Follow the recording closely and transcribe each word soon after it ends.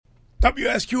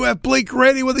WSQF Blake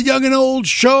Ready with a young and old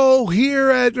show here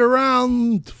at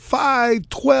around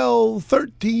 5:12,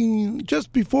 13,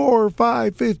 just before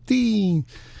 5:15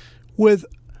 with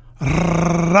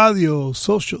Radio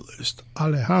Socialist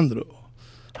Alejandro.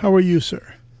 How are you,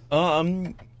 sir?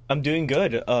 I'm doing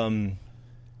good.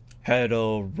 Had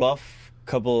a rough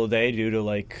couple of days due to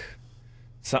I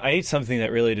ate something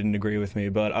that really didn't agree with me,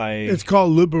 but It's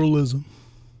called liberalism.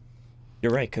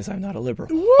 You're right, because I'm not a liberal.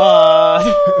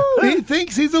 He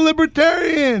thinks he's a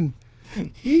libertarian.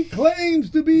 He claims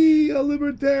to be a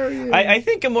libertarian. I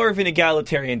think I'm more of an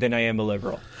egalitarian than I am a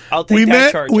liberal. I'll take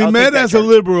that charge. We met as a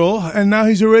liberal, and now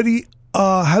he's already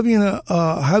having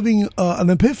an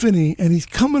epiphany, and he's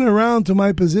coming around to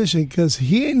my position because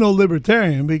he ain't no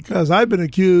libertarian. Because I've been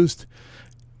accused,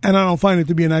 and I don't find it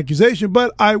to be an accusation,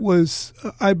 but I've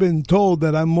been told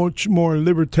that I'm much more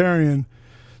libertarian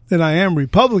than I am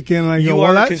Republican. And I go,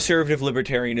 a conservative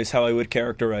libertarian is how I would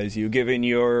characterize you, given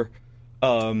your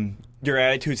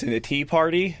attitudes in the Tea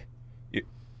Party.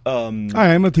 I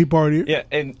am a Tea Partier. Yeah,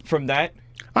 and from that,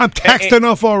 I'm taxed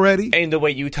enough already. And the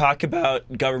way you talk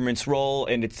about government's role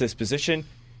and its disposition,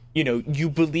 you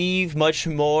believe much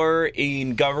more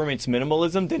in government's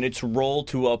minimalism than its role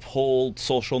to uphold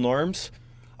social norms.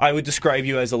 I would describe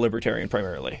you as a libertarian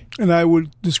primarily. And I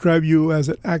would describe you as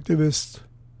an activist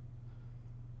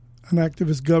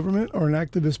government or an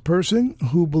activist person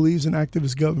who believes in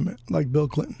activist government, like Bill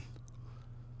Clinton.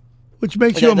 Which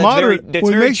makes you a moderate. That's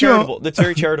very charitable. That's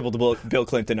very charitable to Bill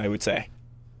Clinton, I would say.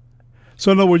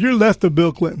 So, in other words, you're left of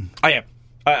Bill Clinton. I am.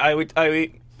 I would.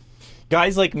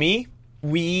 Guys like me,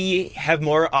 we have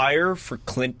more ire for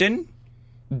Clinton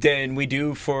than we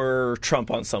do for Trump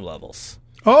on some levels.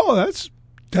 Oh, that's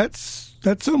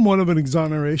somewhat of an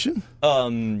exoneration.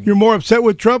 You're more upset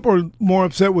with Trump or more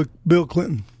upset with Bill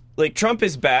Clinton? Trump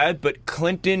is bad, but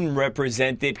Clinton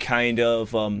represented kind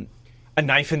of a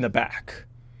knife in the back.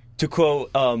 To quote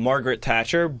Margaret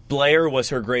Thatcher, Blair was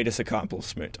her greatest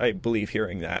accomplishment. I believe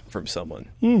hearing that from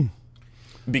someone.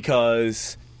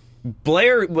 Because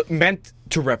Blair meant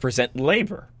to represent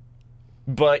labor.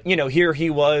 But, here he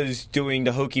was doing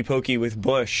the hokey pokey with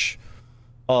Bush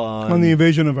on the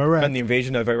invasion of Iraq. On the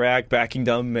invasion of Iraq, backing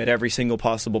them at every single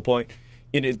possible point.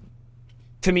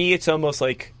 To me, it's almost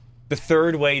like the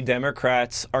third way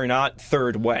Democrats are not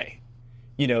third way.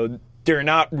 They're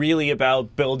not really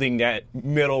about building that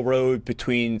middle road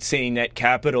between saying that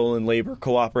capital and labor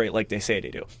cooperate like they say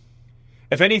they do.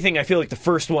 If anything, I feel like the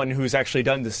first one who's actually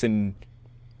done this in,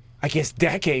 I guess,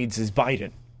 decades is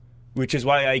Biden, which is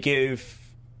why I give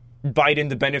Biden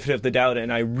the benefit of the doubt,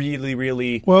 and I really,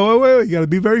 really... Wait. You got to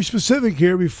be very specific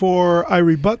here before I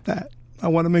rebut that. I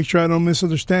want to make sure I don't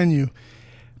misunderstand you.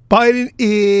 Biden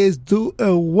is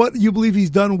what you believe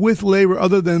he's done with labor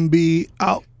other than be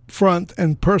out front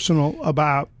and personal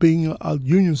about being a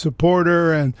union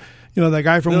supporter and, that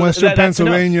guy from Western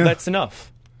Pennsylvania. That's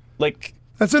enough.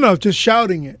 That's enough, just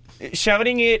shouting it.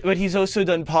 Shouting it, but he's also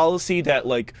done policy that,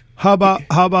 How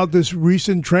about this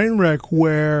recent train wreck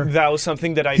where... That was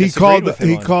something that I disagreed with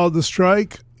him on. He called the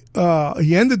strike,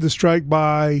 he ended the strike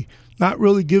by not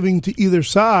really giving to either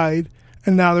side,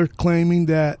 and now they're claiming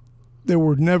that there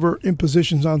were never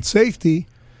impositions on safety,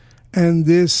 and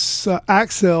this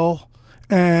axle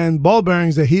and ball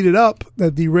bearings that heated up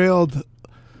that derailed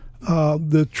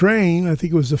the train, I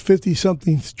think it was the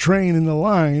 50-something train in the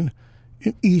line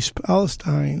in East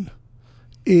Palestine,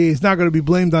 is not going to be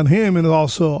blamed on him, and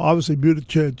also, obviously,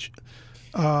 Buttigieg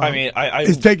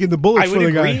is taking the bullets for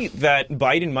the guy. I would agree that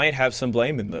Biden might have some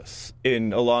blame in this,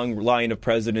 in a long line of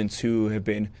presidents who have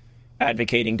been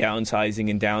advocating downsizing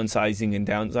and downsizing and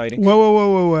downsizing.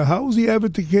 Whoa. How is he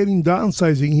advocating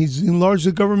downsizing? He's enlarged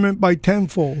the government by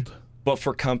tenfold. But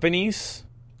for companies,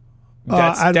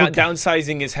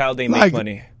 downsizing is how they make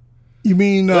money. You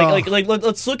mean...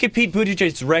 let's look at Pete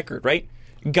Buttigieg's record, right?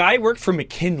 Guy worked for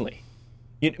McKinley.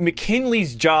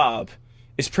 McKinley's job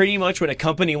is pretty much when a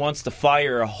company wants to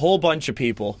fire a whole bunch of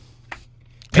people.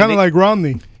 Kind of like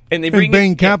Romney. And they bring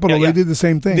Bain Capital, they did the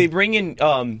same thing. They bring in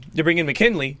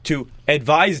McKinley to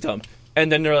advise them,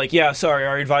 and then they're like, "Yeah, sorry,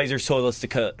 our advisors told us to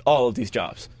cut all of these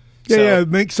jobs."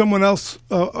 Make someone else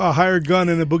a hired gun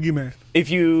and a boogeyman.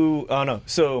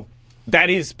 So that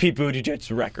is Pete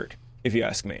Buttigieg's record, if you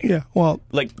ask me. Yeah, well,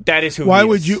 that is who. Why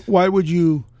would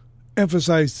you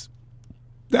emphasize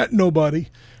that nobody?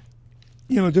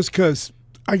 Just because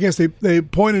I guess they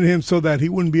appointed him so that he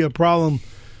wouldn't be a problem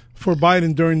for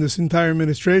Biden during this entire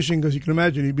administration, because you can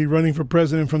imagine he'd be running for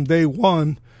president from day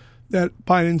one that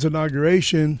Biden's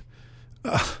inauguration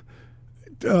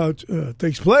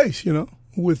takes place,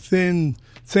 within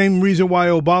same reason why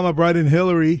Obama brought in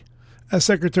Hillary as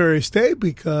Secretary of State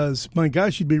because, my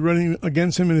gosh, you'd be running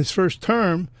against him in his first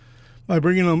term by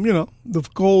bringing him, the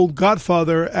old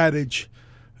Godfather adage,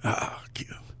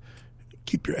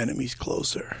 keep your enemies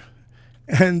closer.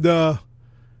 And I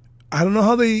don't know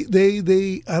how they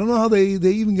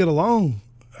even get along.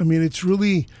 I mean, it's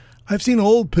really, I've seen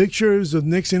old pictures of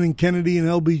Nixon and Kennedy and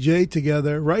LBJ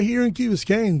together right here in Key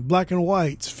Biscayne, black and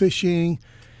whites, fishing.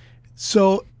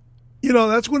 So,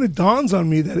 that's when it dawns on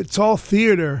me that it's all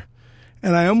theater.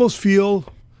 And I almost feel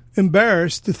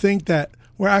embarrassed to think that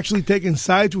we're actually taking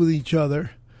sides with each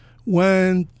other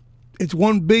when it's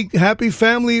one big happy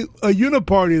family, a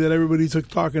uniparty that everybody's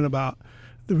talking about.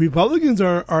 The Republicans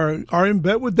are in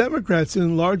bed with Democrats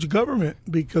in large government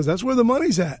because that's where the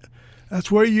money's at. That's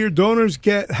where your donors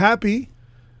get happy,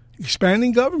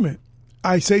 expanding government.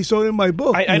 I say so in my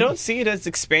book. I don't see it as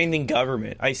expanding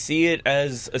government. I see it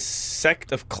as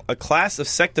a class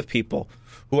of people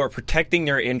who are protecting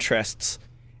their interests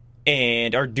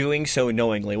and are doing so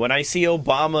knowingly. When I see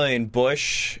Obama and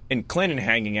Bush and Clinton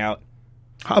hanging out,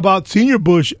 how about Senior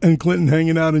Bush and Clinton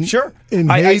hanging out in Haiti?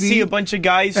 I see a bunch of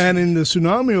guys. And in the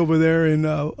tsunami over there in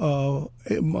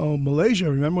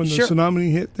Malaysia. Remember when the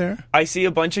tsunami hit there? I see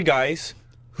a bunch of guys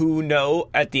who know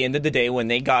at the end of the day when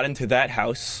they got into that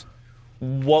house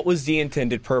what was the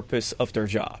intended purpose of their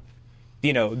job.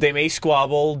 They may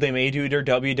squabble, they may do their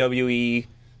WWE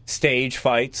stage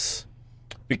fights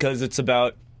because it's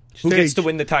about who gets to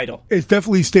win the title. It's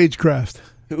definitely stagecraft.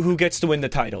 Who gets to win the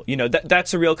title.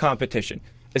 That's a real competition,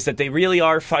 is that they really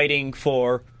are fighting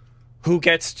for who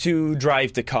gets to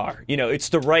drive the car. It's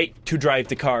the right to drive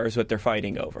the car is what they're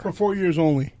fighting over. For 4 years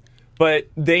only. But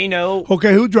they know...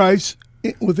 Okay, who drives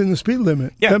within the speed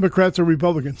limit? Yeah. Democrats or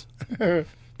Republicans?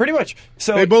 Pretty much.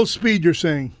 So they both speed, you're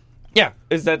saying? Yeah,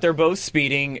 is that they're both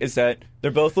speeding, is that they're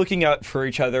both looking out for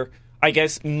each other. I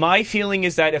guess my feeling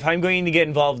is that if I'm going to get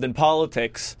involved in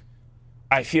politics,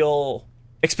 I feel...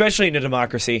 especially in a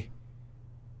democracy,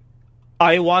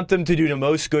 I want them to do the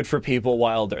most good for people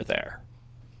while they're there.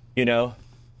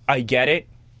 I get it.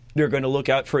 They're going to look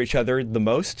out for each other the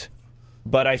most,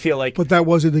 but I feel like... But that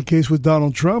wasn't the case with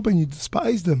Donald Trump, and you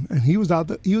despised him, and he was out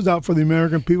for the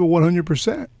American people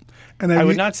 100%. And I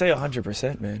would not say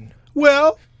 100%, man.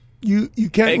 Well, you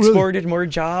can't exported more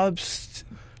jobs.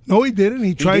 No, he didn't.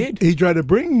 He tried to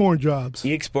bring more jobs.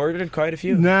 He exported quite a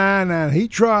few. Nah. He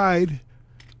tried.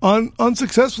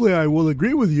 Unsuccessfully, I will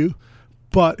agree with you,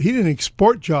 but he didn't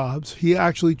export jobs. He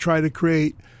actually tried to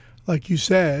create, like you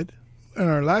said in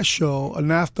our last show, a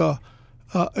NAFTA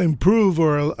improve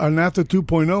or a NAFTA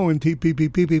 2.0 and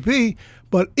TPP.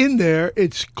 But in there,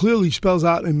 it clearly spells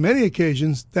out in many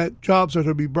occasions that jobs are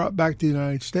to be brought back to the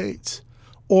United States,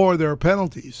 or there are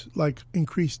penalties like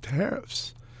increased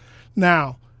tariffs.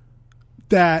 Now,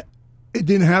 that it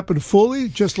didn't happen fully,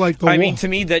 just like the... I mean, to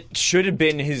me, that should have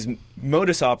been his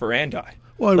modus operandi.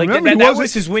 Well, like remember, that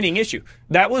was his winning issue.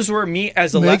 That was where me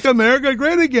as a Make America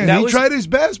great again. He tried his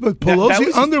best, but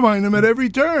Pelosi undermined him at every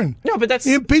turn. No, but that's...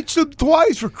 He impeached him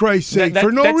twice, for Christ's sake,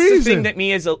 for no reason. That's the thing that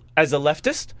me as a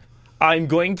leftist, I'm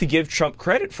going to give Trump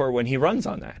credit for when he runs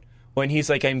on that. When he's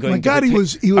like, I'm going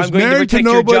to... he was married to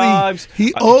nobody.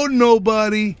 He owed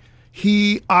nobody.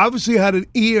 He obviously had an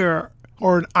ear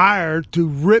or an ire to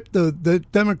rip the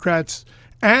Democrats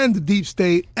and the deep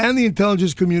state and the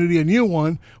intelligence community a new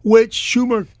one, which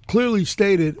Schumer clearly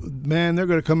stated, man, they're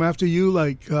going to come after you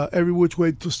like every which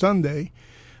way to Sunday.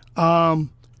 And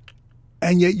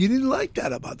yet you didn't like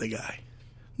that about the guy.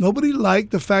 Nobody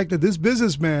liked the fact that this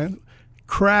businessman,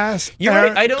 crass,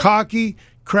 cocky,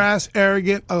 crass,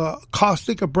 arrogant,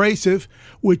 caustic, abrasive,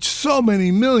 which so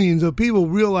many millions of people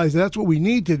realize that's what we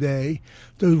need today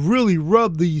to really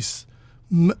rub these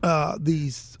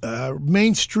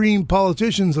mainstream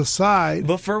politicians aside.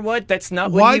 But for what? That's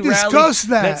not what Why discuss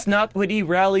that? That's not what he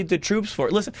rallied the troops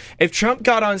for. Listen, if Trump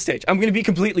got on stage, I'm going to be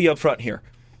completely upfront here.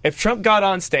 If Trump got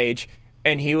on stage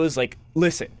and he was like,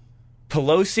 listen,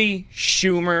 Pelosi,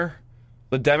 Schumer,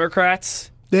 the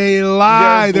Democrats, they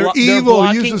lie. They're evil.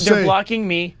 They're blocking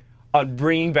me on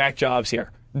bringing back jobs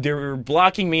here. They're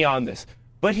blocking me on this.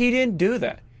 But he didn't do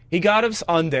that. He got us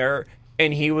on there.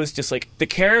 And he was just like, the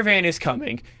caravan is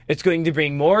coming. It's going to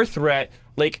bring more threat.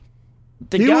 Like,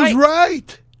 he was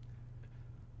right.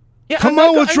 Yeah, Come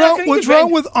on, what's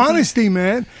wrong with honesty,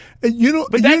 man? And you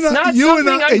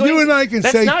and I can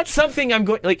say that's not something I'm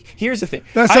going. Like, here's the thing.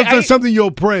 That's something you'll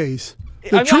praise.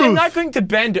 I'm not going to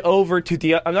bend over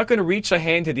to I'm not going to reach a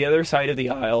hand to the other side of the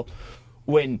aisle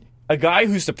when a guy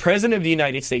who's the president of the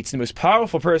United States, the most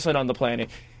powerful person on the planet,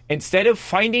 instead of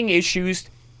finding issues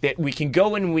that we can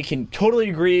go and we can totally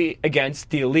agree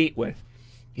against the elite with,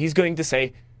 he's going to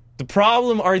say, The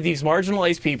problem are these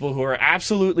marginalized people who are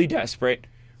absolutely desperate,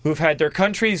 who've had their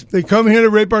countries... They come here to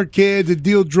rape our kids, to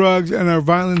deal drugs, and are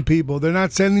violent people. They're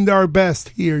not sending our best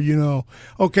here, you know.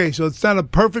 Okay, so it's not a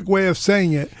perfect way of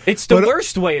saying it. It's the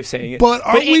worst way of saying it. But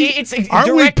it's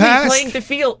directly playing to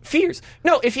fears.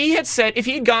 No, if he had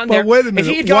gone there... But wait a minute. If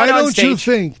he had gone Why on don't stage, you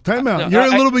think... Time out. No,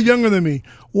 You're a little bit younger than me.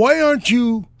 Why aren't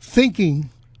you thinking...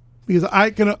 Because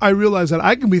I realize that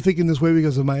I can be thinking this way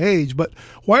because of my age, but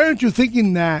why aren't you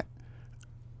thinking that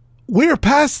we're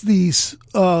past these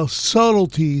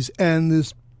subtleties and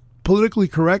this politically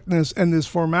correctness and this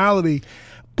formality?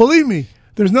 Believe me,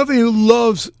 there's nothing who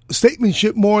loves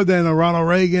statesmanship more than a Ronald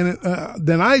Reagan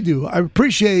than I do. I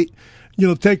appreciate,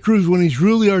 Ted Cruz when he's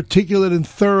really articulate and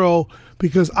thorough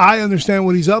because I understand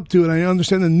what he's up to and I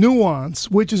understand the nuance,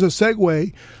 which is a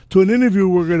segue to an interview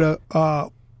we're going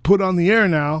to put on the air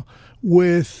now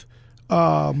with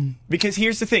because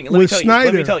here's the thing. Let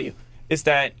me tell you. Is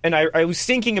that, and I was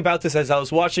thinking about this as I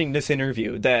was watching this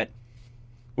interview, that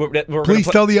we're Please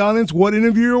tell the audience what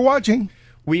interview you're watching.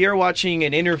 We are watching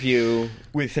an interview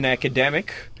with an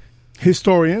academic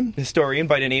historian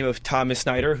by the name of Thomas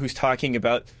Snyder, who's talking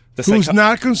about who's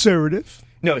not conservative.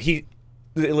 No, they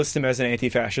list him as an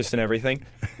anti-fascist and everything.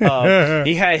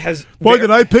 He has. Boy,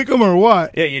 did I pick him or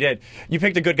what? Yeah, you did. You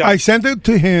picked a good guy. I sent it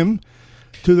to him,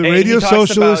 to the Radio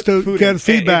Socialist, to Putin, get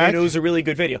feedback. And it was a really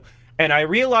good video. And I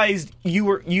realized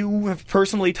you have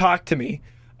personally talked to me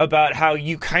about how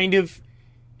you kind of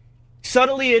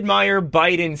subtly admire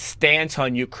Biden's stance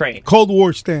on Ukraine. Cold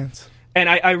War stance. And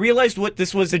I realized what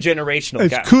this was a generational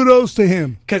gap. It's kudos to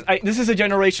him. Because this is a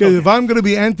generational gap. If I'm going to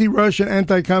be anti-Russian,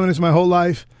 anti-communist my whole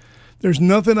life, there's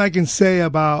nothing I can say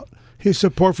about his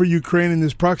support for Ukraine in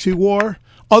this proxy war,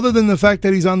 other than the fact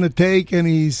that he's on the take and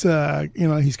he's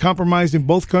compromised in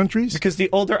both countries. Because the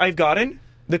older I've gotten,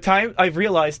 the time I've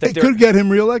realized that it could get him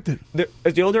reelected.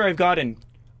 The older I've gotten,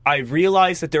 I've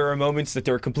realized that there are moments that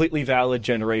there are completely valid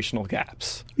generaal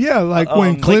gaps. Yeah, like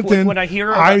when Clinton. When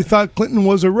I thought Clinton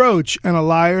was a roach and a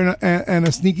liar and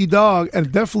a sneaky dog, and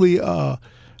definitely a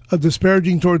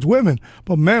disparaging towards women.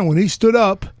 But man, when he stood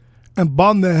up and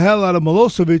bombed the hell out of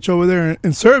Milosevic over there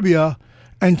in Serbia,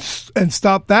 and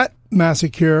stopped that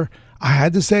massacre, I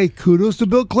had to say kudos to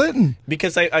Bill Clinton.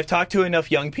 Because I've talked to enough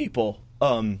young people.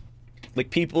 Like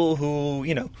people who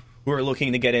are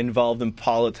looking to get involved in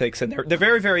politics, and they're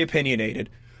very, very opinionated.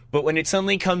 But when it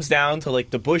suddenly comes down to like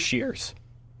the Bush years,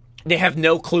 they have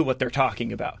no clue what they're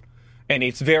talking about, and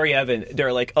it's very evident.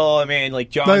 They're like, "Oh man, like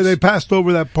John." They passed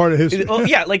over that part of history. Oh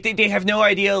yeah, like they have no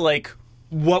idea like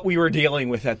what we were dealing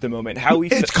with at the moment.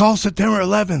 It's called September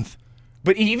 11th.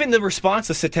 But even the response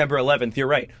to September 11th, you're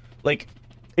right. Like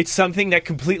it's something that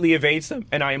completely evades them,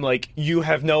 and I'm like, you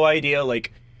have no idea,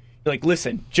 like.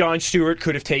 Listen, Jon Stewart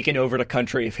could have taken over the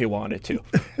country if he wanted to.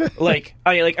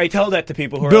 I tell that to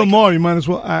people who are Bill Maher, you might as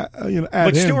well add but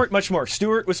him. Stewart much more.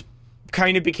 Stewart was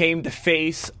kind of became the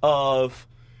face of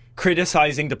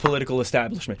criticizing the political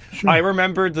establishment. Sure. I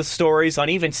remember the stories on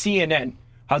even CNN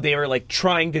how they were like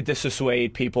trying to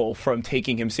dissuade people from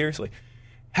taking him seriously.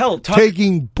 Hell,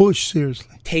 taking Bush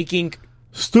seriously. Taking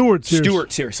Stewart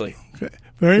seriously. Okay.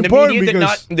 Very important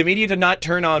because the media did not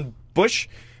turn on Bush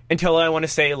until I want to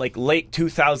say like late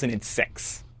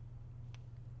 2006.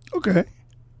 Okay.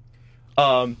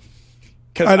 Because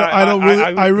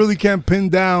I really can't pin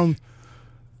down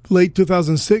late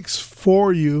 2006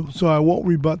 for you, so I won't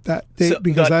rebut that date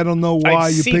because I don't know why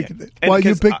you picked it. Why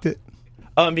you picked it?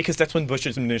 Because that's when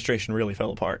Bush's administration really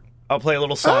fell apart. I'll play a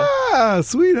little song. Ah,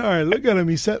 sweetheart, look at him.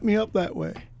 He set me up that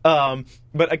way. But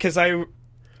because I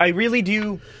really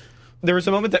do. There was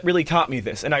a moment that really taught me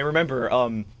this, and I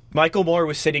remember. Michael Moore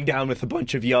was sitting down with a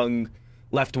bunch of young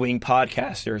left-wing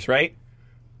podcasters, right?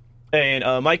 And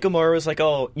Michael Moore was like,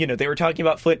 they were talking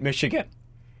about Flint, Michigan.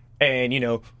 And,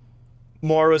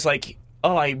 Moore was like,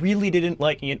 I really didn't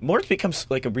like it. Moore becomes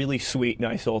like a really sweet,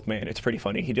 nice old man. It's pretty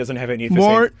funny. He doesn't have any of the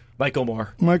same. Michael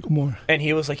Moore. And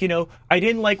he was like, I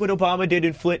didn't like what Obama did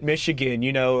in Flint, Michigan,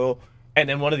 And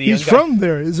then one of the He's from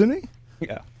there, isn't he?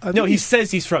 Yeah. No, he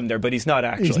says he's from there, but he's not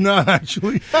actually. He's not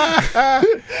actually.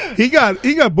 He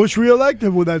got Bush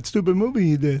reelected with that stupid movie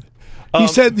he did. He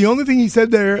said the only thing he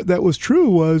said there that was true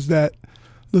was that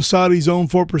the Saudis own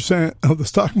 4% of the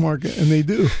stock market, and they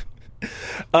do.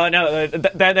 No,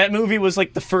 that movie was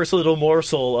like the first little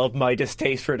morsel of my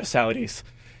distaste for the Saudis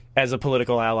as a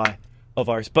political ally of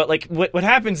ours. But like what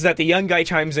happens is that the young guy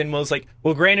chimes in and was like,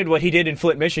 well, granted what he did in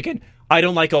Flint, Michigan, I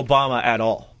don't like Obama at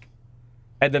all.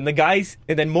 And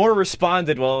then Moore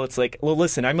responded, well, it's like, well,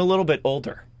 listen, I'm a little bit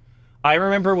older. I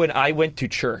remember when I went to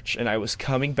church and I was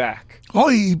coming back. Oh,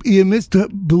 he admits to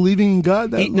believing in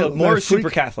God? Moore is super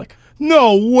Catholic.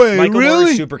 No way, Michael Moore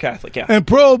really? is super Catholic, yeah. And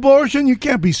pro-abortion, you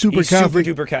can't be super He's Catholic.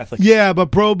 super duper Catholic. Yeah,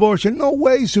 but pro-abortion, no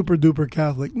way, super duper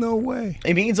Catholic, no way.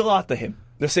 It means a lot to him.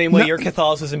 The same way your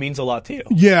Catholicism means a lot to you.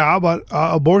 Yeah, but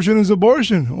abortion is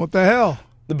abortion. What the hell?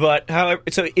 But however,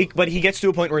 but he gets to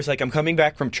a point where he's like, I'm coming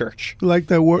back from church. Like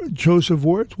that word, choice of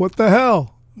words. What the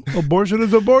hell? Abortion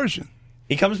is abortion.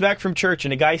 He comes back from church,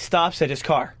 and a guy stops at his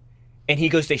car, and he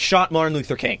goes, "They shot Martin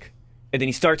Luther King," and then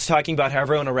he starts talking about how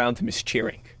everyone around him is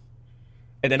cheering,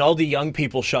 and then all the young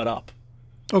people shut up.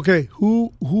 Okay,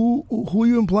 who are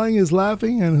you implying is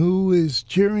laughing and who is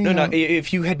cheering? No,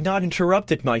 if you had not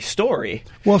interrupted my story.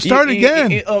 Well, start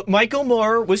again. Michael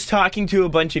Moore was talking to a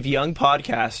bunch of young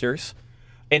podcasters,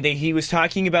 and he was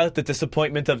talking about the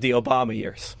disappointment of the Obama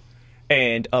years.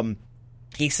 And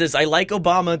he says, I like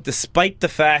Obama despite the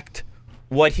fact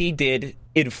what he did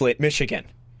in Flint, Michigan.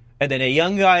 And then a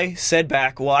young guy said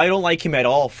back, well, I don't like him at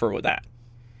all for that.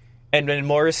 And then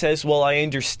Moore says, well, I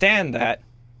understand that.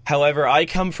 However, I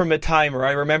come from a time where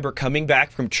I remember coming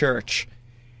back from church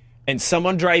and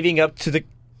someone driving up to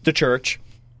the church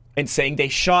and saying they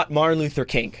shot Martin Luther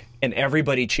King, and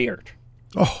everybody cheered.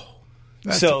 Oh,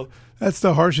 that's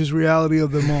the harshest reality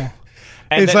of them all.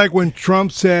 It's like when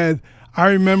Trump said,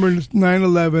 I remember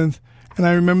 9/11, and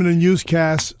I remember the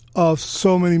newscasts of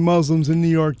so many Muslims in New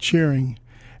York cheering.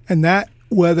 And that,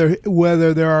 whether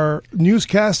there are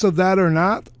newscasts of that or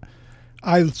not,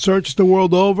 I searched the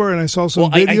world over and I saw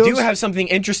some videos. I do have something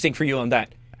interesting for you on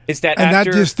that. Is that and that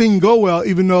just didn't go well,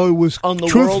 even though it was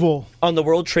truthful. On the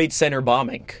World Trade Center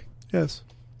bombing. Yes.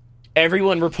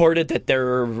 Everyone reported that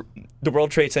the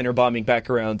World Trade Center bombing back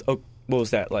around, what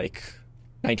was that, like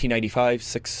 1995,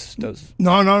 6? No,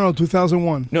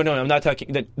 2001. No, I'm not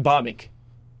talking, the bombing.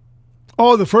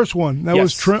 Oh, the first one. That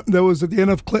Yes. that was at the end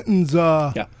of Clinton's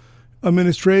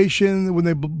administration when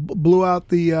they blew out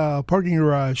the parking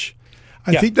garage.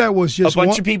 I think that was just a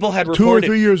bunch of people had 2 or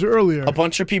 3 years earlier. A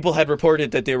bunch of people had reported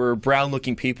that there were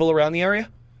brown-looking people around the area.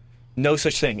 No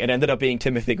such thing. It ended up being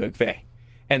Timothy McVeigh.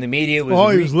 And the media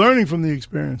was... he was learning from the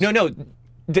experience. No,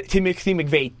 Timothy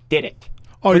McVeigh did it.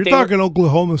 Oh, you're talking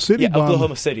Oklahoma City bombing.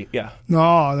 Oklahoma City, yeah.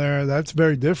 No, that's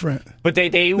very different. But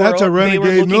they were... That's a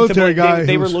renegade military guy.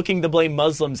 They were looking to blame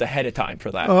Muslims ahead of time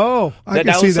for that. Oh, I can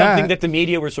see that. That was something that the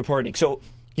media was reporting. So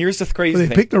here's the crazy thing.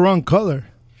 They picked the wrong color.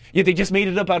 Yeah, they just made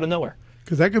it up out of nowhere.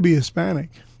 Because that could be Hispanic.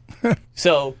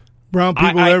 So brown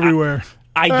people everywhere.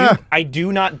 I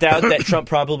do not doubt that Trump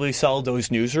probably saw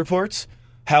those news reports.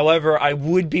 However, I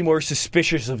would be more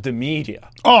suspicious of the media.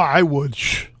 Oh, I would.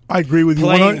 I agree with you.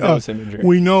 Those imagery.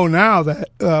 We know now that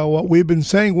what we've been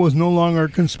saying was no longer a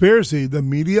conspiracy. The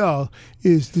media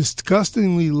is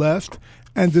disgustingly left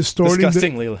and distorting.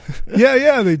 Disgustingly.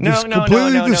 They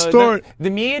completely distort.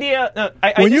 The media.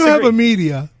 When you have a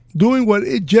media doing what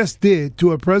it just did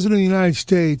to a president of the United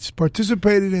States,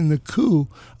 participated in the coup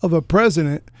of a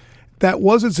president that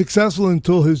wasn't successful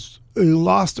until he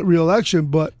lost the re-election,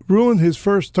 but ruined his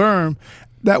first term,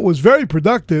 that was very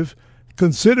productive,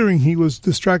 considering he was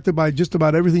distracted by just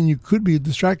about everything you could be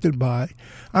distracted by.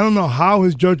 I don't know how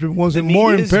his judgment wasn't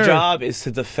more impaired. The media's job is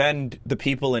to defend the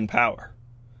people in power.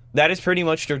 That is pretty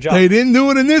much their job. They didn't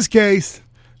do it in this case.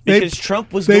 Because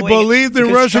Trump was believed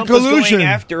in Russian collusion. Going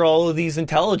after all of these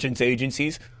intelligence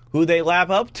agencies who they lap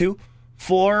up to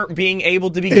for being able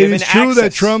to be given access. It is true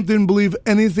that Trump didn't believe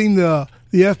anything the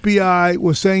FBI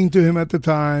was saying to him at the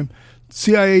time,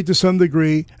 CIA to some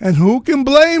degree, and who can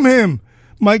blame him?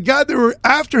 My God, they were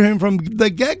after him from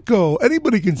the get-go.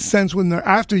 Anybody can sense when they're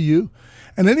after you,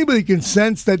 and anybody can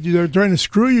sense that they're trying to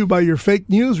screw you by your fake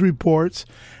news reports,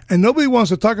 and nobody wants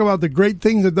to talk about the great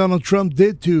things that Donald Trump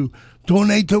did to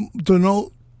donate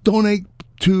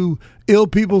to ill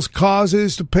people's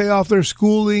causes, to pay off their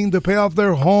schooling, to pay off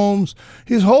their homes.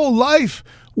 His whole life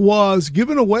was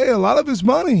giving away a lot of his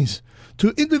monies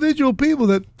to individual people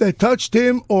that touched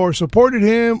him or supported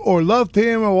him or loved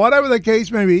him or whatever the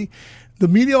case may be. The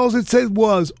media, all it said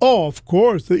was, of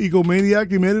course, the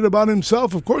egomaniac, he made it about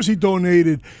himself. Of course he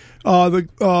donated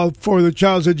for the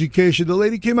child's education. The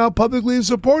lady came out publicly and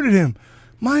supported him.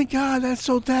 My God, that's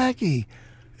so tacky.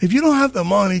 If you don't have the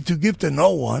money to give to no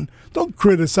one, don't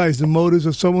criticize the motives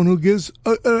of someone who gives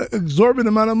an exorbitant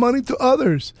amount of money to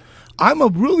others. I'm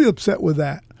really upset with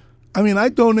that. I mean, I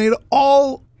donate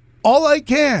all I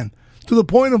can to the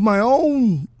point of my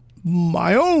own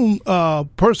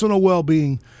personal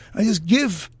well-being. I just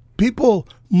give people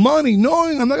money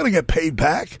knowing I'm not going to get paid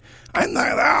back. I'm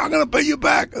going to pay you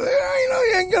back.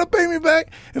 You ain't going to pay me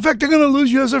back. In fact, they're going to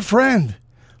lose you as a friend.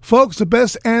 Folks, the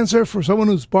best answer for someone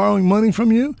who's borrowing money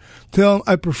from you, tell them,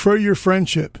 I prefer your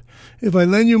friendship. If I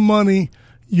lend you money,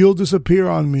 you'll disappear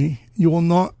on me. You will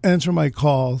not answer my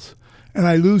calls. and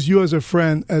I lose you as a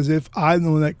friend as if I'm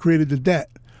the one that created the debt.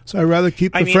 So I'd rather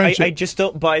keep the friendship. I just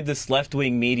don't buy this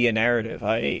left-wing media narrative.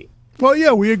 Well,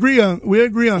 yeah, we agree on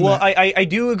that. Well, I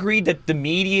do agree that the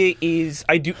media is.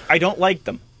 I don't like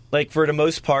them. Like, for the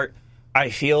most part, I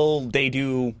feel they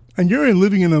do. And you're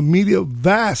living in a media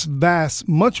vast,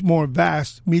 much more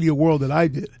vast media world than I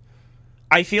did.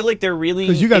 I feel like they're really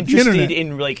interested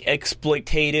in like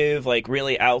exploitative, like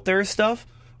really out there stuff,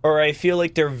 or I feel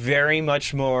like they're very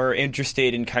much more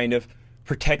interested in kind of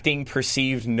protecting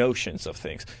perceived notions of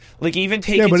things. Like even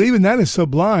even that is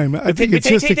sublime. I think it's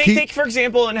just take for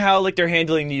example in how like they're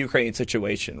handling the Ukraine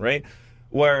situation, right?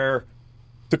 Where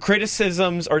the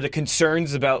criticisms or the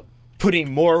concerns about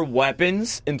putting more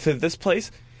weapons into this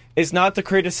place is not the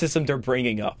criticism they're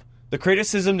bringing up. The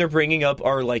criticism they're bringing up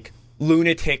are like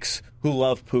lunatics who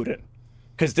love Putin,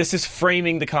 because this is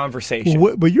framing the conversation.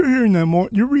 Well, but you're hearing that more.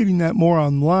 You're reading that more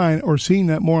online or seeing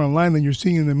that more online than you're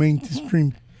seeing in the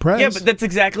mainstream press. Yeah, but that's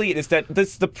exactly it.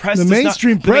 That's the press. The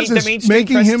mainstream press is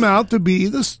making him out to be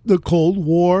the Cold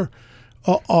War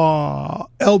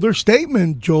elder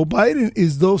statesman. Joe Biden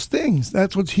is those things.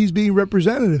 That's what he's being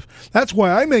representative. That's why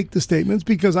I make the statements,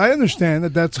 because I understand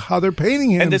that that's how they're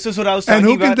painting him. And this is what I was talking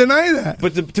about. And who can deny that?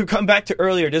 But to come back to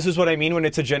earlier, this is what I mean when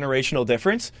it's a generational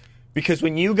difference. Because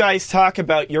when you guys talk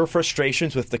about your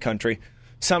frustrations with the country,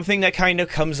 something that kind of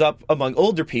comes up among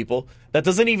older people that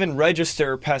doesn't even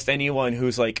register past anyone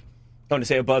who's like, I want to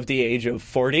say above the age of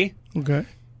 40,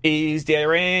 is the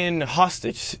Iran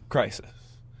hostage crisis.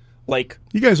 Like,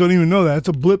 you guys don't even know that. It's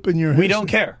a blip in your history. We don't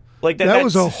care. Like that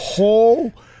was a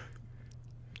whole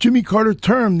Jimmy Carter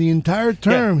term. The entire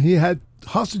term, he had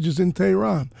hostages in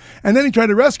Tehran. And then he tried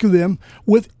to rescue them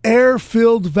with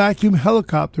air-filled vacuum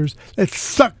helicopters that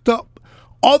sucked up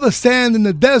all the sand in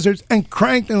the deserts and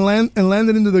cranked and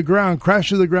landed into the ground, crashed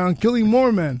to the ground, killing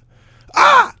more men.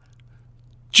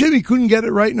 Jimmy couldn't get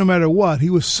it right no matter what. He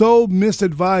was so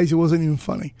misadvised it wasn't even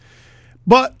funny.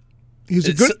 But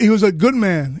he was a good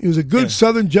man. He was a good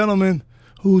Southern gentleman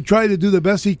who tried to do the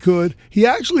best he could. He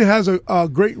actually has a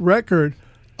great record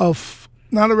of,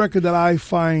 not a record that I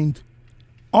find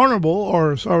honorable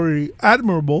or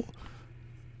admirable,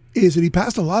 is that he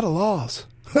passed a lot of laws.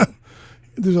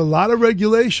 There's a lot of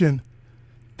regulation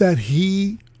that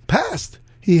he passed.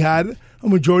 He had a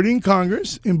majority in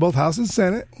Congress in both House and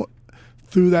Senate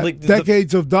through that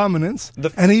decades of dominance,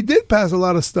 and he did pass a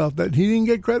lot of stuff that he didn't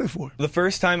get credit for. The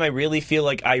first time I really feel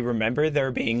like I remember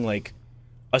there being like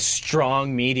a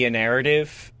strong media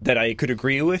narrative that I could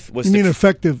agree with was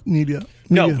effective media?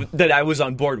 No, that I was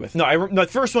on board with. No, the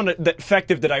first one that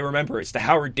effective that I remember is the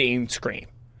Howard Dean scream.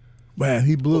 Man,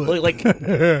 he blew it. Like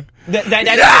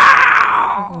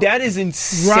that is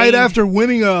insane. Right after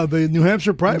winning the New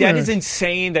Hampshire primary. That is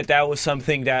insane that was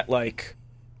something that like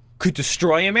could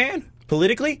destroy a man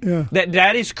politically. Yeah.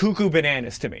 That is cuckoo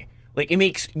bananas to me. Like, it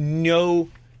makes no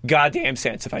goddamn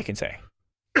sense, if I can say.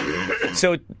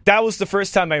 So that was the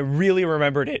first time I really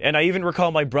remembered it. And I even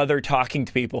recall my brother talking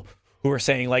to people who were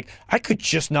saying, like, I could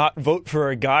just not vote for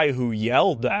a guy who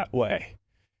yelled that way.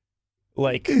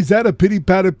 Like, is that a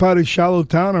pity-patty shallow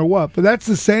town or what? But that's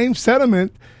the same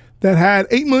sentiment that had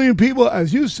 8 million people,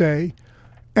 as you say,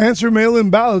 answer mail-in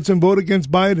ballots and vote against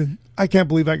Biden. I can't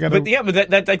believe I got it.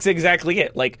 But that's exactly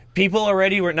it. Like, people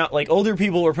already were not, like, older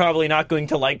people were probably not going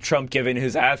to like Trump given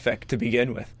his affect to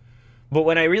begin with. But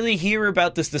when I really hear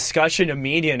about this discussion of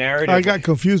media narrative, I got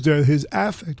confused there. His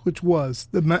affect, which was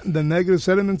the negative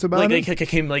sentiments about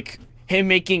him, like him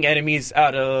making enemies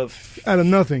out of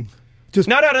nothing, just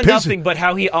not out of nothing, but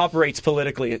how he operates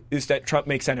politically is that Trump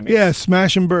makes enemies. Yeah,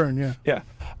 smash and burn. Yeah.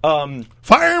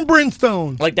 Fire and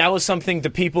brimstone. Like, that was something the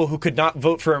people who could not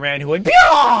vote for a man who went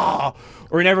 "Pyah!"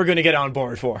 were never going to get on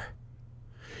board for.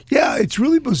 Yeah, it's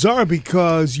really bizarre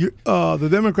because the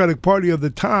Democratic Party of the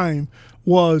time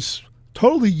was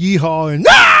totally yeehaw and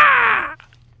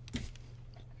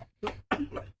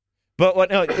But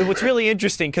what's really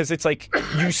interesting, because it's like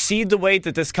you see the way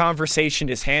that this conversation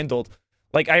is handled.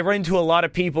 Like, I run into a lot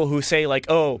of people who say, like,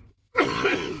 oh,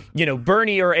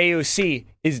 Bernie or AOC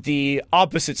is the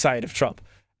opposite side of Trump.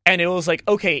 And it was like,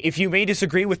 okay, if you may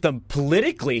disagree with them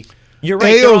politically, you're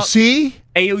right. AOC?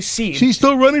 AOC. She's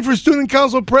still running for student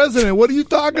council president. What are you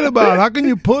talking about? How can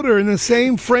you put her in the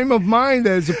same frame of mind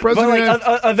as the president? But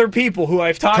like other people who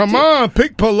I've talked to. Come on,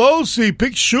 pick Pelosi,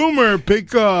 pick Schumer,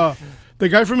 pick the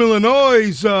guy from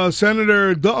Illinois,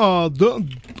 Senator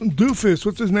Doofus.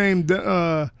 What's his name?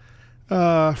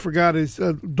 Forgot his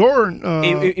Dorn.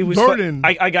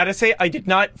 I gotta say, I did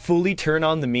not fully turn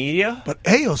on the media. But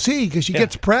AOC, because she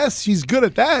gets press, she's good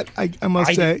at that. I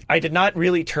must say, I did not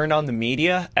really turn on the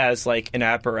media as like an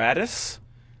apparatus.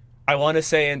 I want to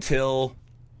say until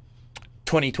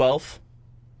 2012,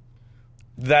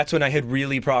 that's when I had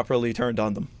really properly turned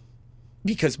on them.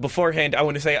 Because beforehand, I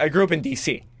want to say, I grew up in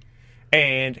D.C.,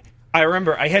 and I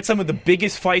remember I had some of the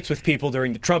biggest fights with people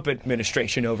during the Trump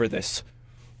administration over this,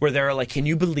 where they were like, can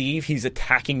you believe he's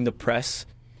attacking the press?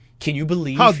 Can you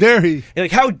believe? How dare he?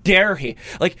 Like, how dare he?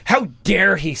 Like, how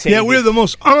dare he say Yeah, we're the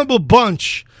most honorable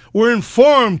bunch. We're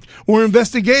informed, we're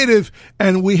investigative,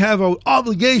 and we have an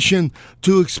obligation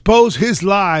to expose his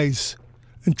lies.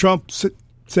 And Trump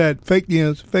said, fake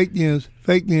news, fake news,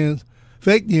 fake news,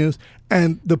 fake news.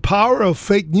 And the power of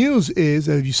fake news is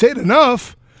that if you say it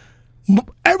enough,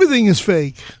 everything is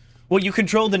fake. Well, you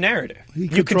control the narrative.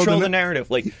 You control the narrative.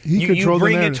 Like, you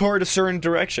bring it toward a certain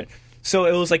direction. So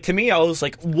it was like, to me, I was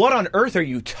like, what on earth are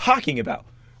you talking about?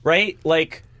 Right?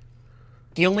 Like,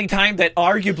 the only time that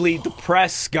arguably the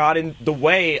press got in the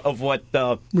way of what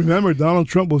the... Remember, Donald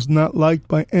Trump was not liked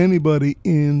by anybody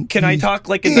in D.C. Can I talk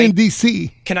like a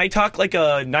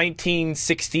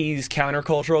 1960s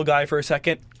countercultural guy for a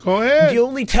second? Go ahead. The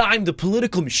only time the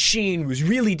political machine was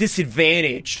really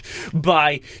disadvantaged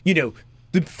by, the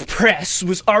press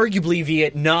was arguably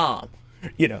Vietnam.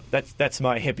 That's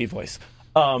my hippie voice.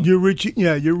 You're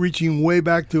reaching way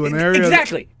back to an area.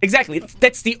 Exactly.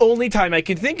 That's the only time I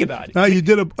can think about it. Now, you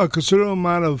did a considerable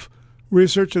amount of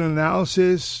research and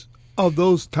analysis of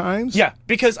those times? Yeah,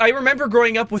 because I remember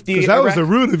growing up with the Because that was the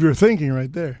root of your thinking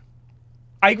right there.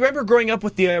 I remember growing up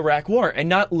with the Iraq War and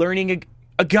not learning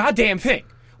a goddamn thing.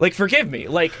 Like, forgive me.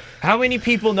 Like, how many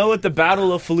people know what the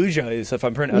Battle of Fallujah is, if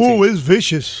I'm pronouncing it? Ooh, it's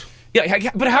vicious. Yeah,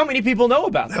 but how many people know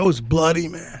about that? That was bloody,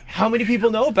 man. How many people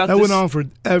know about that? That went on for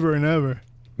ever and ever.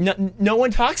 No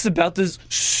one talks about this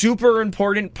super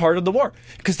important part of the war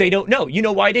because they don't know. You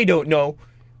know why they don't know?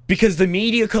 Because the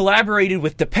media collaborated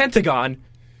with the Pentagon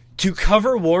to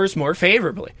cover wars more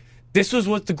favorably. This was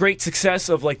what the great success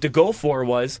of like the Gulf War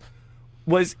was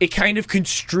it kind of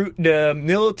construed the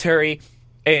military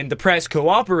and the press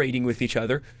cooperating with each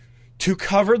other to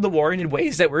cover the war in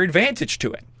ways that were advantage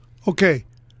to it. Okay.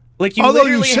 Like you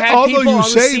literally had people on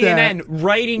CNN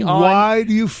writing on... Why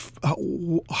do you...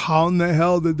 how in the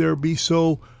hell did there be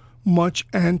so much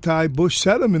anti-Bush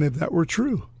sentiment if that were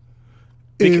true?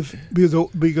 Because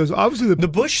obviously the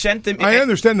Bush sentiment... I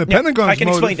understand the Pentagon's I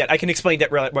can explain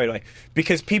that right away.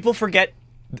 Because people forget...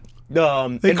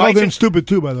 they called him stupid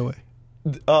too, by the way.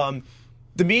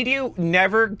 The media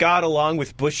never got along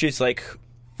with Bush's like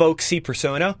folksy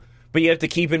persona, but you have to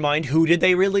keep in mind, who did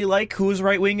they really like? Who was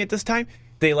right-wing at this time?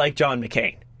 They liked John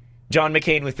McCain. John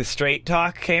McCain with the Straight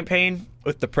Talk campaign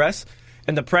with the press.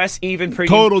 And the press even pretty...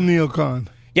 Total neocon.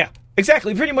 Yeah,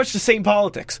 exactly. Pretty much the same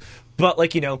politics. But,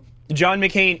 like, John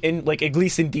McCain, at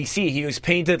least in D.C., he was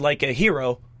painted like a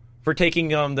hero for taking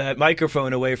that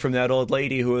microphone away from that old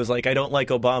lady who was like, I don't like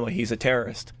Obama, he's a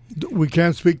terrorist. We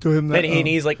can't speak to him that... And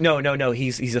he's like, no,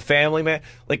 he's a family man.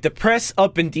 Like, the press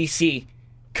up in D.C.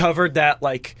 covered that,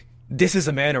 like, this is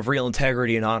a man of real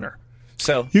integrity and honor.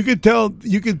 So you could tell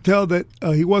that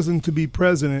he wasn't to be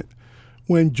president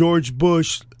when George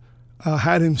Bush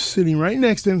had him sitting right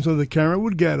next to him so the camera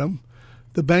would get him.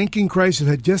 The banking crisis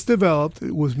had just developed.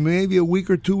 It was maybe a week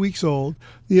or 2 weeks old.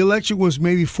 The election was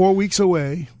maybe 4 weeks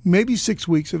away, maybe 6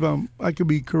 weeks if I could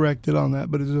be corrected on that,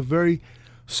 but it's a very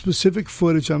specific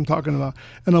footage I'm talking about.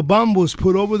 And Obama was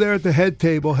put over there at the head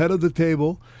of the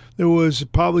table. There was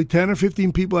probably 10 or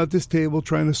 15 people at this table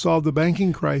trying to solve the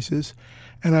banking crisis.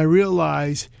 And I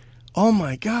realized, oh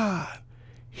my God,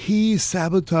 he's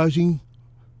sabotaging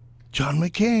John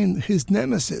McCain, his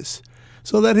nemesis,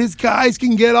 so that his guys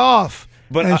can get off.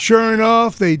 And sure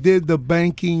enough, they did the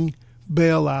banking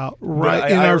bailout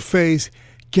right in our face,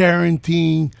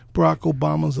 guaranteeing Barack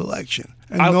Obama's election.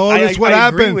 And notice what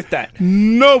happened. I agree with that.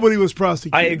 Nobody was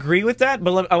prosecuted. I agree with that,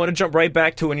 but I want to jump right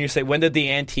back to when you say, when did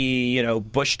the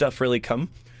Bush stuff really come?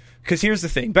 Because here's the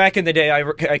thing. Back in the day,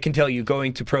 I can tell you,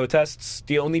 going to protests,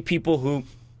 the only people who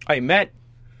I met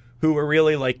who were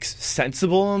really, like,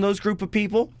 sensible in those group of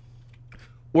people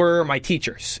were my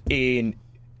teachers in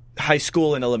high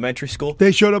school and elementary school.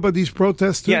 They showed up at these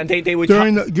protests too? Yeah, and they would...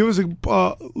 give us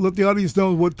let the audience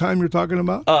know what time you're talking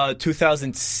about.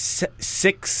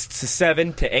 2006 to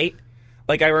 7 to 8.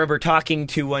 Like, I remember talking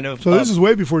to one of... So this is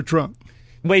way before Trump.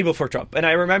 Way before Trump. And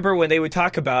I remember when they would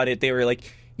talk about it, they were like...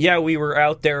 Yeah, we were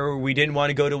out there, we didn't want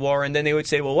to go to war, and then they would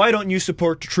say, well, why don't you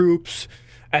support the troops?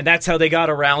 And that's how they got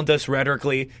around us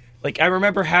rhetorically. Like, I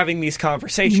remember having these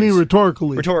conversations. You mean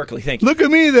rhetorically? Rhetorically, thank you. Look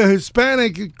at me, the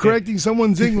Hispanic, correcting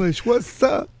someone's English. What's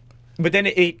up? But then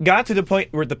it got to the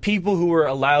point where the people who were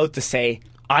allowed to say,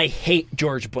 I hate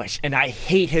George Bush, and I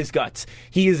hate his guts.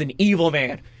 He is an evil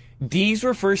man. These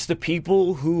were first the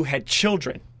people who had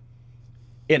children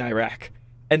in Iraq.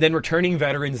 and then returning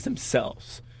veterans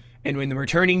themselves. And when the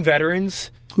returning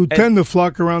veterans... Who tend to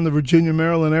flock around the Virginia,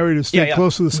 Maryland area to stay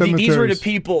close to the cemeteries. These were the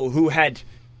people who had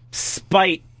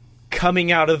spite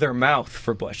coming out of their mouth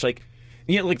for Bush. Like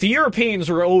the Europeans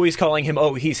were always calling him,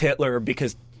 oh, he's Hitler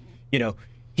because,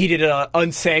 he did an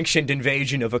unsanctioned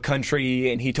invasion of a country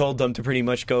and he told them to pretty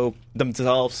much go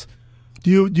themselves.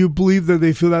 Do you believe that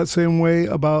they feel that same way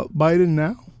about Biden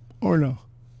now or no?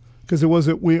 Because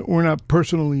we're not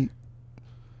personally...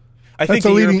 That's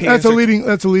a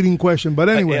leading question. But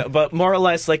anyway, but more or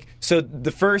less,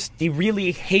 the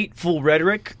really hateful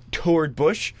rhetoric toward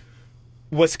Bush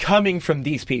was coming from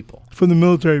these people, from the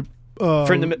military,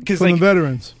 from the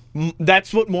veterans.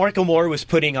 That's what Michael Moore was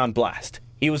putting on blast.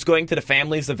 He was going to the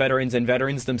families of veterans and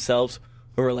veterans themselves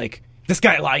who were like, "This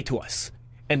guy lied to us,"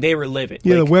 and they were livid.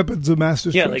 Yeah, the weapons of mass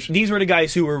destruction. Yeah, these were the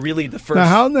guys who were really the first. Now,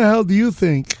 how in the hell do you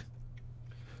think?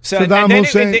 Saddam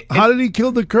Hussein, how did he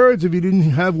kill the Kurds if he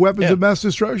didn't have weapons of mass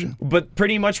destruction? But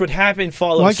pretty much what happened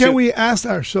followed. Why can't we ask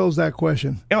ourselves that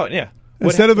question? Oh, yeah.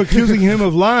 Instead of accusing him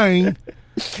of lying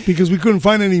because we couldn't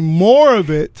find any more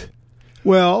of it,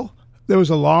 well, there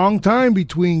was a long time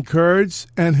between Kurds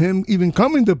and him even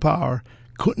coming to power.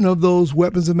 Couldn't have those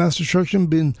weapons of mass destruction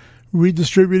been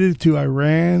redistributed to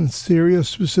Iran, Syria,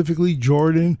 specifically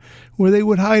Jordan, where they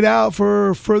would hide out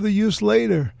for further use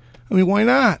later? I mean, why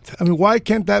not? I mean, why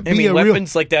can't that be a real...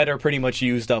 weapons like that are pretty much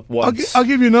used up once. I'll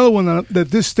give you another one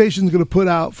that this station is going to put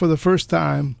out for the first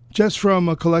time, just from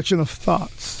a collection of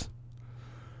thoughts.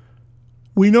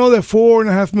 We know that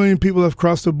 4.5 million people have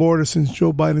crossed the border since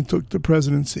Joe Biden took the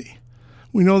presidency.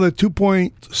 We know that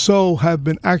 2.0 have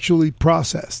been actually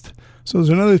processed. So there's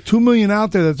another 2 million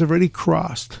out there that's already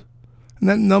crossed. And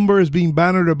that number is being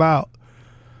bannered about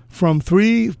from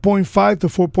 3.5 to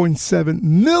 4.7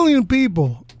 million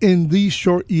people in these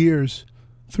short years,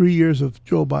 3 years of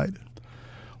Joe Biden.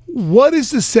 What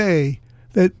is to say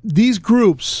that these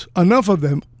groups, enough of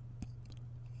them,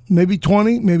 maybe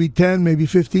 20, maybe 10, maybe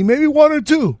 15, maybe 1 or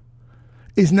 2,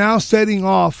 is now setting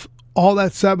off all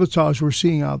that sabotage we're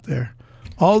seeing out there?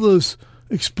 All those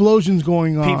explosions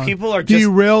going on,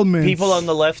 derailments. People on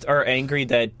the left are angry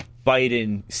that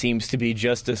Biden seems to be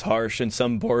just as harsh in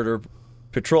some border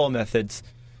patrol methods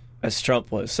as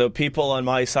Trump was. So people on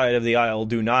my side of the aisle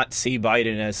do not see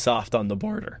Biden as soft on the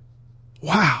border.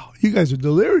 Wow, you guys are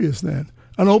delirious then.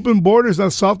 An open border is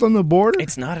not soft on the border?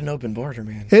 It's not an open border,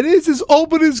 man. It is as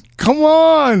open as, come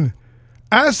on.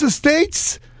 Ask the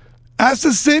states, ask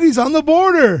the cities on the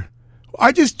border.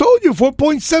 I just told you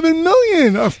 4.7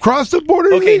 million have crossed the border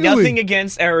illegally. Nothing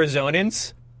against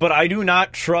Arizonans, but I do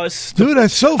not trust... Dude,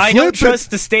 that's so flippant. I don't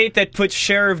trust the state that puts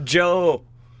Sheriff Joe...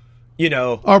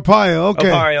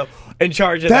 Arpaio in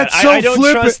charge of that's that. So I don't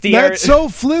flippant. trust the... That's so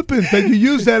flippant that you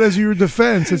use that as your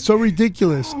defense. It's so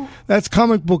ridiculous. That's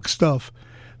comic book stuff.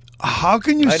 How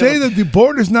can you say that the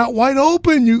border's not wide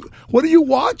open? What are you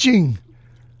watching?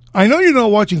 I know you're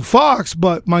not watching Fox,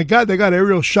 but my God, they got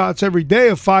aerial shots every day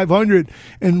of 500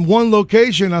 in one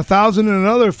location, 1,000 in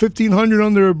another, 1,500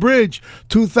 under a bridge,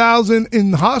 2,000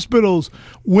 in hospitals.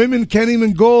 Women can't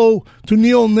even go to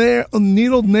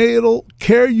neonatal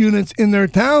care units in their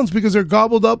towns because they're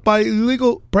gobbled up by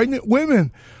illegal pregnant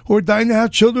women who are dying to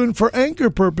have children for anchor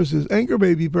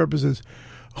baby purposes.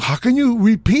 How can you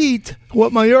repeat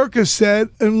what Mayorkas said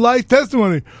in live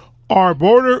testimony? Our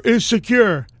border is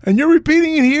secure. And you're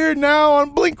repeating it here now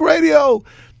on Blink Radio,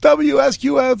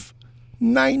 WSQF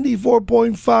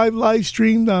 94.5, live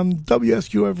streamed on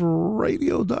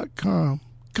WSQFradio.com.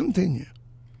 Continue.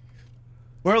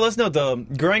 More or less,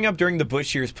 growing up during the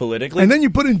Bush years politically. And then you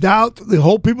put in doubt the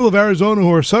whole people of Arizona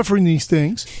who are suffering these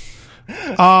things.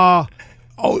 All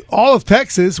of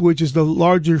Texas, which is the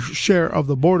larger share of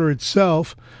the border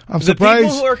itself. I'm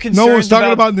surprised no one's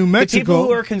talking about New Mexico. The people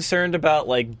who are concerned about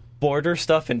border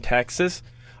stuff in Texas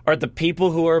are the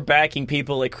people who are backing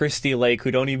people like Christy Lake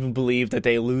who don't even believe that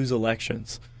they lose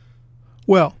elections.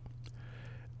 Well,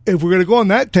 if we're going to go on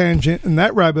that tangent and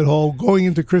that rabbit hole, going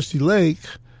into Christy Lake...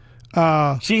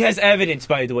 she has evidence,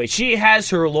 by the way. She has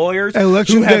her lawyers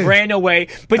who have ran away,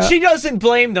 but she doesn't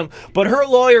blame them. But her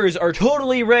lawyers are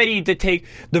totally ready to take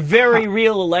the very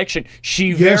real election.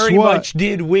 She very much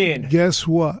did win. Guess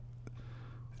what?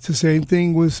 It's the same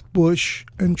thing with Bush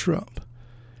and Trump.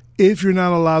 If you're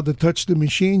not allowed to touch the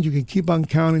machine, you can keep on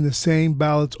counting the same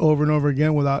ballots over and over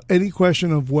again without any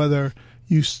question of whether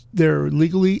they're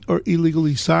legally or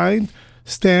illegally signed,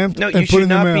 stamped, and put in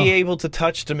the mail. No, you should not be able to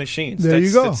touch the machines. There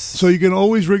you go. So you can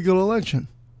always rig an election.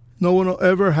 No one will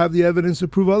ever have the evidence to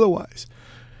prove otherwise.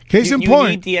 Case in point. You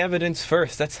need the evidence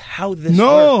first. That's how this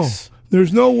works.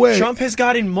 There's no way. Trump has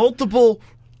gotten multiple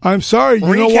I'm sorry. You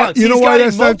know what? Recounts. You know He's why gotten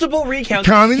that's multiple not recounts.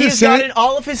 counting the He's Senate? gotten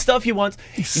all of his stuff he wants.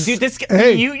 Dude,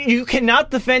 Hey. you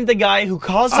cannot defend the guy who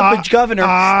calls up a governor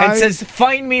and says,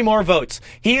 "Find me more votes."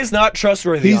 He is not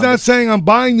trustworthy. He's not saying I'm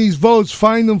buying these votes.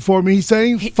 Find them for me. He's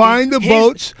saying find the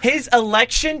votes. His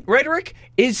election rhetoric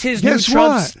is his Guess new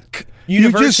Trump's what?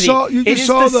 university. You just it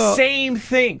saw is the same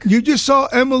thing. You just saw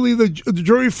Emily, the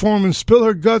jury foreman, spill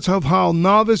her guts of how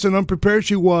novice and unprepared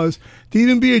she was to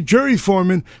even be a jury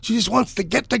foreman. She just wants to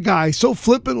get the guy. So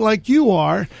flippant like you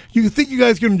are. You think you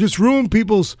guys can just ruin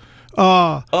people's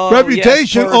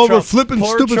reputation yes, over Trump. flipping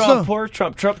Poor stupid Trump, stuff. Poor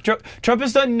Trump. Trump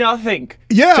has done nothing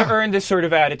Yeah. to earn this sort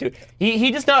of attitude.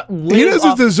 He does not live He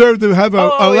doesn't off- deserve to have an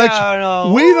Oh, election. yeah,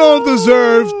 no. We don't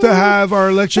deserve to have our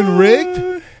election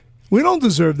rigged. We don't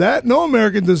deserve that. No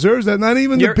American deserves that. Not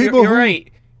even the people you're who. right.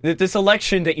 That this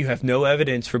election that you have no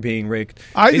evidence for being rigged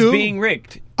I is do. being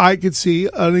rigged. I could see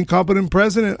an incompetent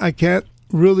president. I can't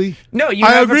really. No, you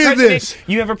I have agree a with president. this.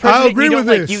 You have a president I agree you don't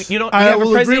with like. this. You don't. I You have a will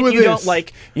agree president with you this. don't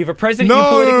like. You have a president you No,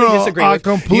 politically no, disagree I with.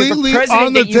 You have a completely president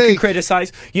on the that you can take.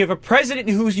 criticize. You have a president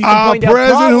who's you can A point out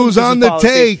president problems who's with on his the policy.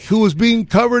 take, who was being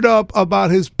covered up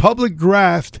about his public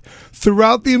graft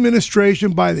throughout the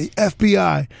administration by the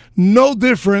FBI. No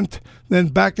different than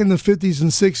back in the 50s and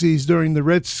 60s during the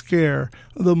Red Scare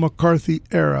of the McCarthy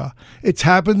era. It's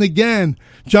happened again.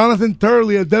 Jonathan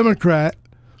Turley, a Democrat,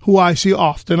 who I see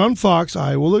often on Fox,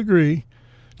 I will agree.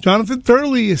 Jonathan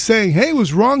Turley is saying, hey, it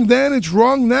was wrong then, it's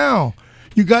wrong now.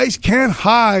 You guys can't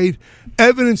hide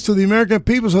evidence to the American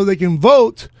people so they can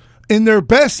vote in their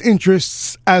best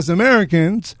interests as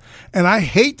Americans. And I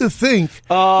hate to think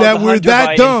that the we're Hunter that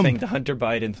Biden dumb. Thing, the Hunter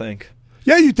Biden thing.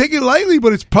 Yeah, you take it lightly,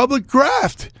 but it's public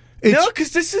graft. It's, No,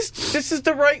 because this is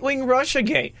the right wing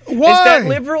Russiagate. Why? Is that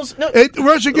liberals? No,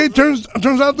 Russiagate turns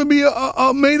out to be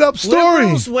a made up story.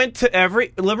 Liberals went to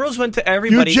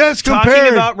everybody You just talking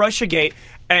compared. about Russiagate,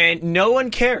 and no one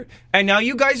cared. And now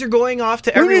you guys are going off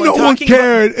to What do you mean everyone no one talking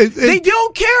cared? about. They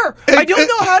don't care. I don't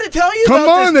know how to tell you. Come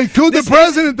about on, this. they killed the This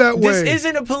president that way. This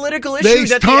isn't a political They issue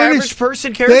that the tarnished- average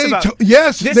person cares about.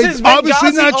 Yes, this they- is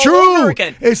obviously Benghazi not all true. over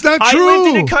again. It's not I lived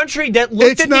in true. a country that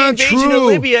looked It's at the not invasion true. of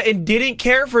Libya and didn't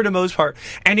care for the most part,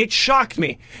 and it shocked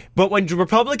me. But when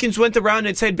Republicans went around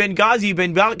and said Benghazi,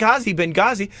 Benghazi,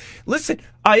 Benghazi, listen,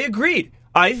 I agreed.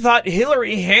 I thought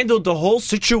Hillary handled the whole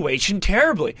situation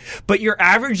terribly. But your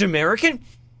average American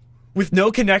with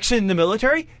no connection in the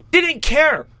military didn't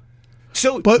care.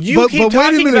 So you keep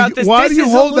talking about this. Why this do you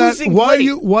is hold a that? losing Why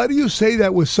play. do you say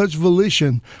that with such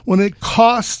volition when it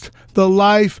cost the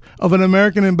life of an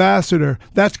American ambassador?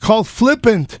 That's called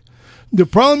flippant. The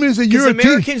problem is that you're Because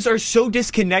Americans are so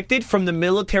disconnected from the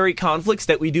military conflicts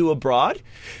that we do abroad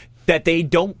that they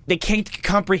can't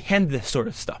comprehend this sort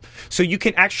of stuff. So you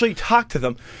can actually talk to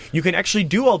them. You can actually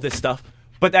do all this stuff.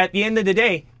 But at the end of the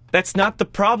day, that's not the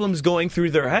problems going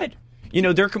through their head. You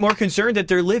know, they're more concerned that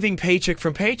they're living paycheck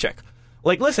from paycheck.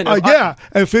 Like, listen. and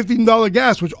 $15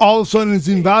 gas, which all of a sudden is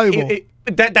invaluable.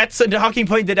 That's a talking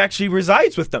point that actually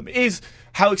resides with them, is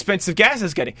how expensive gas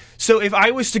is getting. So if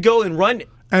I was to go and run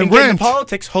and get into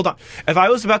politics, hold on. If I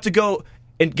was about to go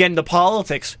and get into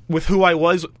politics with who I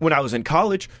was when I was in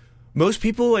college, most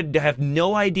people would have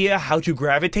no idea how to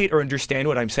gravitate or understand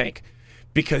what I'm saying,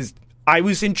 because I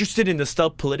was interested in the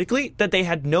stuff politically that they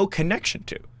had no connection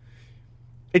to.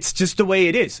 It's just the way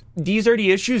it is. These are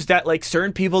the issues that like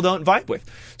certain people don't vibe with.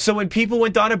 So when people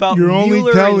went on about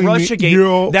Mueller and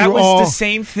Russiagate, that was the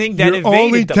same thing that evaded them. You're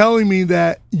only telling me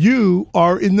that you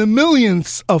are in the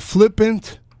millions of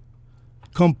flippant,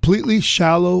 completely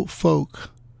shallow folk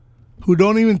who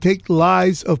don't even take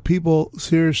lies of people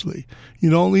seriously. You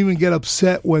don't even get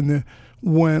upset when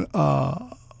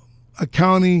a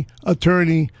county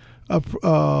attorney,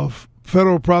 a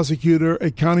federal prosecutor,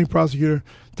 a county prosecutor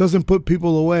doesn't put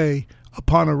people away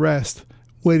upon arrest,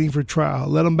 waiting for trial.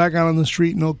 Let them back out on the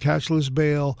street, no cashless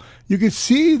bail. You can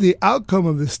see the outcome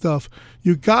of this stuff.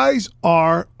 You guys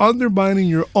are undermining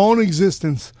your own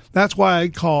existence. That's why I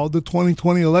call the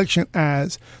 2020 election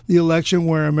as the election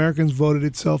where Americans voted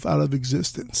itself out of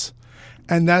existence.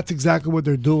 And that's exactly what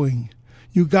they're doing.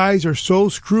 You guys are so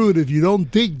screwed if you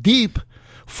don't dig deep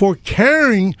for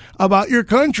caring about your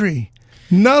country.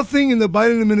 Nothing in the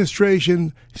Biden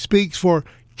administration speaks for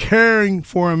caring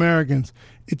for Americans.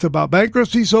 It's about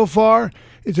bankruptcy so far.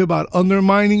 It's about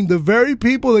undermining the very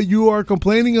people that you are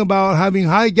complaining about having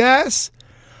high gas.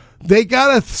 They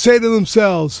got to say to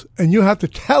themselves, and you have to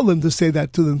tell them to say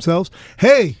that to themselves,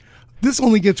 hey, this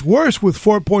only gets worse with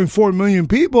 4.4 million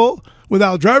people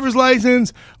without driver's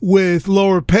license, with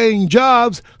lower paying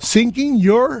jobs, sinking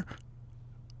your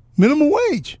minimum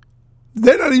wage.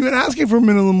 They're not even asking for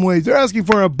minimum wage. They're asking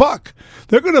for $1.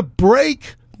 They're going to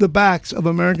break the backs of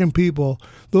American people,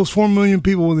 those 4 million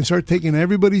people, when they start taking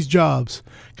everybody's jobs,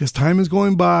 because time is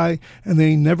going by and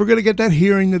they ain't never going to get that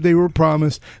hearing that they were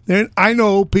promised. Then I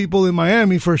know people in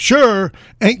Miami for sure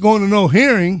ain't going to no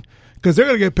hearing because they're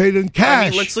going to get paid in cash. I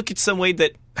mean, let's look at some way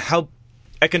that how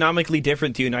economically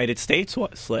different the United States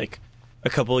was like a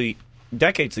couple of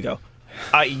decades ago.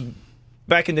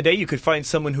 Back in the day, you could find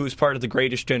someone who was part of the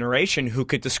greatest generation who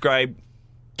could describe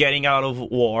getting out of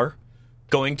war,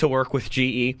 going to work with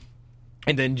GE,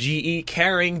 and then GE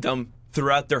carrying them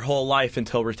throughout their whole life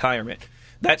until retirement.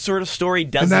 That sort of story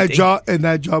doesn't... And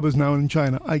that job is now in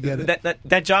China. I get it.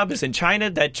 That job is in China.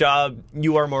 That job,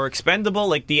 you are more expendable.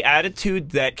 Like the attitude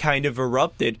that kind of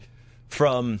erupted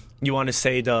from, you want to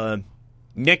say, the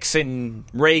Nixon,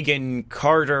 Reagan,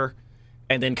 Carter,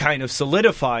 and then kind of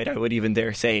solidified, I would even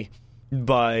dare say,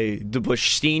 by the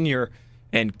Bush Sr.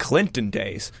 and Clinton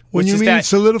days. When you mean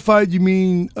solidified, you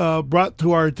mean brought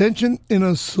to our attention in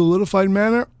a solidified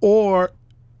manner or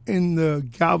in the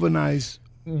galvanized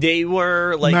they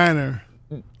were like manner?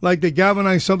 Like they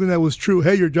galvanized something that was true.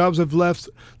 Hey, your jobs have left.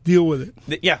 Deal with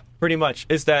it. Yeah, pretty much.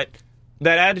 Is that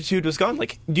attitude was gone.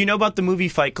 Like, do you know about the movie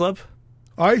Fight Club?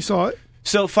 I saw it.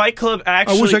 So Fight Club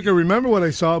actually... I wish I could remember what I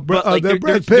saw. But, like,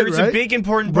 Brad Pitt, there's right? a big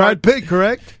important... Brad Pitt,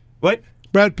 correct? What?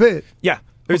 Brad Pitt. Yeah.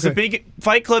 There's Okay. a big...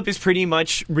 Fight Club is pretty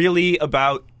much really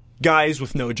about guys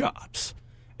with no jobs.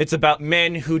 It's about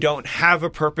men who don't have a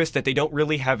purpose, that they don't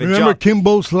really have a Remember job.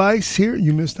 Kimbo Slice here?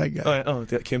 You missed that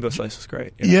guy. Kimbo Slice was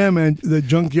great. Yeah, man. The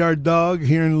junkyard dog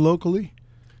here locally.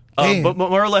 But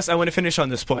more or less, I want to finish on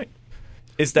this point.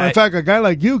 Is that... In fact, a guy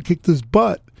like you kicked his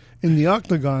butt in the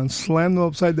octagon, slammed him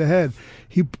upside the head.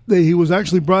 He was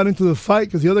actually brought into the fight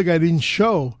because the other guy didn't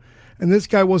show. And this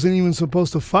guy wasn't even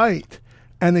supposed to fight.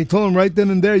 And they told him right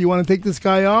then and there, you want to take this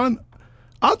guy on?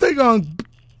 I'll take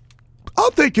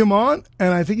him on.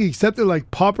 And I think he accepted like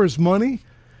pauper's money.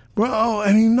 Bro,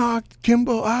 and he knocked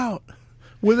Kimbo out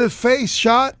with a face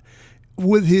shot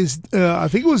with his, I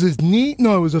think it was his knee.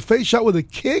 No, it was a face shot with a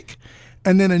kick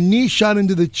and then a knee shot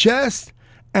into the chest.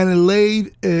 And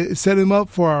it set him up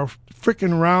for our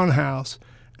freaking roundhouse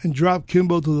and dropped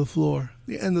Kimbo to the floor.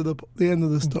 The end of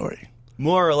the story.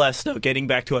 More or less, though, getting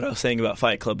back to what I was saying about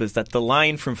Fight Club, is that the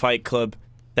line from Fight Club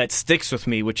that sticks with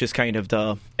me, which is kind of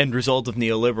the end result of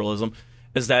neoliberalism,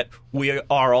 is that we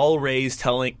are all raised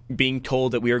being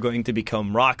told that we are going to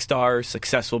become rock stars,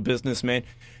 successful businessmen,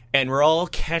 and we're all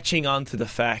catching on to the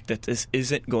fact that this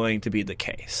isn't going to be the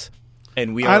case.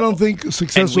 And I don't think a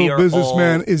successful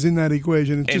businessman is in that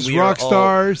equation. It's just rock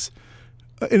stars,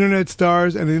 internet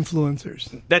stars, and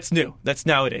influencers. That's new. That's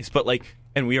nowadays. But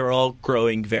and we are all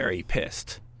growing very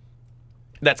pissed.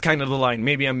 That's kind of the line.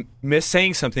 Maybe I'm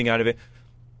saying something out of it.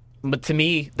 But to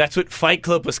me, that's what Fight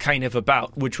Club was kind of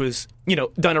about, which was,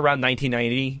 done around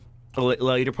 1990, the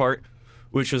later part,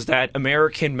 which was that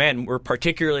American men were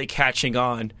particularly catching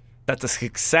on that the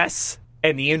success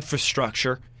and the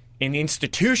infrastructure and the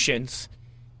institutions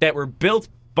that were built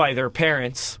by their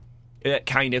parents that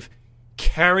kind of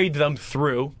carried them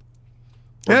through.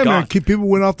 Yeah, man, people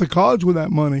went off to college with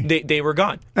that money. They were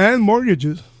gone. And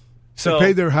mortgages. So they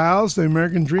paid their house, the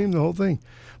American dream, the whole thing.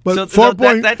 But so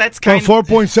that's kind of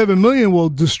 4.7 million will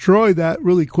destroy that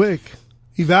really quick.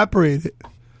 Evaporate it.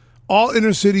 All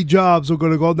inner city jobs are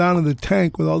going to go down in the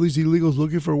tank with all these illegals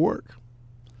looking for work.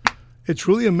 It's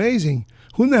really amazing.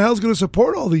 Who in the hell is going to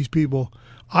support all these people?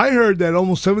 I heard that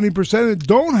almost 70%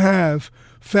 don't have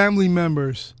family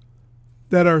members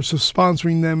that are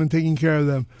sponsoring them and taking care of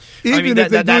them. Even if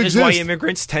they that do is exist. why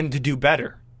immigrants tend to do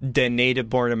better than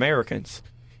native-born Americans,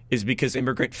 is because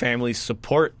immigrant families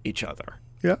support each other.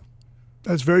 Yeah,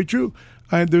 that's very true.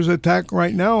 There's an attack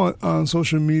right now on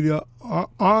social media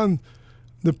on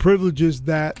the privileges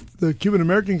that the Cuban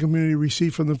American community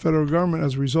received from the federal government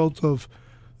as a result of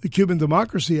the Cuban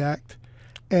Democracy Act.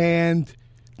 And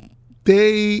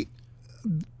they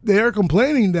are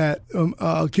complaining that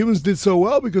Cubans did so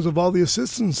well because of all the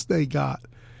assistance they got.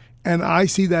 And I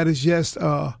see that as just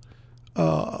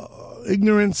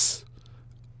ignorance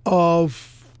of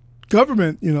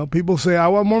government. People say, I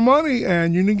want more money,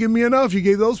 and you didn't give me enough. You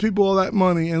gave those people all that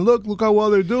money. And look how well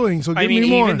they're doing, so give me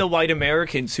more. Even the white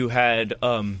Americans who had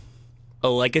a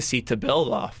legacy to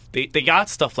build off, they got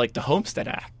stuff like the Homestead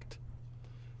Act.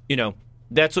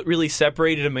 That's what really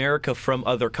separated America from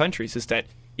other countries, is that,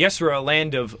 yes, we're a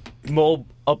land of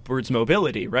upwards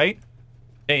mobility, right?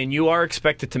 And you are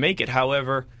expected to make it.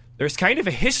 However, there's kind of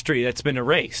a history that's been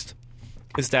erased,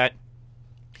 is that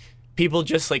people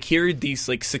just hear these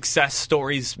success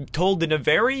stories told in a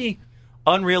very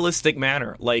unrealistic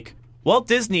manner. Like, Walt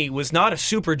Disney was not a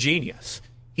super genius.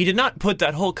 He did not put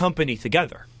that whole company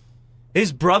together.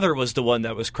 His brother was the one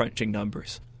that was crunching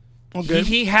numbers. Okay.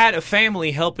 He had a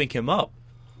family helping him up.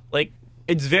 Like,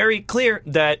 it's very clear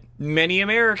that many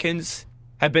Americans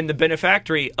have been the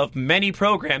benefactory of many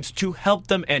programs to help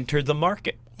them enter the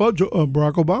market. Well,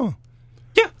 Barack Obama.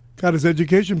 Yeah. Got his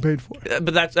education paid for.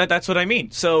 But that's what I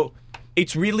mean. So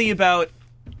it's really about,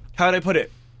 how do I put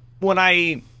it?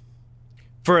 When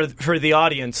for the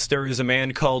audience, there is a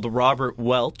man called Robert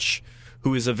Welch,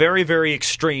 who is a very, very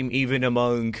extreme, even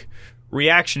among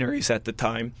reactionaries at the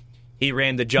time. He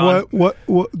ran the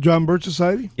John Birch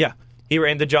Society? Yeah. He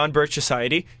ran the John Birch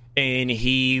Society, and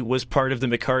he was part of the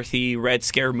McCarthy Red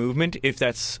Scare movement, if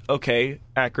that's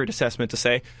accurate assessment to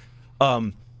say.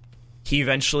 He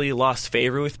eventually lost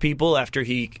favor with people after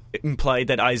he implied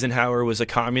that Eisenhower was a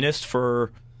communist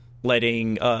for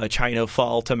letting China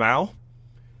fall to Mao.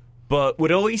 But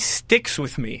what always sticks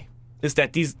with me is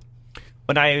that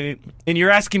and you're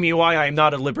asking me why I'm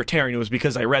not a libertarian, it was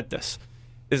because I read this,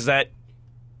 is that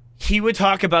he would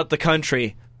talk about the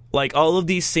country like all of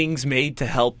these things made to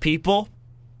help people,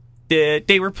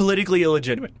 they were politically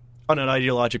illegitimate on an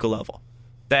ideological level,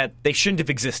 that they shouldn't have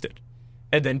existed.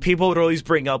 And then people would always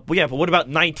bring up, well, yeah, but what about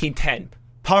 1910?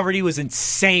 Poverty was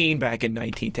insane back in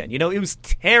 1910. It was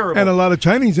terrible. And a lot of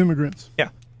Chinese immigrants. Yeah.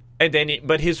 And then,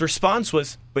 but his response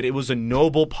was, but it was a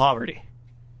noble poverty.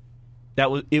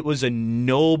 It was a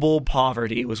noble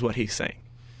poverty, was what he's saying.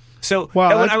 So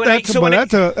wow,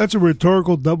 that's a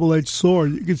rhetorical double-edged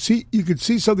sword. You could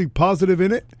see something positive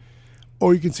in it,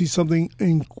 or you can see something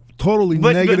totally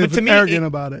negative and arrogant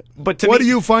about it. But what do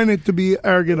you find it to be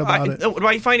arrogant about it? What do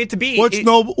I find it to be?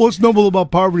 What's noble about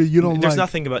poverty you don't like? There's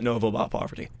nothing noble about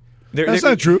poverty. That's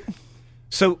not true.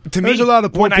 So to me, there's a lot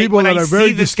of poor people that are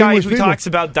very distinguished people. Talks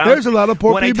about there's a lot of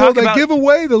poor people that give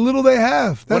away the little they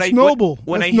have. That's noble.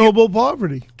 That's noble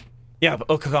poverty. Yeah,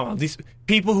 but come on. These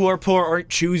people who are poor aren't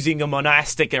choosing a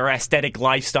monastic or ascetic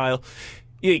lifestyle.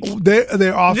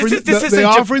 They're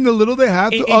offering the little they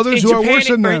have to others who are worse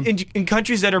than them. In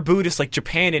countries that are Buddhist, like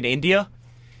Japan and India,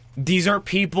 these are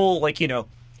people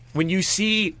when you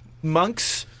see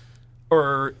monks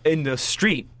or in the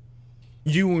street,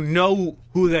 you know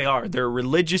who they are. They're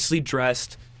religiously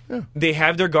dressed. Yeah. They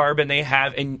have their garb, and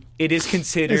it is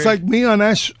considered. It's like me on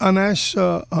Ash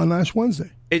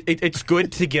Wednesday. It's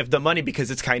good to give them money because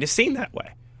it's kind of seen that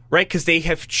way, right? Because they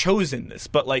have chosen this.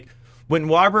 But when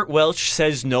Robert Welch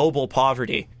says noble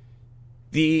poverty,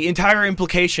 the entire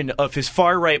implication of his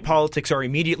far right politics are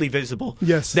immediately visible.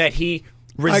 Yes, that he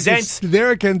resents.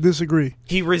 I can't disagree.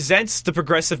 He resents the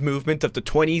progressive movement of the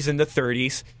 20s and the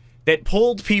 30s that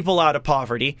pulled people out of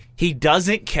poverty. He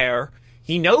doesn't care.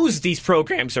 He knows these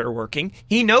programs are working.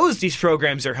 He knows these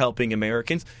programs are helping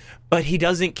Americans, but he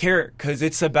doesn't care because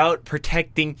it's about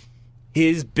protecting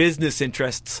his business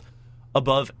interests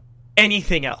above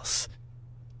anything else.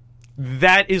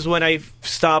 That is when I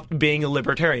stopped being a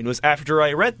libertarian, was after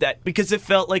I read that, because it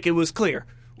felt like it was clear,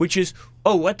 which is,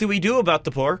 what do we do about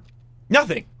the poor?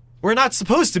 Nothing. We're not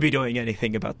supposed to be doing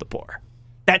anything about the poor.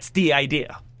 That's the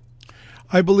idea.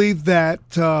 I believe that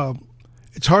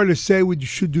it's hard to say we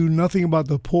should do nothing about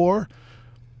the poor,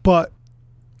 but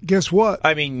guess what?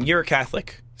 I mean, you're a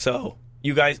Catholic, so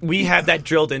you guys, we have that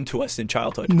drilled into us in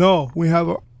childhood. No, we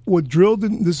have what drilled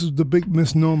in. This is the big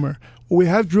misnomer. What we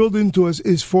have drilled into us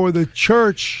is for the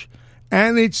church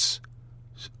and its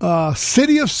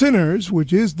city of sinners,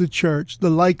 which is the church, the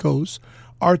laicos,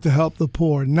 are to help the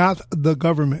poor, not the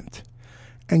government.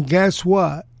 And guess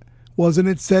what? Wasn't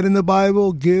it said in the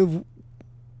Bible, give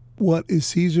what is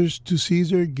Caesar's to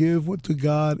Caesar, give what to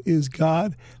God is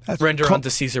God? That's render unto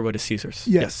Caesar what is Caesar's.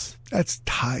 Yes. That's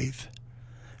tithe.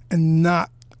 And not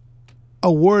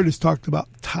a word is talked about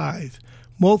tithe.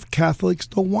 Most Catholics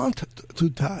don't want to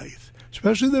tithe,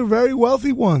 especially the very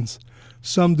wealthy ones.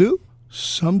 Some do,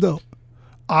 some don't.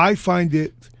 I find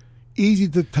it easy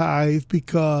to tithe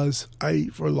because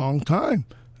for a long time,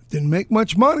 didn't make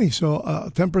much money. So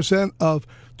 10% of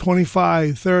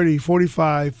 25, 30,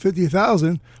 45,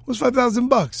 50,000 was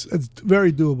 $5,000. It's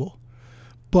very doable.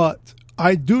 But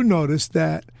I do notice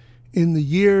that in the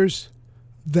years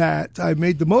that I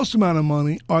made the most amount of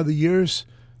money are the years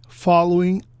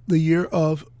following the year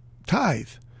of tithe.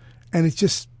 And it's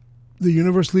just the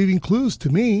universe leaving clues to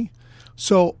me.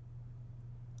 So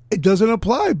it doesn't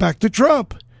apply. Back to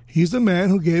Trump. He's the man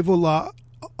who gave a lot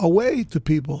away to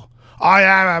people. Oh,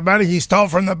 yeah, money he stole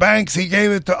from the banks. He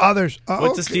gave it to others.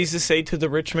 What does Jesus say to the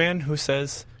rich man who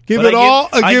says, give it all,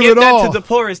 I give it that all to the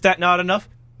poor. Is that not enough?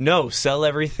 No, sell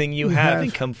everything you have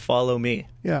and come follow me.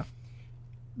 Yeah.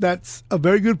 That's a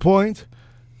very good point.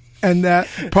 And that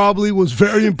probably was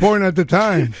very important at the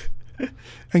time.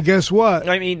 And guess what?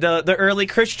 I mean, the early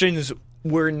Christians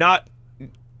were not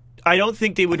I don't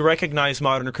think they would recognize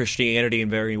modern Christianity in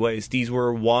very ways. These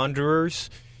were wanderers.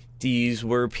 These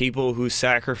were people who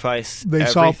sacrificed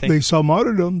everything. They saw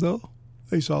martyrdom, though.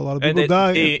 They saw a lot of people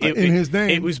die in his name.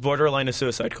 It was borderline a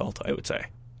suicide cult, I would say.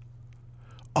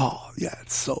 Oh, yeah,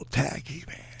 it's so tacky,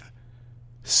 man.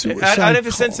 Out of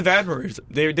a sense of admiration.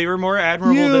 They were more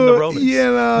admirable than the Romans.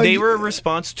 They were a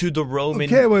response to the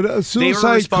Roman. Okay, but a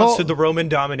suicide cult to the Roman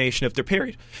domination of their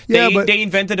period. They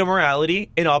invented a morality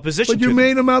in opposition. But you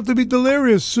made them out to be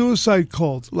delirious. Suicide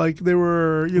cult, like they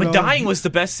were. But dying was the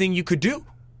best thing you could do.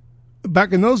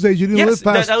 Back in those days, you didn't live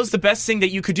past. That was the best thing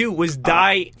that you could do was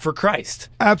die for Christ.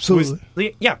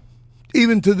 Absolutely. Yeah.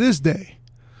 Even to this day.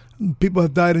 People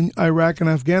have died in Iraq and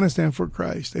Afghanistan for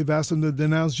Christ. They've asked them to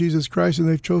denounce Jesus Christ, and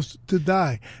they've chosen to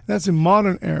die. That's in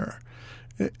modern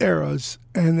eras,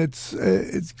 and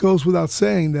it goes without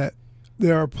saying that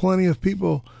there are plenty of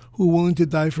people who are willing to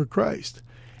die for Christ.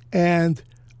 And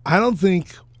I don't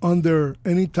think under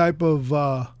any type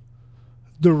of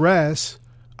duress,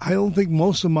 I don't think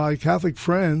most of my Catholic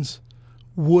friends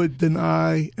would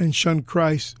deny and shun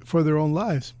Christ for their own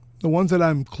lives. The ones that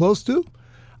I'm close to,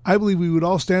 I believe we would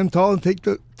all stand tall and take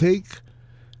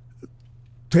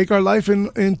our life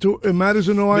into matters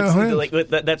in our hands. Like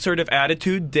that sort of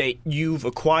attitude that you've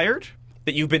acquired,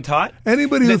 that you've been taught.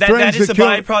 Anybody who threatens that is a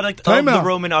byproduct of the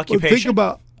Roman occupation.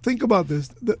 Think about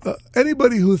this.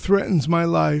 Anybody who threatens my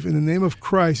life in the name of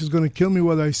Christ is going to kill me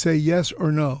whether I say yes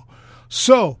or no.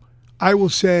 So I will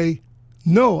say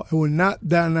no. I will not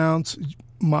denounce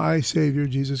my Savior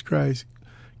Jesus Christ.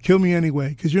 Kill me anyway,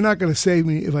 because you're not going to save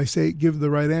me if I give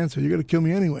the right answer. You're going to kill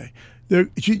me anyway. The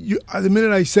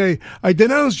minute I say, I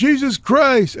denounce Jesus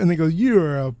Christ, and they go,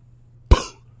 you're a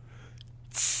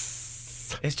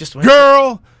it's just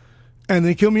girl, and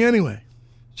they kill me anyway.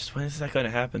 Just when is that going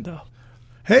to happen, though?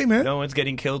 Hey, man. No one's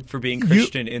getting killed for being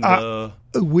Christian in the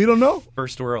we don't know.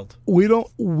 First world. We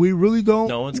really don't.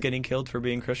 No one's getting killed for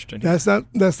being Christian. That's not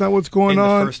what's going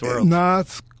on. In the first world.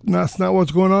 That's not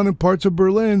what's going on in parts of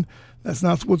Berlin. That's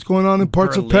not what's going on in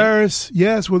parts of Paris.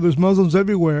 Yes, where there's Muslims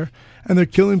everywhere, and they're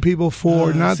killing people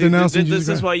for not denouncing Jesus Christ.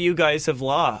 This is why you guys have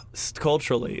lost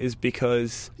culturally, is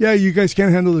because... Yeah, you guys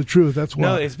can't handle the truth. That's why.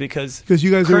 No, it's because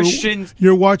you guys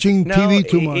you're watching TV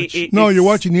too much. You're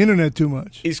watching the internet too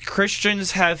much.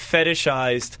 Christians have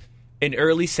fetishized an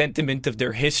early sentiment of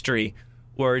their history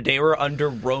where they were under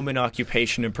Roman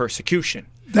occupation and persecution.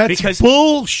 That's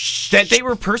bullshit. That they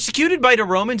were persecuted by the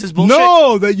Romans is bullshit.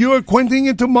 No, that you are pointing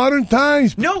into modern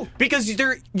times. No, because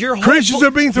your whole Christians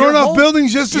are being thrown off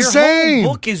buildings just the same. Your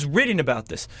whole book is written about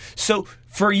this. So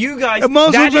for you guys,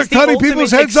 Muslims are cutting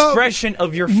people's heads off. Expression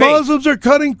of your faith. Muslims are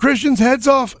cutting Christians' heads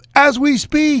off as we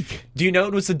speak. Do you know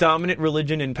it was the dominant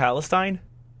religion in Palestine?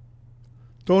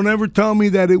 Don't ever tell me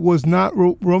that it was not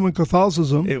Roman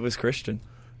Catholicism. It was Christian.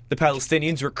 The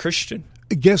Palestinians were Christian.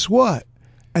 Guess what?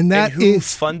 And who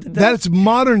funded that? That's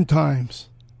modern times.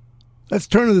 That's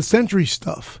turn of the century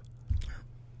stuff.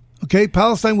 Okay,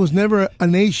 Palestine was never a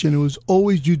nation. It was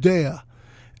always Judea.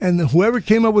 And whoever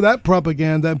came up with that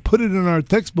propaganda and put it in our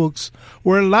textbooks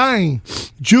were lying.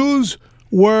 Jews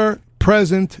were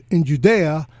present in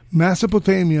Judea,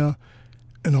 Mesopotamia,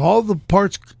 and all the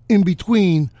parts in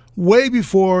between way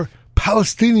before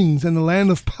Palestinians and the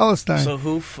land of Palestine. So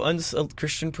who funds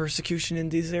Christian persecution in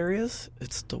these areas?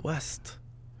 It's the West.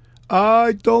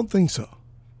 I don't think so.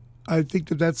 I think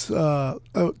that's a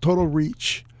total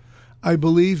reach. I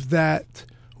believe that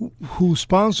who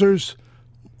sponsors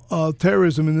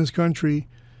terrorism in this country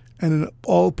and in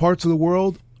all parts of the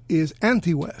world is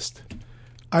anti-West.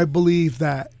 I believe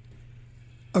that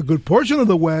a good portion of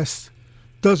the West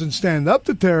doesn't stand up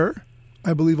to terror.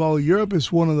 I believe all of Europe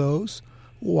is one of those.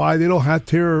 Why they don't have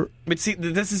terror? But see,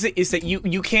 this is it. Is that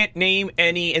you can't name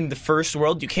any in the first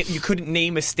world. You couldn't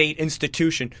name a state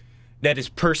institution that is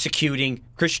persecuting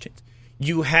Christians.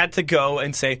 You had to go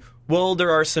and say, well,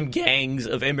 there are some gangs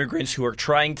of immigrants who are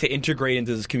trying to integrate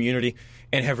into this community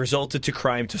and have resulted to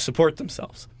crime to support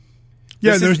themselves.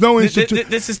 Yeah, there's no institution.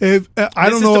 I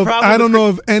don't know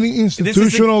of any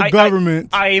institutional government.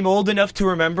 I am old enough to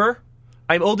remember.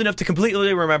 I'm old enough to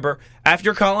completely remember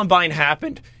after Columbine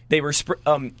happened, they were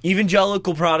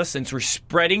evangelical Protestants were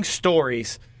spreading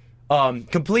stories,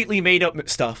 completely made up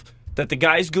stuff, that the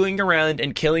guys going around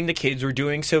and killing the kids were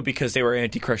doing so because they were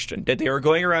anti-Christian. That they were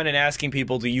going around and asking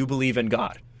people, "Do you believe in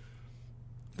God?"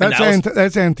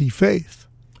 That's anti-faith.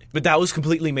 But that was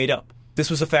completely made up. This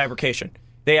was a fabrication.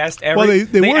 They asked they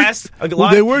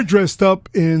were dressed up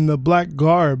in the black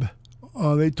garb.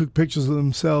 They took pictures of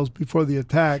themselves before the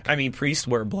attack. I mean, priests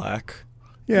wear black.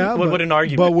 Yeah, what an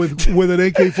argument! But with an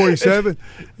AK-47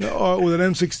 or with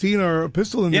an M16 or a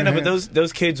pistol in their hand. But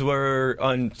those kids were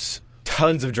on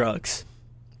tons of drugs.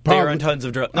 Probably. They were on tons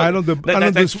of drugs. No, I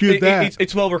don't dispute that.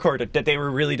 It's well recorded that they were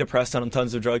really depressed on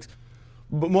tons of drugs.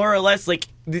 But more or less, like,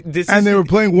 this and is... they were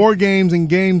playing war games and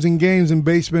games and games in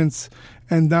basements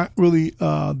and not really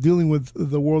dealing with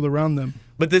the world around them.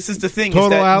 But this is the thing. Total Is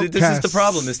that, outcasts. this is the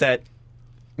problem, is that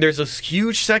there's a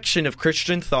huge section of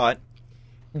Christian thought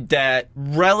that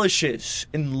relishes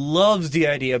and loves the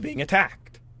idea of being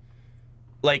attacked.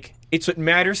 Like, it's what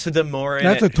matters to them more. And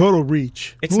That's a total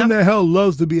reach. It's Who in not- the hell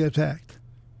loves to be attacked?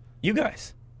 You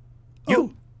guys.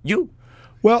 Oh. You.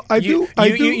 Well, I do.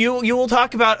 You will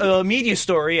talk about a media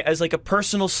story as like a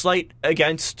personal slight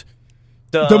against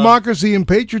the... Democracy and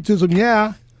patriotism,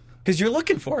 yeah. Because you're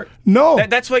looking for it. No.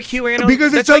 That's why QAnon...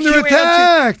 Because it's under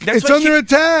attack. It's under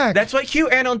attack. That's why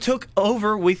QAnon took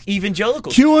over with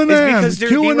evangelicals. QAnon. Is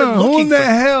because they were QAnon. Who looking in the for...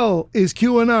 hell is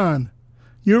QAnon?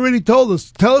 You already told us.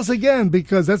 Tell us again,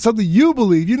 because that's something you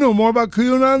believe. You know more about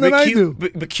QAnon than I do.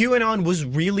 But QAnon was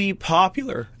really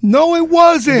popular No, it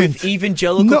wasn't. with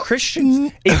evangelical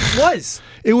Christians. It was.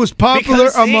 It was popular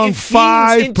Because among it feeds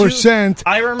 5%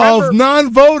 I remember- of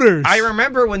non-voters. I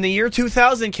remember when the year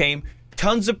 2000 came,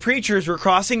 tons of preachers were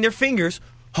crossing their fingers,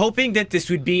 hoping that this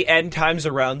would be end times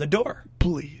around the door.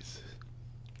 Please.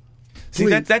 See,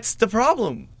 Please. that's the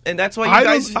problem, and that's why you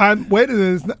guys. Wait a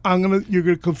minute.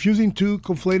 You're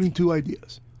conflating two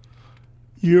ideas.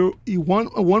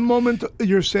 One moment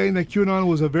you're saying that QAnon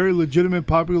was a very legitimate,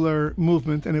 popular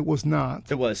movement, and it was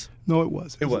not. It was. No, it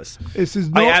was. It was.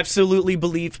 I I absolutely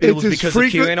believe it was because of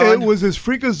QAnon. It was as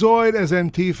freakazoid as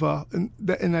Antifa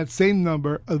in that same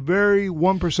number, a very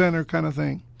 1%er kind of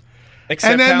thing.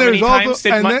 Except and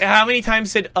then how many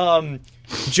times did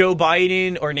Joe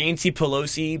Biden or Nancy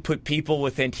Pelosi put people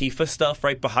with Antifa stuff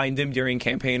right behind them during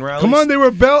campaign rallies? Come on, they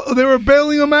were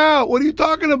bailing them out. What are you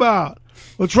talking about?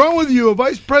 What's wrong with you? A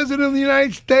vice president of the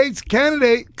United States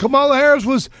candidate, Kamala Harris,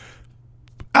 was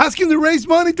asking to raise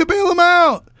money to bail them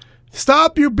out.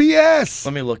 Stop your BS.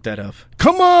 Let me look that up.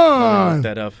 Come on. Look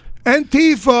that up.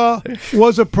 Antifa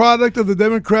was a product of the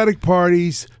Democratic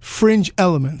Party's fringe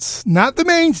elements. Not the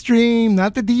mainstream,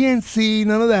 not the DNC,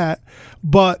 none of that.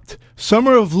 But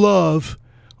Summer of Love,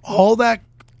 all that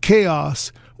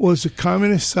chaos was the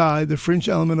communist side, the fringe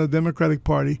element of the Democratic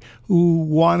Party, who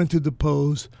wanted to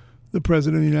depose the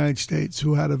President of the United States,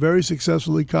 who had a very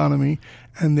successful economy,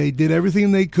 and they did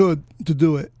everything they could to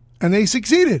do it. And they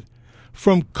succeeded.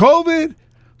 From COVID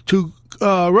to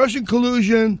Russian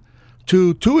collusion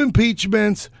to 2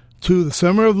 impeachments, to the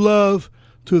Summer of Love,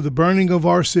 to the burning of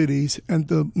our cities and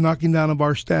the knocking down of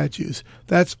our statues.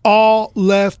 That's all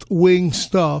left-wing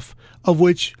stuff, of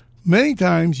which many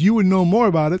times you would know more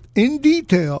about it in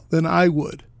detail than I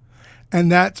would.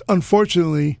 And that's,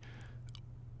 unfortunately,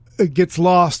 it gets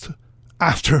lost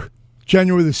after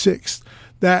January the 6th.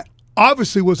 That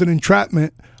obviously was an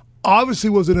entrapment, obviously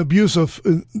was an abuse of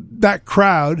that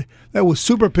crowd that was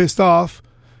super pissed off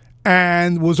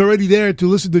and was already there to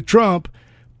listen to Trump.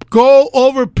 Go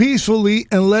over peacefully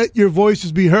and let your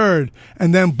voices be heard.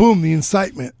 And then, boom, the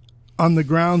incitement on the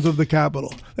grounds of the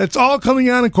Capitol. That's all coming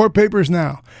out in court papers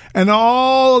now. And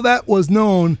all of that was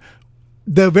known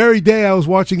the very day I was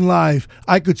watching live.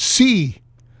 I could see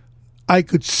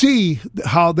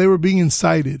how they were being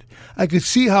incited. I could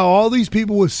see how all these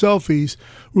people with selfies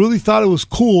really thought it was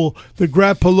cool to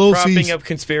grab Pelosi's. Propping up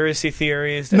conspiracy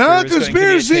theories. That Not there was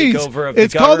conspiracies. Going to be a takeover of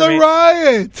it's the called a government.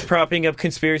 riot. Propping up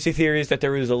conspiracy theories that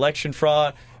there was election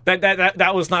fraud.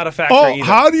 That was not a factor either.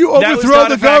 How do you overthrow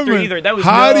the government?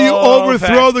 How do you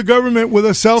overthrow the government with a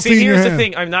selfie in your hand? Here's the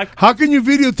thing. I'm not. How can you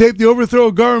videotape the overthrow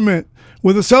of government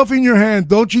with a selfie in your hand?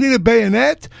 Don't you need a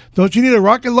bayonet? Don't you need a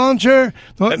rocket launcher?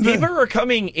 People were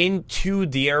coming into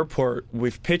the airport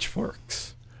with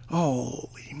pitchforks.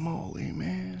 Holy moly,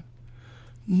 man.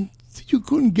 You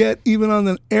couldn't get even on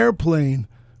an airplane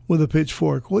with a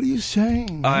pitchfork. What are you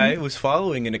saying, man? I was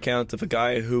following an account of a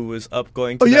guy who was up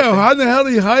going to Oh, that yeah. thing. How the hell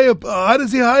do you hide how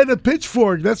does he hide a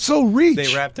pitchfork? That's so reach.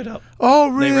 They wrapped it up. Oh,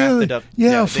 really? They wrapped it up.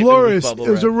 Yeah, Yeah, Flores. bubble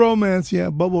It was a wrap. romance. Yeah,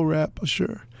 bubble wrap,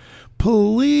 sure.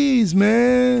 Please,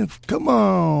 man. Come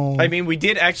on. I mean, we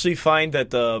did actually find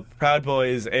that the Proud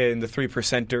Boys and the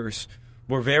 3%ers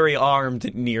were very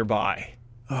armed nearby,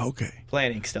 Oh, okay.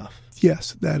 planning stuff.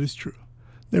 Yes, that is true.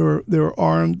 They were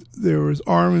armed. There was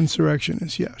armed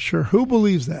insurrectionists. Yeah, sure. Who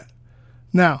believes that?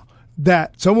 Now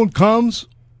that someone comes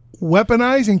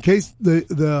weaponized in case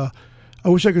the I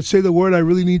wish I could say the word I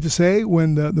really need to say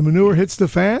when the manure hits the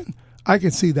fan. I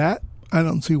can see that. I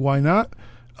don't see why not.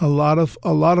 A lot of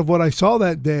what I saw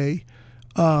that day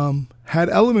had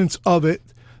elements of it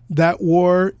that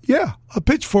were a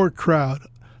pitchfork crowd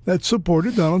that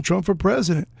supported Donald Trump for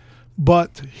president.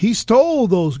 But he stole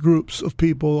those groups of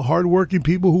people, hardworking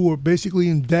people who were basically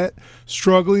in debt,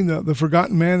 struggling, the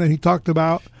forgotten man that he talked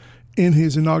about in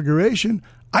his inauguration.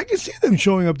 I can see them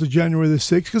showing up to January the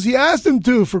 6th because he asked them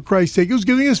to, for Christ's sake. He was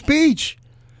giving a speech.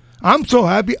 I'm so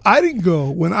happy I didn't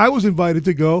go. When I was invited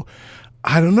to go,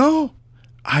 I don't know.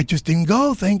 I just didn't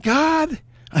go. Thank God.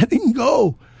 I didn't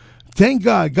go. Thank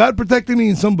God. God protected me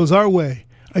in some bizarre way.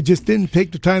 I just didn't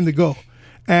take the time to go.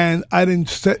 And I didn't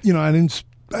set, I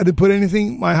didn't put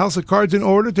anything, my house of cards in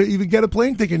order to even get a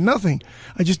plane ticket. Nothing.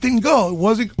 I just didn't go.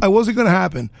 I wasn't going to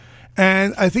happen.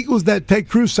 And I think it was that Ted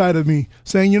Cruz side of me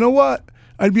saying, you know what?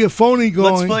 I'd be a phony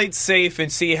going. Let's play it safe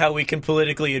and see how we can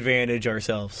politically advantage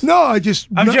ourselves. No, I'm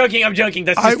joking.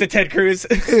 That's just the Ted Cruz.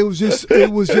 It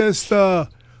was just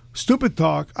stupid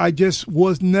talk. I just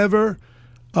was never.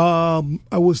 I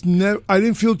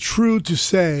didn't feel true to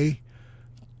say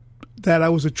that I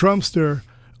was a Trumpster,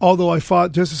 although I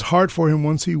fought just as hard for him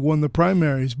once he won the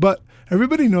primaries. But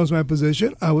everybody knows my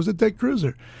position. I was a Ted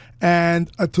Cruiser.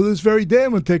 And to this very day,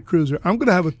 I'm a Ted Cruiser. I'm going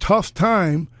to have a tough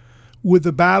time with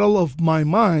the battle of my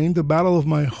mind, the battle of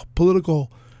my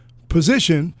political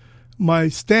position, my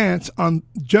stance on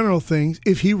general things,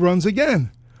 if he runs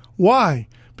again. Why?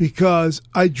 Because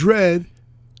I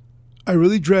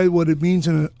really dread what it means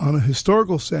on a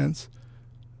historical sense,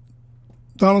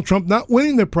 Donald Trump not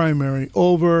winning the primary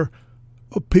over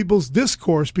people's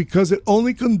discourse, because it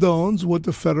only condones what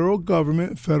the federal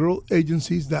government, federal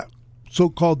agencies, that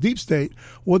so-called deep state,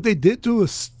 what they did to a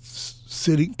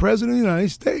sitting president of the United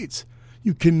States.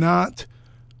 You cannot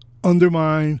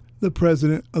undermine the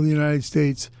president of the United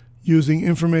States using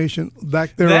information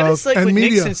back thereof that is like and what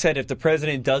media. Nixon said: if the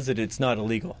president does it, it's not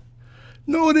illegal.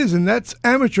 No, it isn't. That's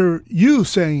amateur you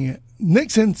saying it.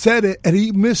 Nixon said it, and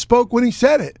he misspoke when he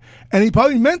said it. And he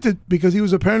probably meant it because he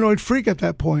was a paranoid freak at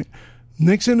that point.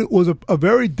 Nixon was a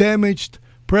very damaged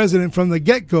president from the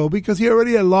get-go because he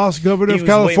already had lost governor of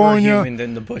California. He was way more human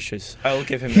than the Bushes. I will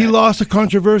give him that. He lost a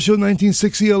controversial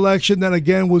 1960 election that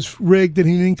again was rigged, and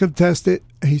he didn't contest it.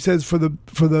 He says, for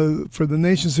the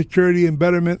nation's security and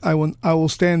betterment, I will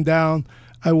stand down.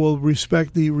 I will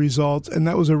respect the results, and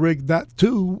that was a rig. That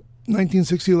too,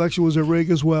 1960 election was a rig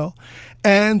as well,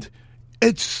 and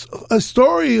it's a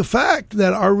fact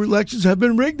that our elections have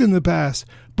been rigged in the past.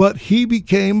 But he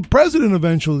became president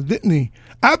eventually, didn't he?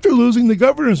 After losing the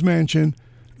governor's mansion,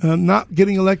 not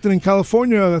getting elected in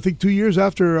California, I think 2 years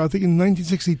after, I think in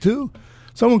 1962.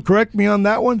 Someone correct me on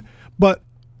that one. But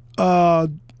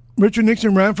Richard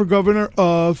Nixon ran for governor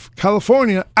of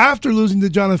California after losing to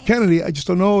John F. Kennedy. I just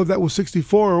don't know if that was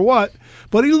 64 or what.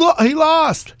 But he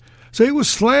lost. So he was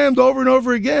slammed over and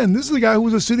over again. This is the guy who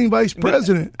was a sitting vice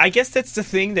president. But I guess that's the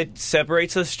thing that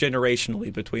separates us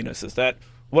generationally between us, is that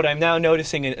what I'm now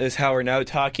noticing is how we're now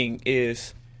talking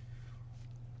is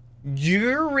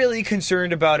you're really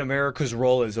concerned about America's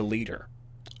role as a leader.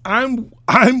 I'm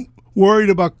worried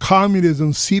about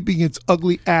communism seeping its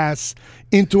ugly ass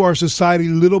into our society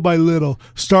little by little,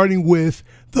 starting with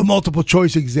the multiple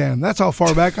choice exam. That's how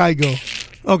far back I go.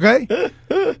 Okay?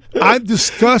 I'm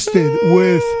disgusted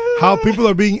with how people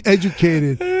are being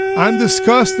educated. I'm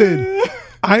disgusted.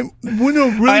 You know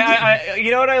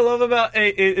what I love about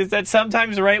it is that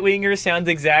sometimes right-wingers sound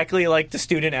exactly like the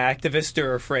student activists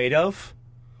they're afraid of.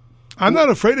 I'm not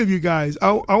afraid of you guys.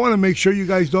 I want to make sure you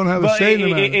guys don't have a say in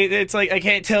the matter. It's like I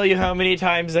can't tell you how many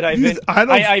times that I've been with like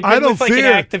an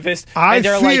activist. I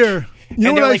fear. You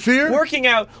know what I fear? Working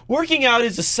out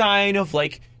is a sign of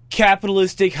like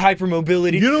capitalistic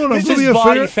hypermobility. You know what this I'm really is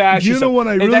body afraid? fascism. You know what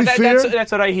I really fear?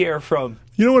 That's what I hear from.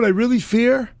 You know what I really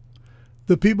fear?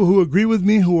 The people who agree with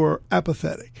me who are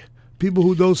apathetic. People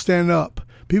who don't stand up.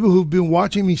 People who've been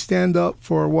watching me stand up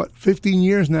for, 15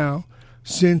 years now,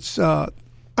 since,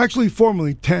 actually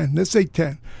formally 10. Let's say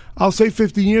 10. I'll say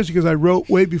 15 years because I wrote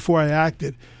way before I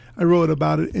acted. I wrote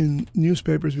about it in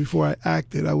newspapers before I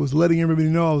acted. I was letting everybody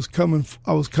know I was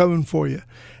coming for you.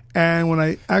 And when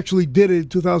I actually did it in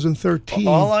 2013...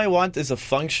 All I want is a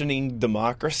functioning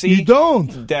democracy. You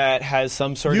don't. That has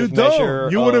some sort of measure.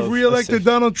 You would have reelected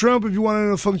Donald Trump if you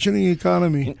wanted a functioning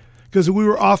economy. Because we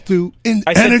were off to energy.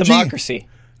 I said democracy.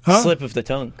 Huh? Slip of the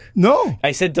tongue. No.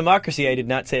 I said democracy. I did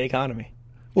not say economy.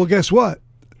 Well, guess what?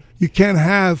 You can't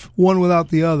have one without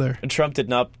the other. And Trump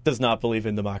does not believe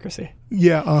in democracy.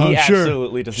 Yeah, he sure.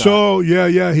 Absolutely does not. So,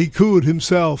 he cooed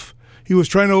himself. He was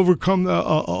trying to overcome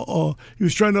he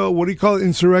was trying to,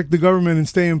 insurrect the government and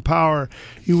stay in power.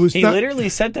 He literally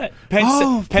said that.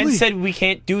 Pence said we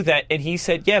can't do that, and he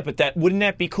said, yeah, but wouldn't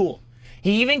that be cool?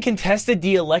 He even contested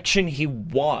the election he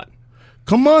won.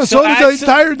 Come on, so did the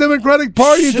entire Democratic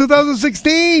Party in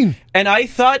 2016. And I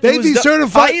thought they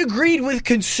decertified. I agreed with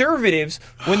conservatives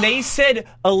when they said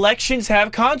elections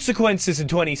have consequences in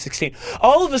 2016.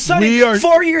 All of a sudden,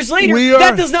 4 years later,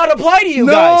 that does not apply to you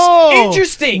guys.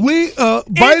 Interesting.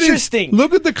 Interesting.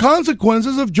 Look at the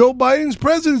consequences of Joe Biden's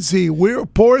presidency. We're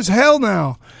poor as hell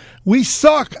now. We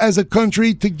suck as a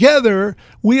country together.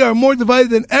 We are more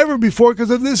divided than ever before because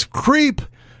of this creep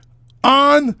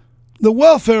on the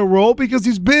welfare roll, because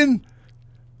he's been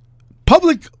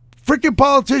public freaking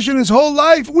politician his whole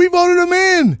life. We voted him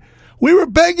in. We were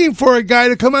begging for a guy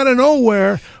to come out of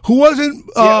nowhere who wasn't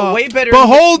way better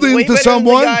beholden to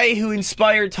someone. Than the guy who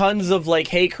inspired tons of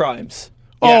hate crimes.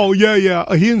 Yeah. Oh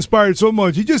yeah. He inspired so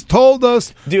much. He just told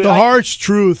us harsh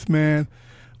truth, man.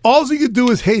 All he could do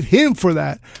is hate him for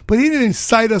that, but he didn't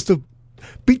incite us to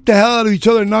beat the hell out of each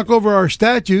other and knock over our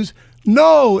statues.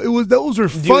 No, those were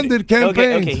funded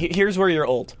campaigns. Okay, here's where you're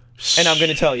old, and I'm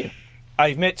going to tell you.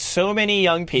 I've met so many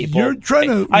young people. You're trying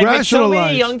to I've rationalize. met so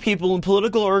many young people in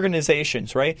political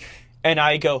organizations, right? And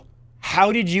I go,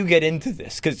 how did you get into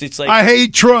this? Because it's like, I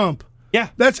hate Trump. Yeah.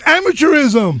 That's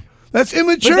amateurism. That's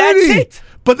immaturity.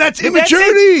 But that's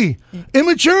immaturity.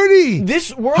 Immaturity.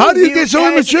 This world. How do you get so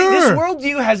immature? This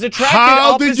worldview has attracted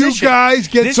How opposition. did you guys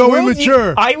get so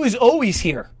immature? I was always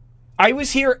here. I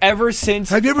was here ever since.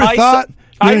 Have you ever thought?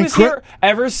 I was here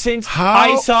ever since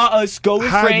I saw us go with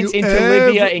France into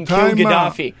Libya and kill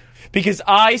Gaddafi. Because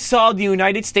I saw the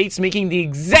United States making the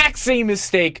exact same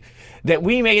mistake that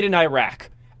we made in Iraq.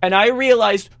 And I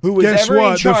realized who was ever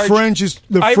in charge. The French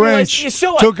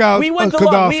took out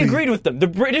Gaddafi. We agreed with them. The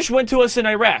British went to us in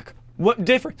Iraq. What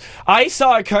difference? I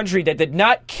saw a country that did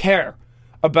not care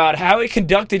about how it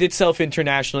conducted itself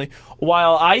internationally,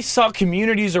 while I saw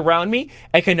communities around me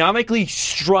economically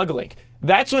struggling.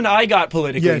 That's when I got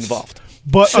politically involved.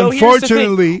 But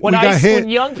unfortunately, we got hit.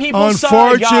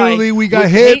 Unfortunately, we got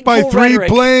hit by 3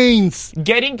 planes.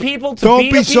 Getting people to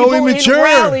beat up people in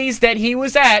rallies that he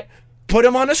was at, put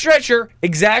him on a stretcher,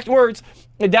 exact words.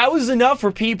 That was enough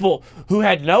for people who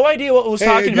had no idea what was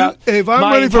talking about. If I'm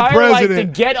running for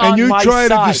president and you try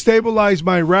to destabilize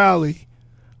my rally,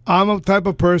 I'm a type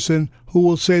of person who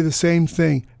will say the same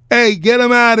thing. Hey, get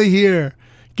him out of here.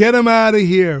 Get him out of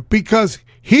here. Because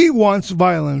he wants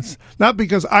violence. Not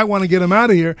because I want to get him out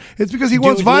of here. It's because he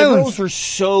wants violence. Liberals were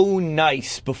so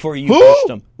nice before you pushed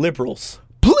them. Liberals.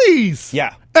 Please.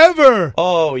 Yeah. Ever.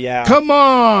 Oh, yeah. Come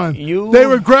on. They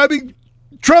were grabbing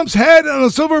Trump's head on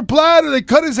a silver platter. They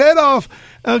cut his head off.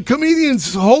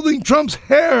 Comedians holding Trump's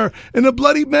hair in a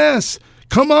bloody mess.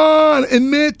 Come on.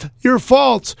 Admit your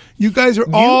faults. You guys are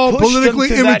all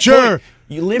politically immature.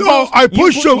 No, I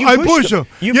pushed him. I pushed him.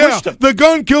 You pushed him. The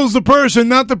gun kills the person,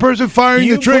 not the person firing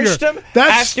the trigger.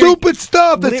 That's stupid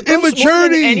stuff. That's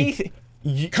immaturity.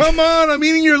 Come on, I'm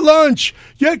eating your lunch.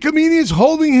 You had comedians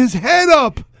holding his head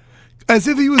up as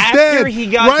if he was dead.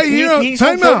 Right here,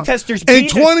 time out. In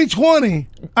 2020,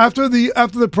 after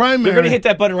the primary, you're going to hit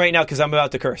that button right now because I'm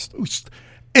about to curse.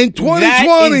 In 2020,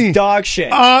 that is dog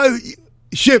shit.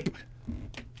 Ship.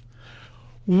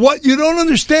 What you don't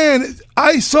understand,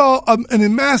 I saw an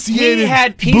emaciated, he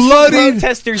had peaceful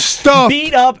protesters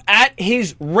beat up at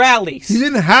his rallies. He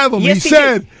didn't have them. Yes, he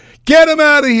said, "Get him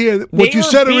out of here." What you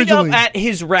said originally. They were beat up at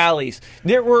his rallies.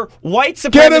 There were white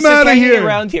supremacists hanging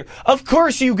around here. Of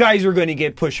course, you guys are going to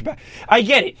get pushed back. I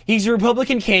get it. He's a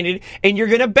Republican candidate, and you're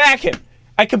going to back him.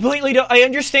 I completely don't. I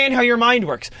understand how your mind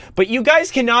works, but you guys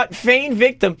cannot feign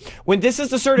victim when this is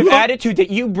the sort of attitude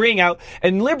that you bring out,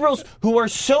 and liberals who are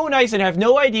so nice and have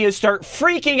no idea start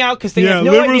freaking out because they have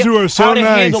no idea how to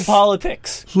handle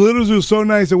politics. Liberals who were so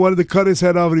nice they wanted to cut his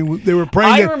head off, and they were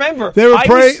praying. I remember they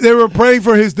were praying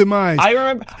for his demise. I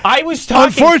remember. I was talking.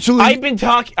 Unfortunately,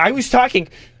 I was talking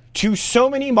to so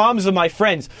many moms of my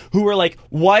friends who were like,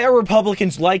 why are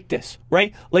Republicans like this,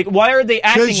 right? Like, why are they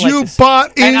acting like this? Because you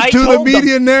bought into the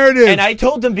media narrative. And I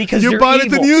told them because you bought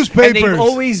into newspapers. And they've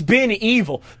always been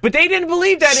evil. But they didn't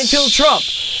believe that until Trump.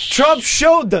 Trump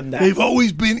showed them that. They've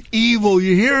always been evil.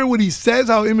 You hear what he says,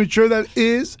 how immature that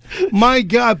is? My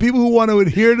God, people who want to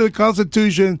adhere to the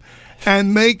Constitution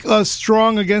and make us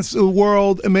strong against the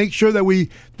world and make sure that we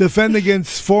defend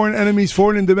against foreign enemies,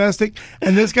 foreign and domestic.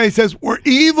 And this guy says we're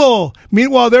evil.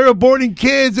 Meanwhile, they're aborting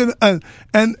kids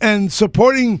and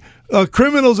supporting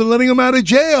criminals and letting them out of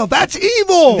jail. That's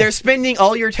evil. They're spending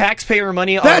all your taxpayer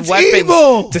money on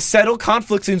weapons to settle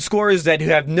conflicts and scores that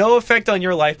have no effect on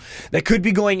your life, that could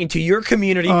be going into your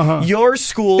community, your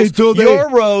schools,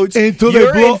 your roads,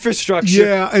 your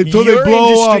infrastructure, until your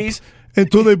industries.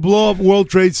 Until they blow up World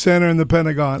Trade Center and the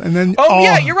Pentagon. And then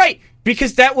yeah, you're right.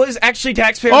 Because that was actually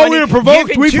taxpayer money. We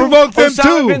provoked them Osama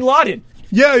too. bin Laden.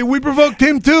 Yeah, we provoked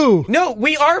him too. No,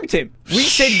 we armed him. We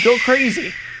said go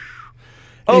crazy.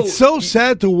 It's so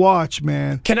sad to watch,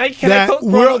 man. Can I quote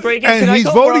Ronald Reagan? And he's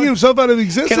voting himself out of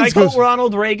existence. Can I quote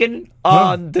Ronald Reagan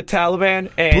on the Taliban?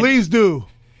 And please do.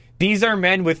 These are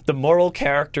men with the moral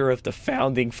character of the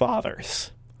founding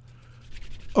fathers.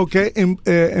 Okay,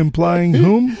 implying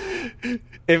whom?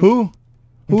 Who?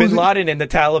 Bin Laden and the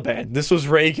Taliban. This was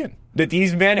Reagan. That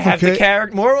these men have the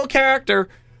moral character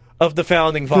of the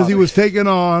founding fathers. Because he was taking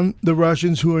on the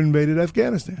Russians who invaded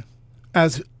Afghanistan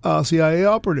as a CIA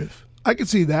operative. I can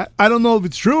see that. I don't know if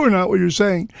it's true or not what you're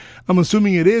saying. I'm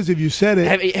assuming it is if you said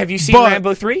it. Have you seen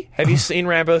Rambo 3? Have you seen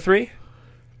Rambo 3?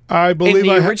 I believe in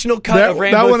the original cut of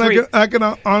Rambo 3. That one I can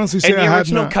honestly say I have not. In the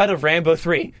original cut of Rambo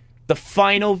 3, the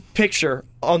final picture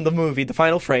on the movie, the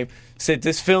final frame, said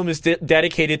this film is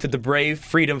dedicated to the brave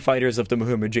freedom fighters of the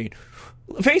Mujahideen.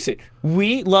 Face it,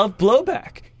 we love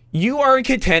blowback. You are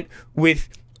content with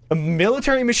a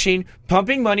military machine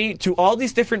pumping money to all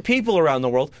these different people around the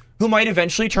world who might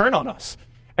eventually turn on us.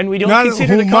 And we don't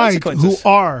consider the consequences. Who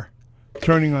are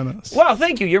turning on us. Wow,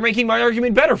 thank you. You're making my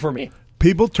argument better for me.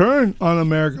 People turn on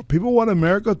America. People want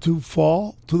America to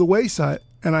fall to the wayside.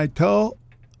 And I tell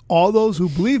all those who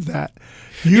believe that,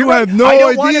 you have no idea. I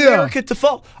don't want America to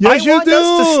fall. Yes, I want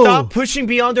us to stop pushing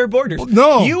beyond our borders.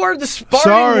 No. You are the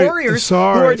Spartan warriors who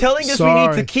are telling us we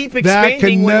need to keep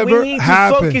expanding when we need to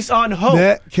focus on hope.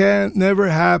 That can never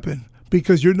happen.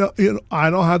 Because I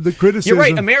don't have the criticism. You're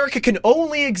right. America can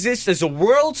only exist as a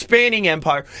world-spanning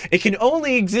empire. It can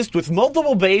only exist with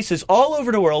multiple bases all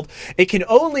over the world. It can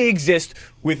only exist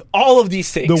with all of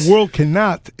these things. The world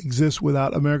cannot exist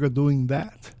without America doing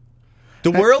that.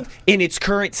 The world in its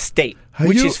current state,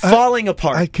 which is falling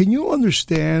apart. Can you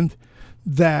understand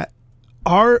that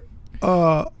our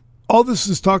all this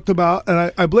is talked about,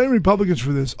 and I blame Republicans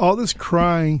for this, all this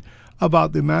crying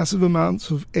about the massive amounts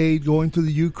of aid going to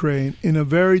the Ukraine in a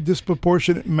very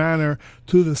disproportionate manner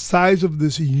to the size of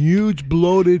this huge,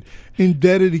 bloated,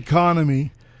 indebted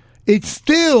economy, it's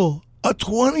still a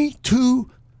 22,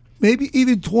 maybe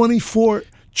even $24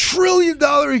 trillion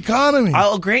economy.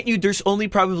 I'll grant you there's only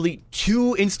probably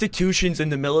two institutions in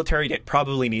the military that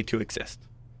probably need to exist,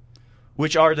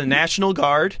 which are the National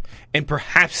Guard and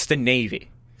perhaps the Navy.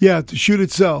 Yeah, to shoot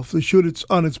itself, to shoot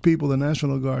on its people, the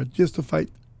National Guard, just to fight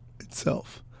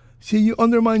itself. See, you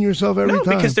undermine yourself every time.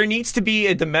 No, because there needs to be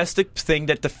a domestic thing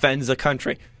that defends a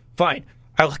country. Fine,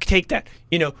 I'll take that.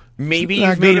 Maybe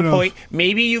you've made a point.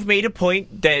 Maybe you've made a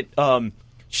point that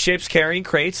ships carrying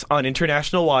crates on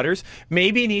international waters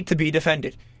maybe need to be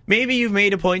defended. Maybe you've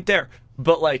made a point there.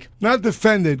 But not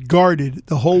defended, guarded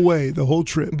the whole way, the whole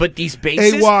trip. But these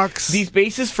bases, AWACS. These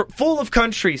bases full of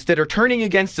countries that are turning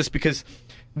against us because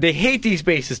they hate these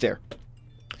bases there.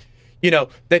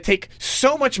 That take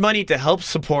so much money to help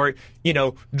support,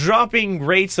 dropping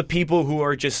rates of people who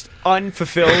are just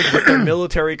unfulfilled with their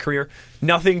military career,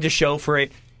 nothing to show for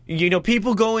it.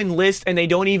 People go enlist and they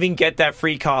don't even get that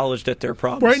free college that they're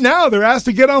promised. Right now, they're asked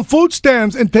to get on food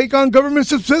stamps and take on government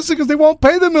subsidies because they won't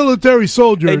pay the military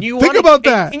soldier. Think about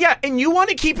that. And you want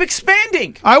to keep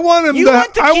expanding. I want them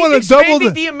I want to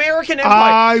double the American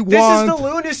empire. This is the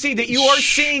lunacy that you are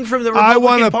seeing from the Republican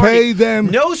Party. I want to pay them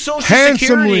no social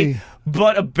handsomely. Security.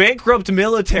 But a bankrupt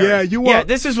military. Yeah,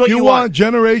 this is what you want.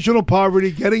 Generational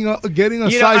poverty, getting a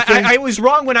side thing. I was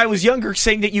wrong when I was younger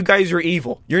saying that you guys are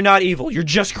evil. You're not evil. You're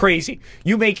just crazy.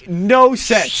 You make no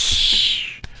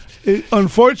sense.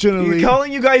 Unfortunately, you're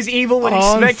calling you guys evil when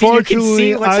expecting you can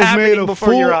see what's happening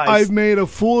before your eyes. I've made a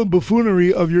fool and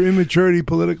buffoonery of your immaturity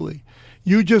politically.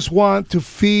 You just want to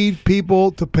feed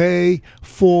people to pay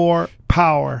for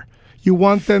power. You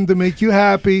want them to make you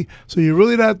happy, so you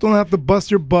really don't have to bust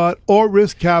your butt or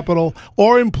risk capital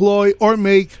or employ or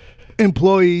make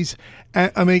employees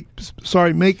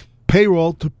make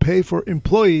payroll to pay for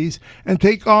employees and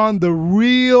take on the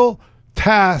real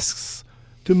tasks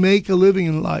to make a living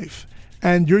in life.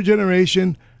 And your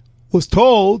generation was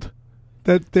told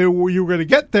that you were going to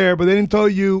get there, but they didn't tell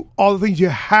you all the things you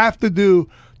have to do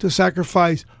to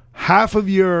sacrifice half of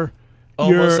your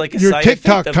almost like a side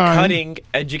TikTok effect of time. Cutting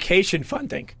education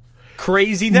funding.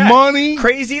 Crazy that. Money.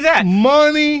 Crazy that.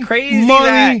 Money. Crazy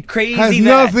money that. Crazy has that.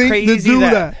 nothing Crazy to do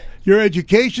with that. that. Your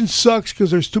education sucks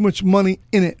because there's too much money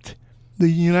in it. The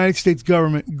United States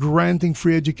government granting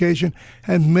free education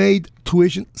has made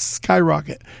tuition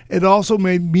skyrocket. It also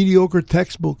made mediocre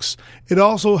textbooks. It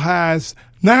also has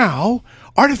now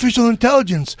artificial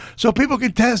intelligence, so people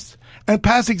can test and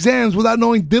pass exams without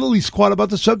knowing diddly squat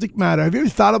about the subject matter. Have you ever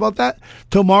thought about that?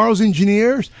 Tomorrow's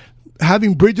engineers,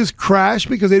 having bridges crash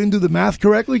because they didn't do the math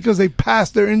correctly because they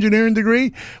passed their engineering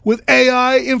degree with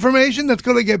AI information that's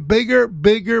going to get bigger,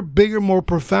 more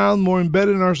profound, more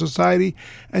embedded in our society.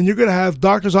 And you're going to have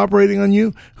doctors operating on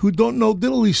you who don't know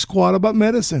diddly squat about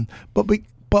medicine. But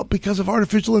because of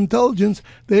artificial intelligence,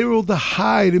 they were able to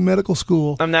hide in medical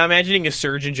school. I'm now imagining a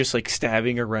surgeon just like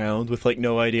stabbing around with like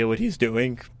no idea what he's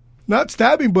doing. Not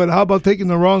stabbing, but how about taking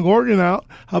the wrong organ out?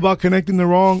 How about connecting the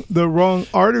wrong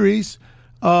arteries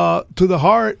to the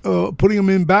heart, putting them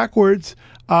in backwards?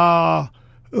 How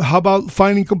about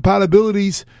finding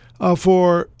compatibilities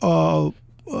for what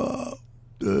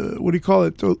do you call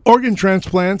it? Organ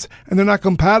transplants, and they're not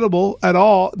compatible at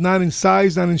all, not in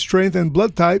size, not in strength and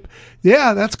blood type.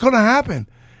 Yeah, that's going to happen,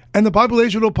 and the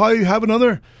population will probably have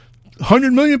another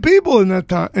 100 million people in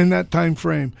that time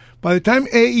frame. By the time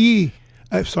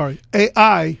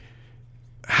AI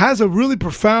has a really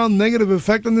profound negative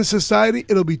effect on this society,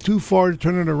 it'll be too far to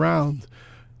turn it around.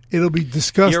 It'll be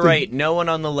disgusting. You're right. No one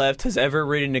on the left has ever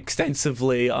written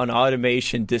extensively on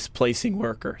automation displacing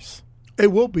workers.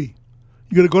 It will be.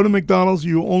 You're going to go to McDonald's,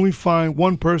 you'll only find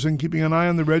one person keeping an eye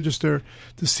on the register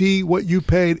to see what you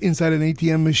paid inside an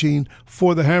ATM machine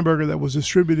for the hamburger that was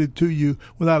distributed to you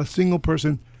without a single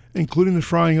person, including the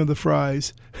frying of the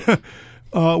fries,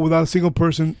 without a single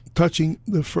person touching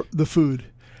the food.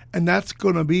 And that's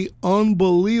going to be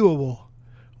unbelievable.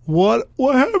 What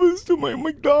happens to my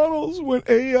McDonald's when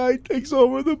AI takes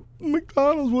over the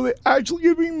McDonald's? Will they actually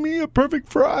giving me a perfect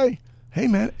fry? Hey,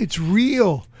 man, it's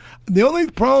real. The only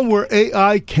problem where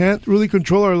AI can't really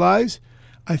control our lives,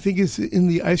 I think, is in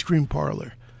the ice cream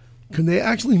parlor. Can they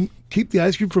actually keep the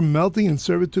ice cream from melting and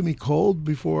serve it to me cold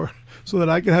before, so that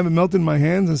I can have it melt in my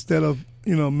hands instead of,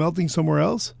 melting somewhere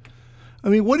else? I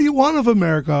mean, what do you want of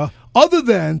America other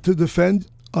than to defend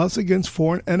us against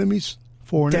foreign enemies,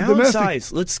 foreign and domestic?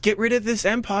 Downsize. Let's get rid of this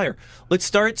empire. Let's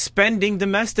start spending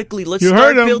domestically. Let's You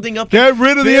start heard him. building up. Get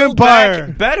rid of the build empire.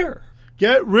 back better.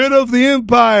 Get rid of the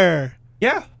empire.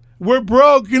 Yeah. We're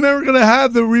broke. You're never going to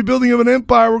have the rebuilding of an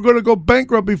empire. We're going to go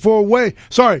bankrupt before way.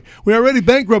 Sorry, we're already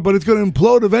bankrupt, but it's going to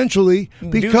implode eventually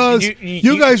because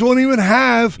you guys won't even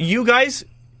have. You guys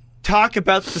talk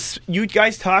about this. You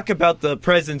guys talk about the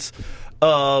presence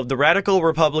of the radical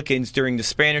Republicans during the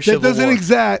Spanish Civil War.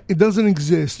 It doesn't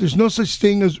exist. There's no such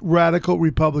thing as radical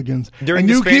Republicans. During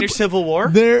the Spanish Civil War?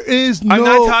 There is no. I'm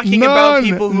not talking about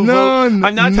people who vote.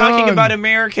 I'm not talking about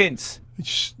Americans.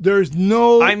 There's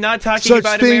no I'm not talking such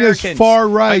about thing Americans. as far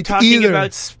right I'm talking either.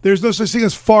 About There's no such thing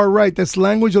as far right. That's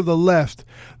language of the left.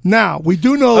 Now, we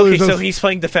do know Okay, so he's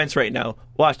playing defense right now.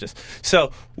 Watch this.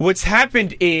 So, what's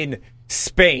happened in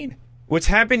Spain, what's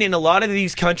happened in a lot of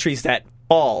these countries that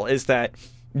fall is that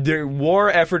their war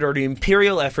effort or the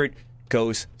imperial effort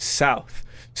goes south.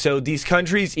 So these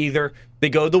countries either they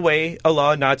go the way a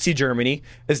la Nazi Germany,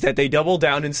 is that they double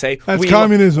down and say that's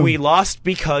communism. We lost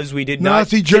because we did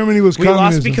Nazi Germany was we communism.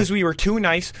 We lost because we were too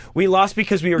nice. We lost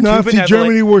because we were too benevolent. Nazi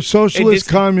Germany were socialist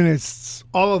communists.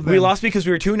 All of them. We lost because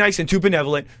we were too nice and too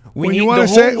benevolent. When you want to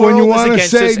say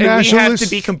nationalist, and we have to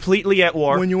be completely at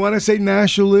war. When you want to say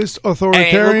nationalist,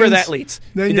 authoritarians, and look where that leads.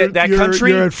 Then that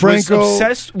country you're at Franco was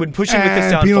obsessed when pushing with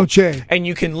this downfall. Pinochet. And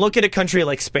you can look at a country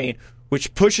like Spain,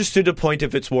 which pushes to the point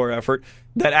of its war effort,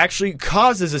 that actually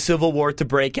causes a civil war to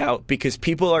break out because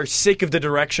people are sick of the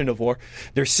direction of war.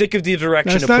 They're sick of the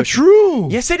direction of pushing. That's not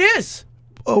true. Yes, it is.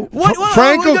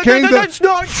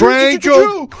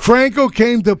 Franco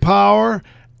came to power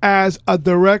as a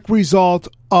direct result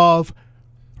of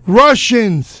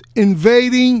Russians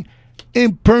invading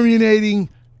and permeating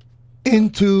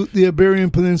into the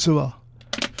Iberian Peninsula.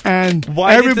 And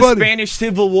why did the Spanish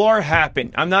Civil War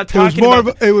happen? I'm not talking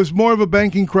about... It was more of a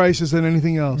banking crisis than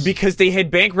anything else. Because they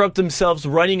had bankrupted themselves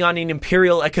running on an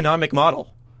imperial economic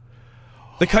model.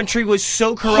 The country was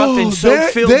so corrupt and so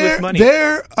filled with money.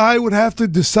 There, I would have to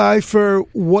decipher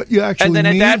what you actually mean. And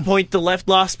then at that point, the left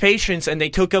lost patience and they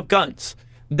took up guns.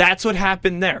 That's what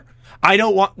happened there. I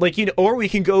don't want, or we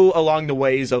can go along the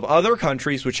ways of other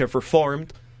countries which have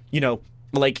reformed,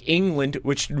 like England,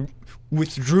 which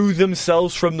withdrew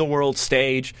themselves from the world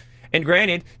stage. And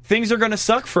granted, things are going to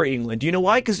suck for England. You know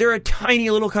why? Because they're a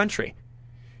tiny little country.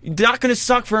 Not going to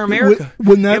suck for America.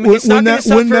 Wouldn't that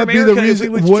be the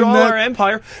reason? We withdraw our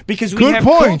empire because we have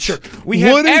culture. We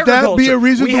have Wouldn't that be a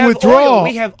reason we to have withdraw? Oil.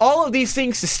 We have all of these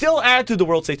things to still add to the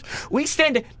world stage. We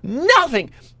stand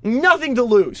nothing to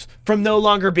lose from no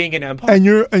longer being an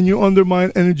empire. And you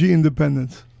undermine energy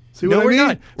independence. See what I mean? We're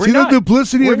not. See the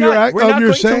duplicity of your saying? We're not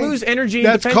going to lose energy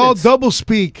independence. That's called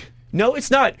doublespeak. No, it's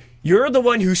not. You're the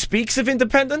one who speaks of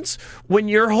independence when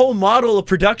your whole model of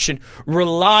production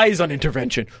relies on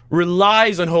intervention,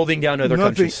 relies on holding down other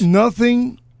countries.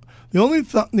 Nothing. The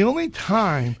only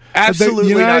time Absolutely that the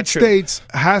United not true. States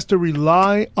has to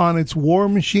rely on its war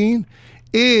machine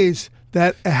is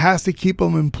that it has to keep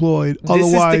them employed.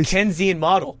 Otherwise, this is the Keynesian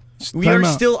model. We Time are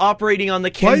out. still operating on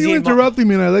the Keynesian why are you model. interrupting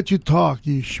me and I let you talk,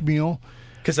 you schmeal?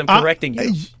 Because I'm correcting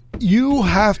you. You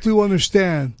have to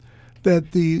understand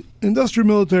that the industrial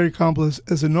military complex,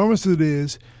 as enormous as it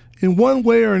is, in one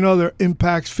way or another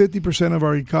impacts 50% of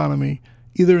our economy,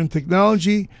 either in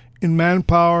technology, in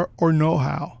manpower, or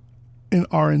know-how, in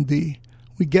R&D.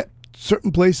 We get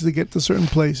certain places to get to certain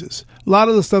places. A lot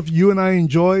of the stuff you and I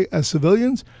enjoy as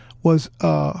civilians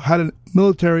had a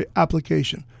military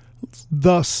application.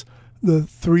 Thus, the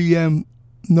 3M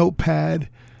notepad.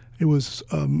 It was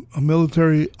a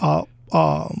military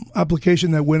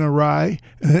application that went awry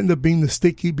and ended up being the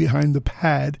sticky behind the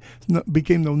pad.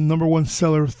 Became the number one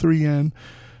seller of 3M.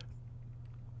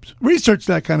 Research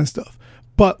that kind of stuff.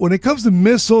 But when it comes to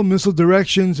missile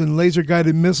directions and laser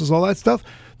guided missiles, all that stuff,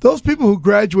 those people who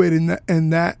graduate in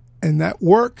that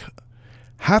work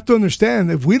have to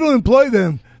understand if we don't employ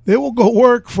them, they will go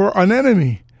work for an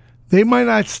enemy. They might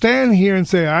not stand here and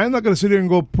say, I'm not going to sit here and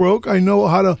go broke. I know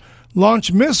how to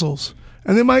launch missiles.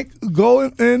 And they might go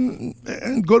and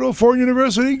go to a foreign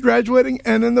university, graduating,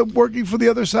 and end up working for the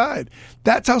other side.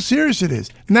 That's how serious it is.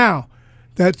 Now,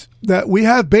 that we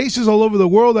have bases all over the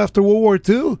world after World War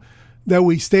II, that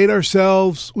we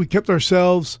kept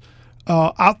ourselves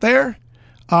out there.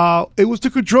 It was to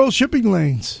control shipping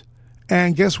lanes.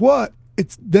 And guess what?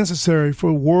 It's necessary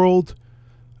for world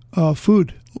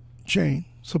food chain,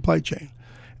 supply chain.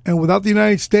 And without the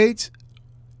United States,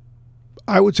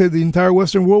 I would say the entire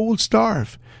Western world would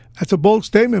starve. That's a bold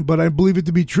statement, but I believe it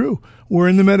to be true. We're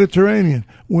in the Mediterranean.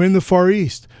 We're in the Far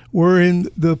East. We're in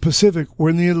the Pacific. We're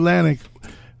in the Atlantic.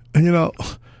 And,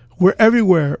 we're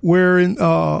everywhere. We're in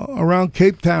around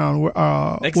Cape Town.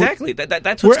 Exactly.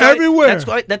 That's we're everywhere.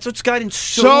 That's what's gotten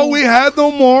So we had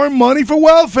no more money for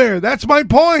welfare. That's my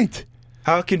point.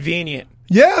 How convenient.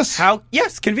 Yes.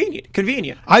 Yes, convenient.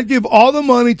 Convenient. I'd give all the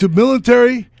money to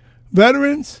military,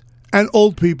 veterans, and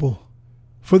old people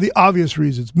for the obvious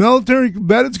reasons. Military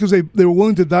veterans because they were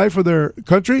willing to die for their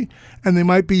country, and they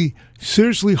might be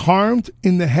seriously harmed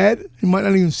in the head. You might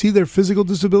not even see their physical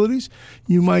disabilities.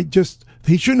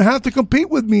 He shouldn't have to compete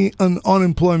with me on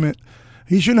unemployment.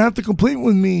 He shouldn't have to compete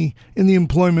with me in the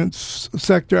employment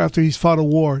sector after he's fought a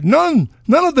war. None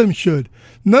of them should.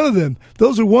 None of them.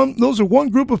 Those are one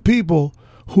group of people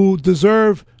who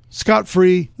deserve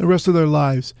scot-free the rest of their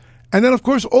lives. And then, of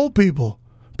course, old people,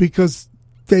 because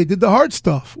they did the hard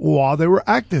stuff while they were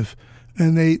active,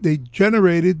 and they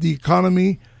generated the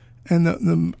economy and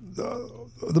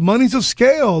the monies of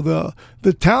scale,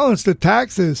 the talents, the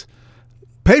taxes.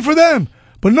 Pay for them,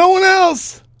 but no one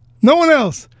else. No one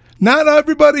else. Not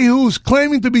everybody who's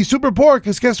claiming to be super poor.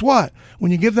 Because guess what?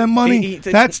 When you give them money,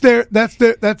 that's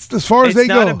as far as they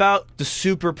go. It's not about the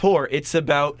super poor. It's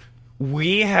about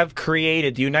we have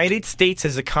created the United States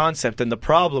as a concept and the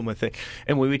problem with it.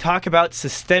 And when we talk about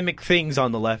systemic things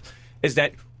on the left, is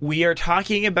that we are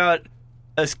talking about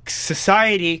a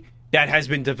society that has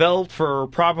been developed for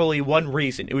probably one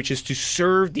reason, which is to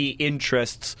serve the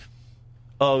interests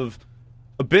of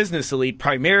a business elite,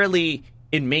 primarily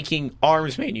in making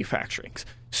arms manufacturing.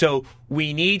 So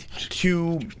we need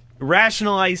to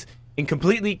rationalize and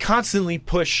completely, constantly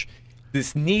push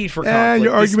this need for conflict,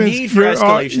 your this arguments, need for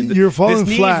escalation, you're falling this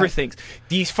need flat. for things.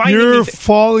 You're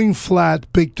falling flat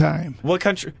big time. What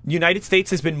country? The United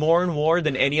States has been more in war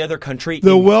than any other country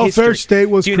The in welfare history. state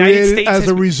was created as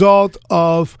a result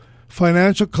of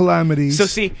financial calamities. So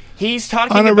see, he's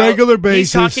talking on a about, regular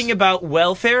basis. He's talking about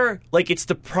welfare like it's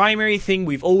the primary thing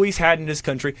we've always had in this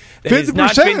country. That has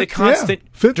not been the constant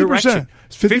 50%. direction.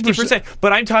 50%.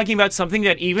 But I'm talking about something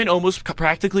that even almost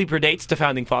practically predates the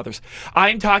founding fathers.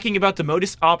 I'm talking about the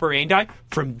modus operandi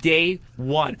from day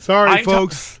one. Sorry,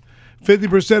 folks.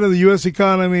 50% of the U.S.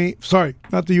 economy, sorry,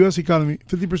 not the U.S. economy,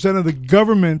 50% of the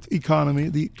government economy,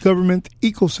 the government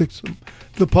ecosystem,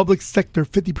 the public sector,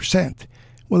 50%,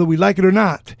 whether we like it or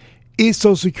not, is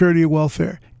Social Security and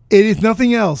welfare. It is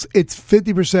nothing else. It's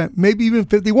 50%, maybe even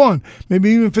 51, maybe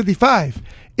even 55.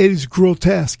 It is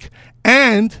grotesque.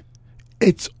 And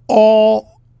it's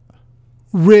all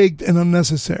rigged and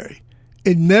unnecessary.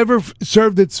 It never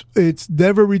served it's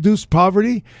never reduced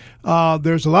poverty.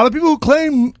 There's a lot of people who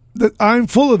claim that I'm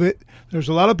full of it. There's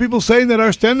a lot of people saying that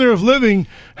our standard of living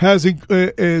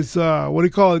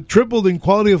tripled in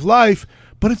quality of life,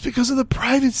 but it's because of the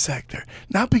private sector,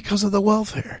 not because of the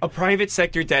welfare. A private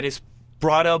sector that is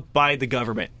brought up by the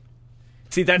government.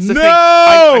 See, that's the No! thing.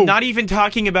 I'm not even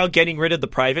talking about getting rid of the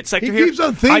private sector He here. keeps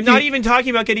on thinking- I'm not even talking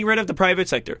about getting rid of the private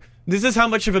sector. This is how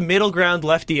much of a middle ground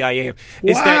lefty I am.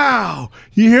 Is that Wow.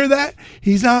 You hear that?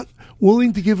 He's not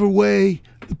willing to give away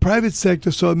the private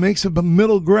sector, so it makes him a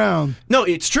middle ground. no,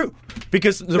 it's true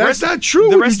because the That's rest not true,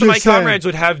 The what rest you of my just said. comrades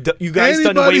would have you guys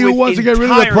done Anybody away who with wants to get rid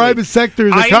of the entirely. private sector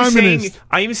is a communist.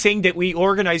 I am saying that we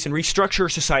organize and restructure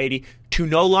society to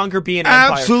no longer be an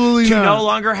empire. Absolutely to not. no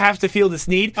longer have to feel this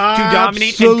need to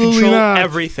dominate and Absolutely control not.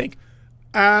 everything.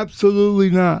 Absolutely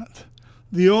not.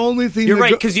 The only thing You're that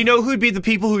right, because you know who'd be the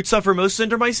people who'd suffer most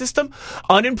under my system?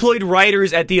 Unemployed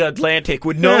writers at the Atlantic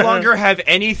would no longer have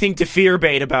anything to fear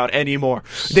bait about anymore.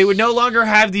 They would no longer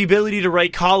have the ability to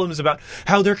write columns about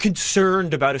how they're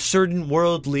concerned about a certain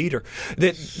world leader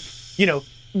that,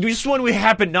 just one we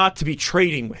happen not to be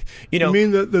trading with. You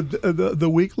mean the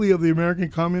weekly of the American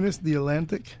Communist, the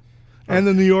Atlantic, and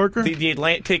the New Yorker? The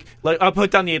Atlantic, I'll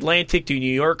put down the Atlantic, the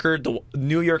New Yorker, the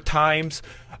New York Times,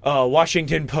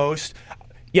 Washington Post.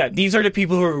 Yeah, these are the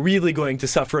people who are really going to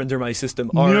suffer under my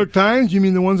system. New York Times? You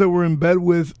mean the ones that were in bed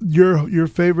with your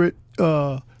favorite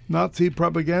Nazi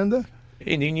propaganda?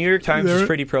 And the New York Times was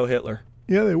pretty pro-Hitler.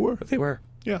 Yeah, they were. They were.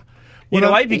 Yeah. You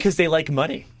know why? Because they like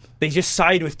money. They just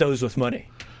side with those with money.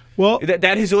 Well,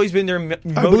 that has always been their modus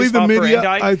believe the media-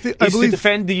 operandi, I is believe- to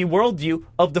defend the worldview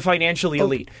of the financially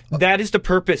elite. That is the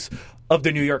purpose of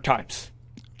the New York Times.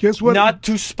 guess what? Not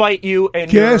to spite you and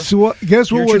Guess your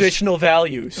was traditional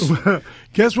values.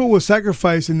 Guess what was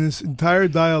sacrificed in this entire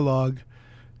dialogue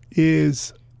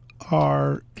is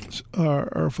our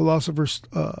philosopher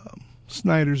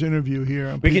Snyder's interview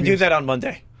here. We can do that on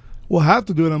Monday. We'll have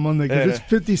to do it on Monday because Yeah. it's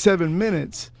 57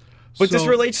 minutes. But this So-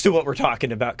 relates to what we're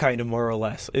talking about, kind of more or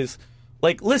less. Is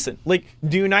listen, the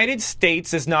United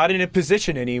States is not in a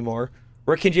position anymore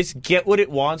where it can just get what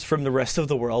it wants from the rest of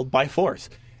the world by force.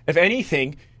 If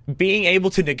anything, being able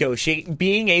to negotiate,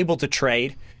 being able to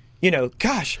trade,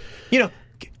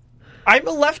 I'm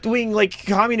a left-wing,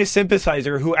 communist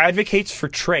sympathizer who advocates for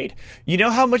trade. You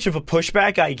know how much of a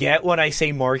pushback I get when I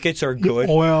say markets are good?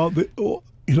 Well,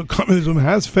 communism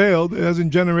has failed. It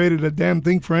hasn't generated a damn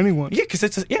thing for anyone. Yeah,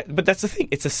 but that's the thing.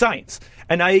 It's a science,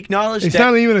 and I acknowledge It's that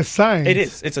not even a science. it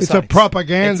is. It's a science.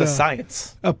 propaganda. It's a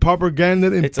science. A propaganda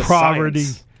in It's a poverty.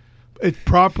 science. It's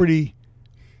poverty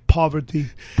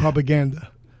propaganda.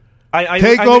 I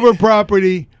Take over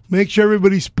property. Make sure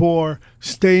everybody's poor.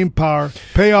 Stay in power.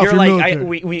 Pay off You're your like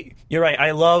military. you're right.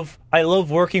 I love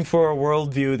working for a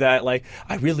worldview that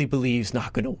I really believe is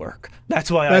not going to work. That's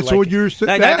why That's I like what it. you're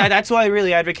saying. That's why I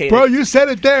really advocate Bro, it. you said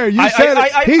it there. You said it.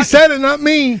 I- He said it, not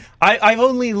me. I've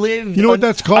only lived. You know what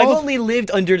that's called? I've only lived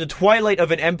under the twilight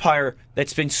of an empire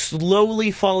that's been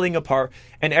slowly falling apart,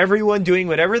 and everyone doing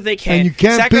whatever they can. And you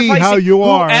can't be sacrificing how you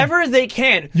are. Whoever they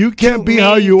can. You can't to be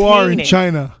how you are in maintain it.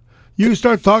 China. You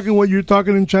start talking what you're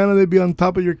talking in China, they'd be on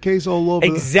top of your case all over.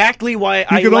 Exactly why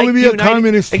I can like only be the a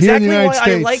communist here in the United why I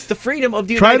States. like the freedom of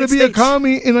the Try United to be States. a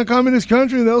commie in a communist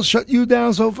country, they'll shut you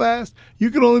down so fast. You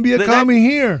can only be a That- commie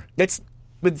here.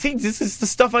 But see, this is the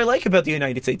stuff I like about the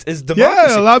United States is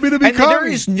democracy. allow me to be and there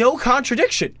commie. is no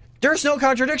contradiction. There's no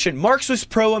contradiction. Marx was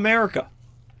pro-America.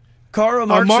 Karl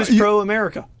Marx was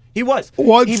pro-America. He was.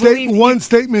 One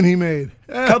statement he made.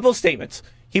 Couple statements.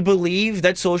 He believed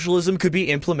that socialism could be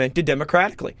implemented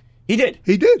democratically. He did.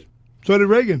 He did. So did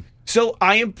Reagan. So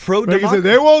I am Reagan said, pro-democracy.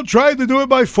 they won't try to do it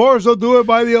by force, they'll do it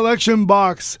by the election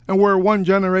box. And we're one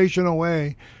generation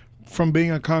away from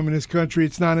being a communist country.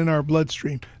 It's not in our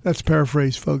bloodstream. That's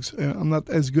paraphrased, folks. I'm not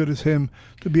as good as him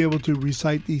to be able to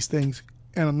recite these things,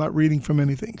 and I'm not reading from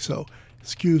anything. So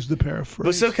excuse the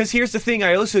paraphrase. Because here's the thing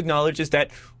I also acknowledge is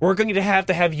that we're going to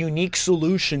have unique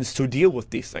solutions to deal with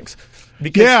these things.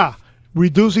 Because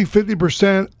Reducing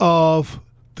 50% of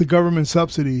the government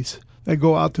subsidies that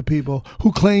go out to people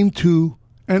who claim to,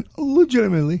 and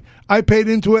legitimately, I paid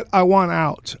into it, I want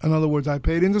out. In other words, I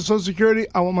paid into Social Security,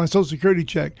 I want my Social Security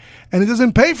check. And it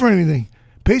doesn't pay for anything.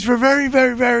 It pays for very,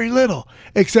 very, very little.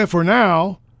 Except for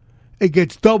now, it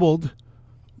gets doubled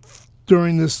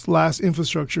during this last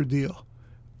infrastructure deal.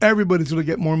 Everybody's going to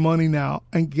get more money now.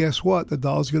 And guess what? The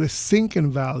dollar's going to sink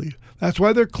in value. That's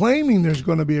why they're claiming there's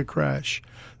going to be a crash.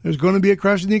 There's going to be a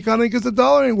crash in the economy because the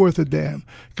dollar ain't worth a damn.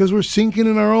 Because we're sinking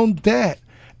in our own debt.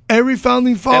 Every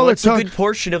founding father... and a good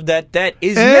portion of that debt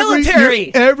is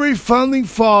military. Every founding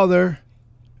father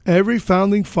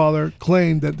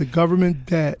claimed that the government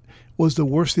debt was the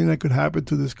worst thing that could happen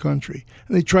to this country.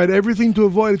 And they tried everything to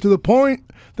avoid it to the point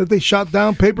that they shot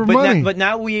down paper money. But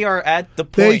now we are at the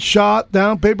point. They shot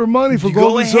down paper money for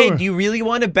gold and silver. Go ahead. Do you really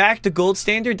want to back the gold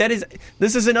standard?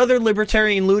 This is another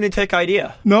libertarian lunatic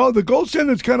idea. No, the gold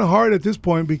standard's kind of hard at this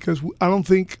point because I don't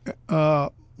think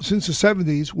since the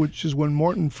 70s, which is when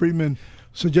Morton Friedman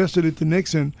suggested it to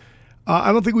Nixon.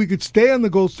 I don't think we could stay on the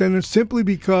gold standard simply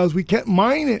because we can't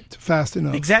mine it fast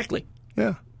enough. Exactly.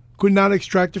 Yeah. Could not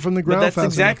extract it from the ground But that's fast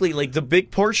exactly enough. like the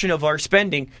big portion of our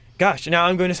spending. Gosh, now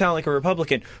I'm going to sound like a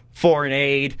Republican. Foreign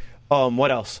aid,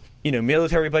 what else?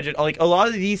 Military budget. Like a lot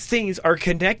of these things are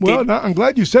connected. Well, I'm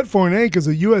glad you said foreign aid because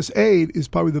the U.S. aid is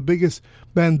probably the biggest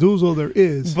bamboozle there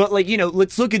is. But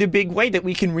let's look at a big way that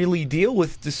we can really deal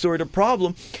with this sort of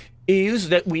problem. Is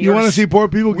that you want to see poor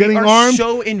people getting armed?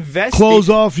 So invested.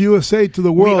 Close off USA to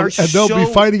the world, and they'll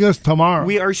be fighting us tomorrow.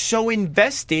 We are so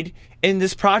invested in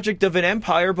this project of an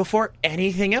empire before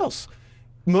anything else.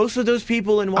 Most of those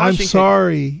people in Washington. I'm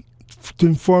sorry to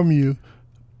inform you,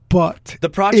 but the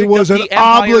project it was of an the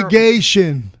empire,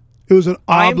 obligation. It was an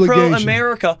obligation. I'm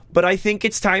pro-America, but I think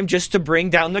it's time just to bring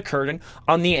down the curtain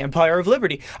on the Empire of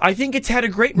Liberty. I think it's had a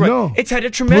great run. No. It's had a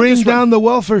tremendous bring run. down the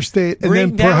welfare state, and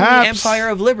bring then down perhaps the Empire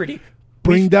of Liberty.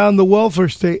 Bring down the welfare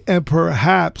state, and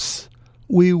perhaps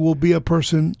we will be a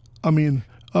country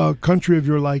of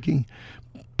your liking.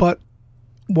 But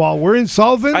while we're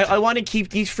insolvent, I want to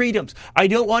keep these freedoms. I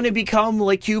don't want to become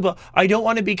like Cuba. I don't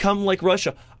want to become like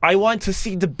Russia. I want to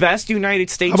see the best United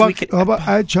States how we can. about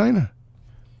add China?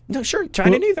 No, sure,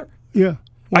 China neither. Yeah.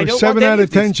 I don't 7 want out any of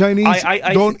 10 these. Chinese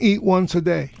I don't eat once a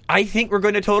day. I think we're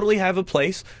going to totally have a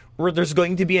place where there's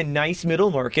going to be a nice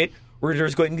middle market, where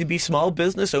there's going to be small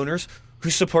business owners who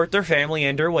support their family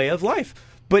and their way of life.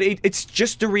 But it's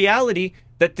just the reality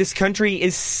that this country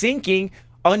is sinking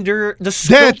under the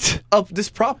scope of this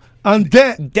problem. On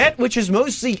debt. Debt, which is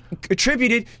mostly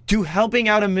attributed to helping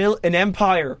out an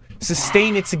empire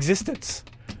sustain its existence.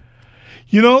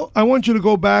 I want you to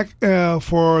go back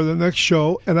for the next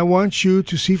show, and I want you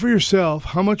to see for yourself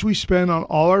how much we spend on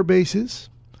all our bases,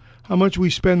 how much we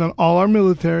spend on all our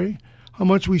military, how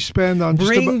much we spend on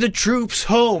bring the troops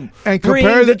home, and bring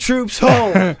the troops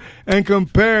home, and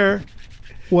compare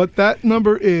what that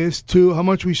number is to how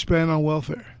much we spend on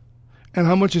welfare, and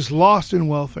how much is lost in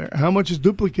welfare, how much is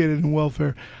duplicated in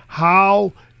welfare,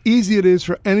 how easy it is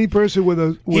for any person with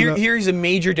a here's a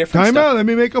major difference. Time out. Let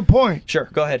me make a point. Sure,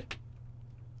 go ahead.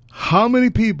 How many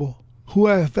people who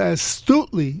have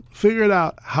astutely figured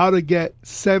out how to get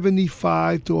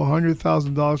 $75,000 to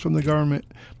 $100,000 from the government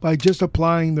by just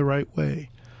applying the right way,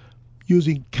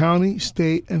 using county,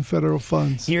 state, and federal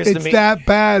funds? It's that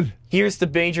bad. Here's the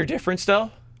major difference,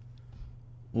 though.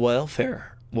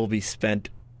 Welfare will be spent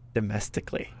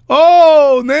domestically.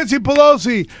 Oh, Nancy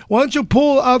Pelosi. Why don't you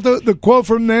pull out the quote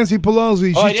from Nancy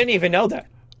Pelosi? I didn't even know that.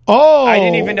 Oh, I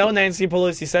didn't even know Nancy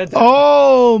Pelosi said that.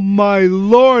 Oh my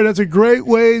Lord, that's a great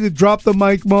way to drop the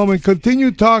mic moment.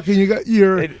 Continue talking. You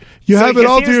have it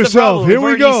all to yourself. Here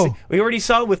we go. We already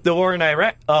saw with the war in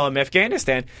Iraq,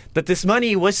 Afghanistan, that this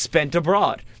money was spent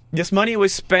abroad. This money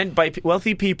was spent by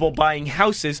wealthy people buying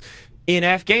houses in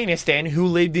Afghanistan who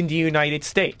lived in the United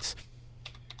States.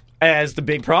 As the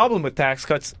big problem with tax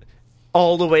cuts,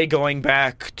 all the way going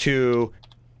back to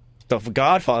the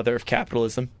godfather of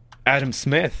capitalism, Adam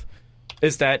Smith,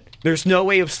 is that there's no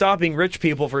way of stopping rich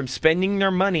people from spending their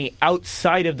money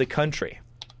outside of the country.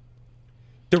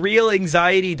 The real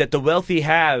anxiety that the wealthy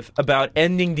have about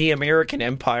ending the American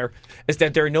empire is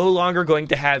that they're no longer going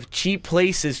to have cheap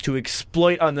places to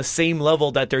exploit on the same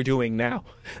level that they're doing now.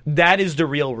 That is the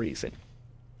real reason.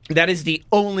 That is the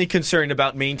only concern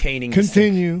about maintaining.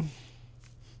 Continue.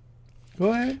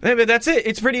 Go ahead. But that's it.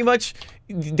 It's pretty much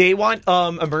they want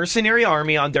a mercenary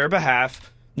army on their behalf.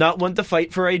 Not one to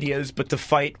fight for ideas, but to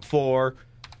fight for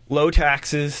low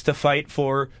taxes, to fight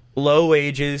for low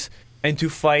wages, and to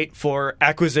fight for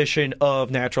acquisition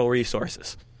of natural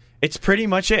resources. It's pretty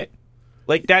much it.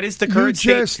 Like, that is the current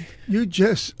state. You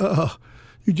just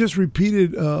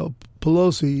repeated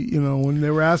Pelosi, when they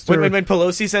were asked her. When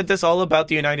Pelosi said this all about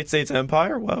the United States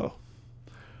empire? Whoa.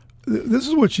 This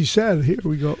is what she said. Here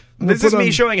we go. This is me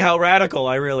showing how radical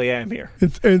I really am here.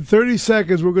 In 30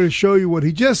 seconds, we're going to show you what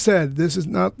he just said. This is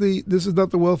not the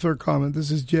welfare comment.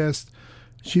 This is just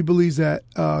she believes that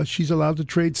she's allowed to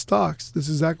trade stocks. This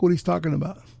is exactly what he's talking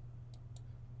about.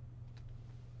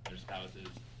 Their spouses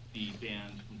be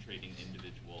banned from trading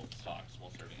individual stocks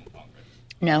while serving in Congress.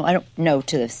 No, I don't know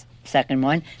to the second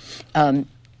one.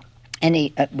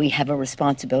 We have a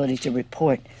responsibility to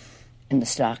report in the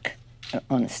stock.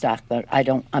 On the stock, but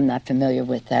I'm not familiar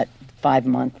with that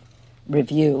 5-month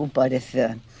review. But if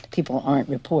people aren't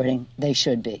reporting, they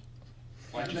should be.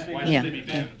 Why should they be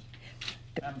banned?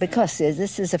 Because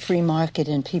this is a free market,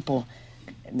 and people.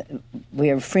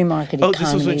 We're a free market economy.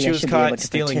 This was when she was caught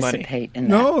stealing money.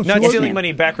 No, not stealing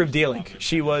money, backroom dealing.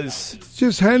 She was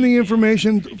just handing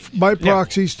information by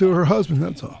proxies to her husband.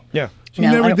 That's all. Yeah. She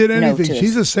never did anything. To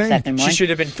She's a saint. second one. She should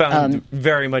have been found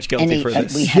very much guilty for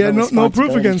this. We have no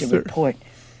proof against to her. Report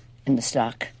in the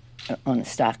stock, on the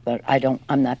stock, but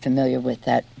I'm not familiar with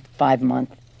that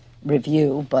 5-month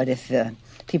review. But if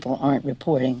people aren't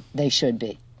reporting, they should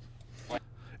be.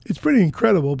 It's pretty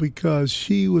incredible because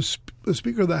she was the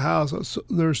Speaker of the House.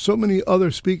 There's so many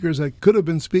other speakers that could have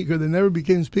been Speaker. They never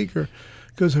became Speaker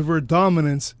because of her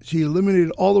dominance. She eliminated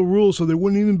all the rules so there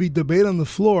wouldn't even be debate on the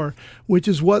floor, which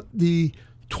is what the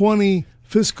 20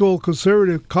 fiscal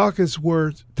conservative caucus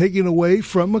were taking away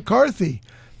from McCarthy.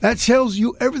 That tells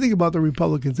you everything about the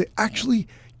Republicans. They actually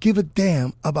give a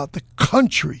damn about the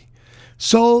country.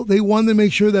 So they wanted to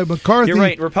make sure that McCarthy... You're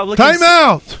right, Republicans... Time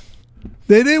out!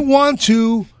 They didn't want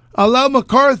to allow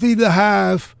McCarthy to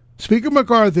have, Speaker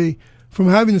McCarthy, from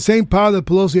having the same power that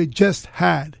Pelosi had just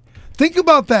had. Think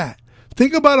about that.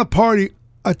 Think about a party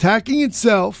attacking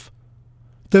itself,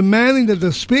 demanding that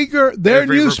the Speaker, their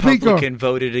Every new Republican Speaker...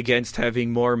 voted against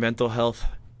having more mental health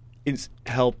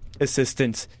help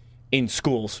assistance in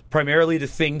schools. Primarily the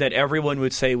thing that everyone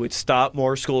would say would stop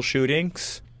more school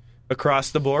shootings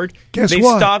across the board. Guess They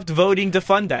what? stopped voting to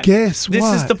fund that. Guess this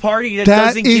what? is the party that That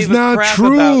doesn't is give a not crap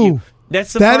true. about you.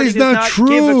 That's the That party is that not does not true.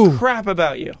 give a crap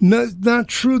about you. No, not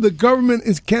true. The government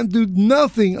can't do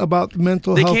nothing about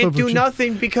mental They health. can't of do children.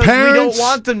 nothing because we Parents, don't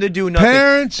want them to do nothing.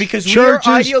 Parents, because churches,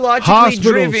 we're ideologically hospitals,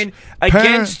 driven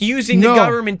against using the no.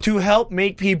 government to help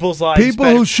make people's lives People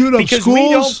better. who shoot up because schools- we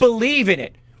don't believe in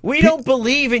it. We don't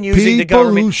believe in using the people who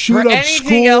government shoot for up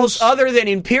anything schools- else other than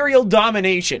imperial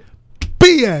domination.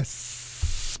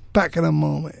 BS. Back in a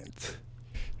moment.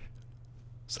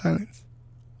 Silence.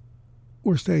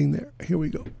 We're staying there. Here we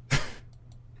go.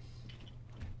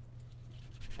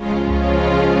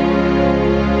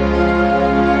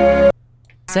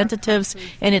 Representatives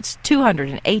in its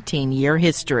 218-year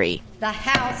history. The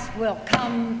House will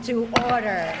come to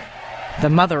order. The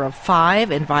mother of 5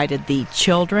 invited the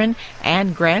children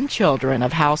and grandchildren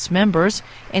of House members,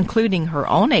 including her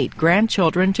own 8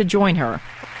 grandchildren, to join her.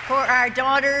 For our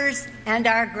daughters and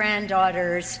our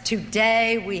granddaughters,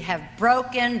 today we have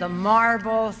broken the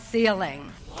marble ceiling.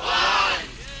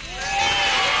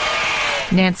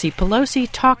 Nancy Pelosi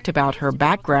talked about her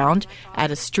background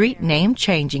at a street name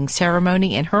changing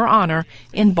ceremony in her honor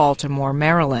in Baltimore,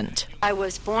 Maryland. I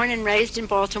was born and raised in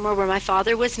Baltimore, where my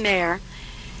father was mayor,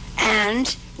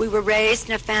 and we were raised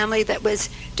in a family that was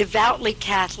devoutly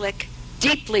Catholic,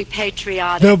 deeply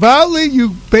patriotic. Devoutly, you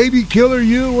baby killer,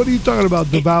 you? What are you talking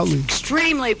about, devoutly?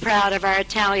 Extremely proud of our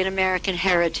Italian-American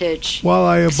heritage. While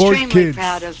I abort Extremely kids.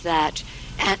 proud of that.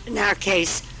 And in our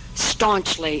case,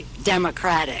 staunchly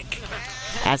democratic.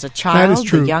 As a That is child,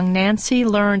 true. the young Nancy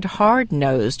learned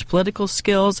hard-nosed political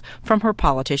skills from her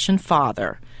politician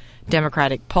father,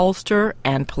 Democratic pollster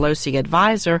and Pelosi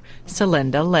advisor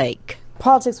Celinda Lake.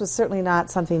 Politics was certainly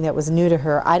not something that was new to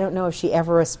her. I don't know if she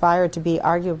ever aspired to be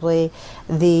arguably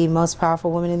the most powerful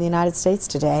woman in the United States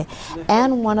today,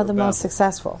 and one of the most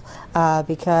successful,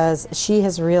 because she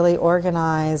has really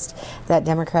organized that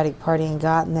Democratic Party and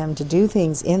gotten them to do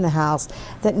things in the House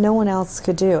that no one else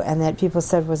could do, and that people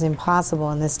said was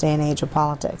impossible in this day and age of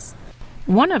politics.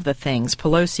 One of the things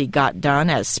Pelosi got done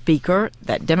as Speaker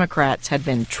that Democrats had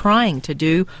been trying to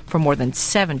do for more than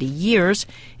 70 years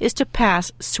is to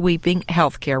pass sweeping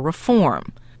health care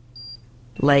reform.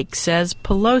 Lake says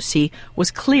Pelosi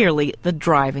was clearly the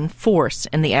driving force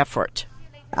in the effort.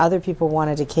 Other people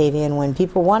wanted to cave in when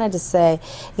people wanted to say,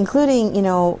 including,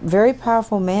 very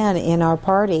powerful man in our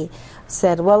party,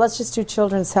 said, well, let's just do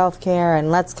children's health care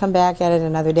and let's come back at it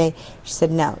another day. She said,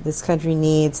 no, this country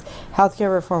needs health care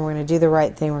reform. We're going to do the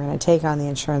right thing. We're going to take on the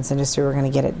insurance industry. We're going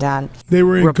to get it done. They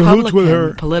were in Republican cahoots with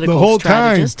her political the whole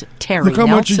time. strategist Terry Look how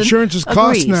much Nelson insurances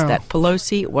cost agrees now. that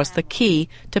Pelosi was the key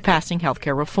to passing health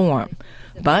care reform,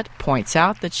 but points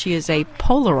out that she is a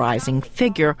polarizing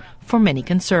figure for many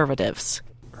conservatives.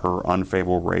 Her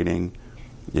unfavorable rating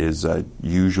is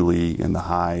usually in the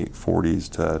high 40s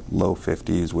to low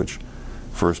 50s, which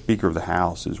for a Speaker of the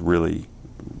House is really,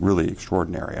 really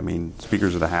extraordinary. I mean,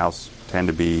 Speakers of the House tend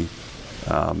to be,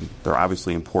 they're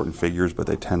obviously important figures, but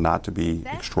they tend not to be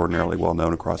extraordinarily well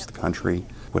known across the country.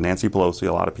 With Nancy Pelosi,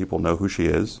 a lot of people know who she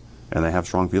is, and they have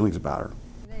strong feelings about her.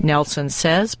 Nelson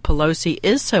says Pelosi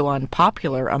is so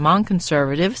unpopular among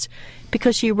conservatives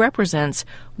because she represents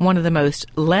one of the most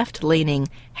left-leaning,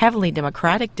 heavily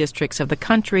Democratic districts of the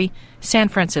country, San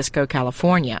Francisco,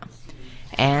 California.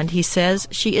 And he says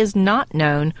she is not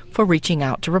known for reaching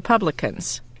out to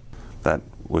Republicans. That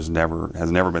has never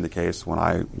been the case when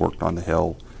I worked on the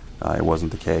Hill. It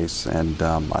wasn't the case, and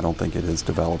I don't think it has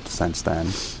developed since then.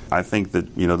 I think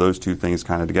that, those two things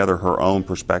kind of together, her own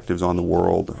perspectives on the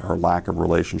world, her lack of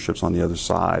relationships on the other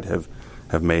side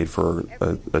have made for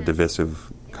a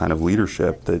divisive kind of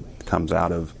leadership that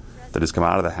has come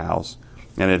out of the House,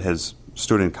 and it has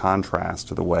stood in contrast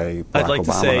to the way Barack I'd like Obama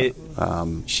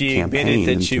to say she campaigned admitted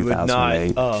in that she would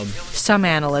 2008. not Some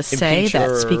analysts say impeach that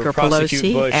or Speaker prosecute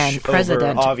Pelosi Bush and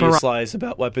President over obvious Barack lies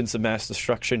about weapons of mass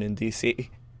destruction in D.C.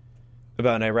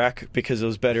 about Iraq, because it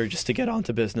was better just to get on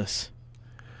to business.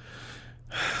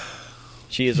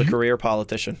 She is a career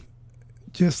politician.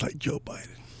 Just like Joe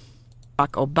Biden.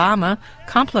 Obama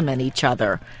complement each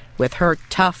other, with her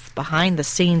tough,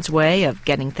 behind-the-scenes way of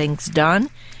getting things done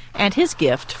and his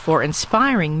gift for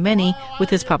inspiring many with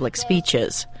his public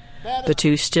speeches. The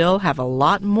two still have a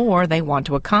lot more they want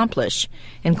to accomplish,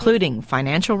 including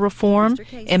financial reform,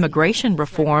 immigration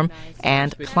reform,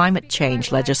 and climate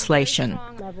change legislation.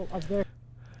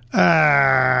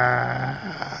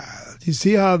 You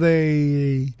see how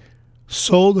they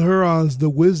sold her as the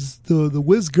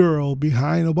whiz girl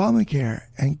behind Obamacare?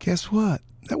 And guess what?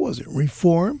 That wasn't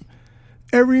reform.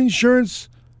 Every insurance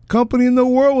company in the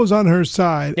world was on her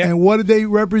side. Yep. And what did they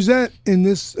represent in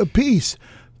this piece?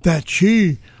 That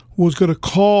she was going to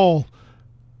call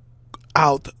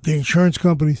out the insurance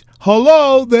companies.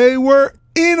 Hello, they were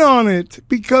in on it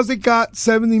because it got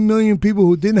 70 million people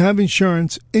who didn't have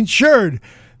insurance insured,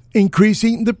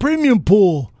 increasing the premium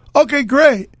pool. Okay,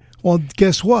 great. Well,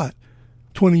 guess what?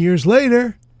 20 years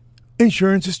later,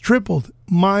 insurance has tripled.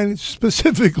 Mine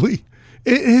specifically,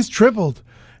 it has tripled.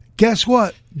 Guess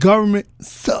what? Government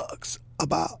sucks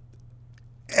about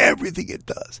everything it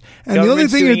does. And the only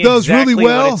thing it does really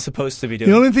well, what it's supposed to be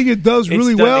doing. The only thing it does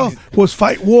really well was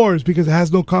fight wars because it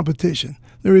has no competition.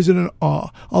 There isn't an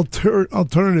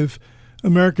alternative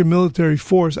American military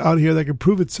force out here that can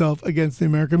prove itself against the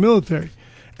American military.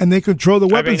 And they control the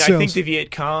weapons sales. I think the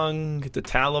Viet Cong, the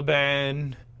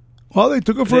Taliban. Well, they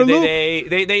took it for a loop.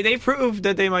 They proved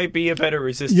that they might be a better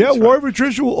resistance. Yeah, war of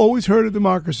attrition will always hurt a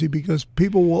democracy because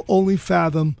people will only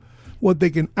fathom what they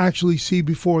can actually see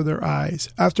before their eyes.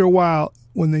 After a while,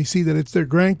 when they see that it's their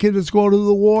grandkids that's going to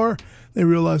the war, they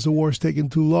realize the war is taking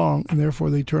too long, and therefore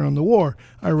they turn on the war.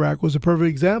 Iraq was a perfect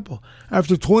example.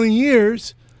 After 20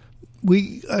 years,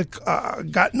 we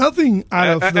got nothing out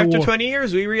of the war. After 20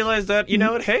 years, we realized that,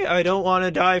 hey, I don't want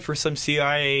to die for some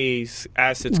CIA's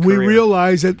assets We career.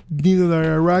 realized that neither the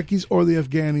Iraqis or the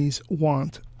Afghanis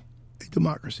want a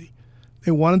democracy.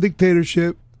 They want a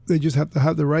dictatorship. They just have to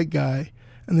have the right guy,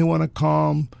 and they want to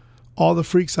calm all the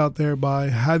freaks out there by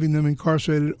having them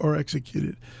incarcerated or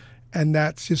executed. And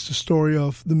that's just the story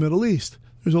of the Middle East.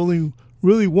 There's only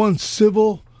really one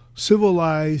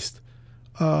civilized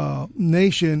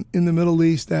nation in the Middle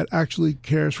East that actually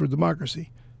cares for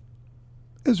democracy.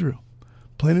 Israel.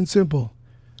 Plain and simple.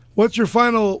 What's your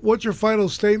final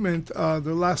statement,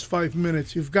 the last 5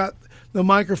 minutes? You've got the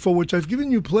microphone, which I've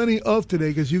given you plenty of today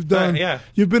because you've been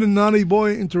a naughty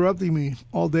boy interrupting me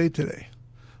all day today.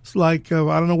 It's like,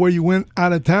 I don't know where you went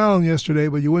out of town yesterday,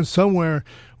 but you went somewhere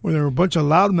where there were a bunch of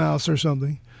loudmouths or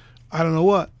something. I don't know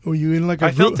what. Were you in like a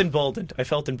I felt emboldened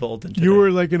today. You were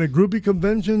like in a groupie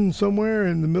convention somewhere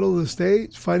in the middle of the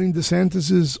state fighting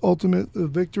DeSantis' ultimate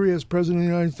victory as president of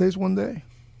the United States one day?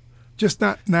 Just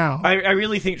not now. I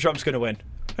really think Trump's going to win.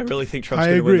 I really think Trump's I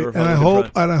going to win agree, the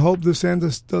Republican and I hope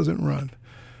DeSantis doesn't run.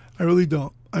 I really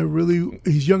don't.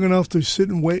 He's young enough to sit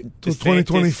and wait till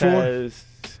 2024.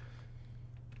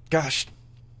 Gosh,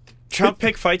 Trump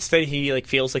pick fights that he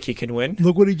feels like he can win.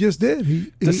 Look what he just did.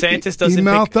 DeSantis doesn't. He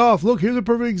mouthed off. Look, here's a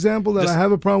perfect example that I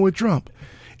have a problem with Trump.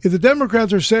 If the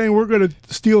Democrats are saying we're going to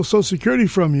steal Social Security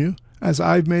from you, as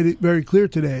I've made it very clear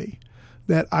today,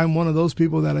 that I'm one of those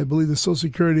people that I believe the Social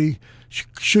Security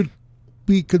should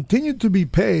be continued to be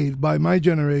paid by my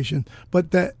generation,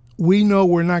 but that we know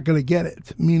we're not going to get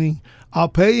it. Meaning, I'll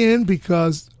pay in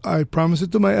because I promised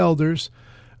it to my elders,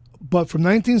 but from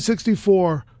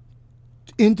 1964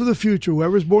 into the future,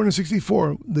 whoever's born in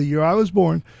 64, the year I was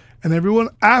born, and everyone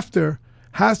after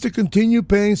has to continue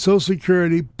paying Social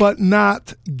Security but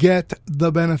not get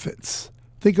the benefits.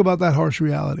 Think about that harsh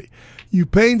reality. You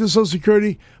pay into Social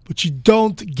Security, but you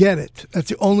don't get it. That's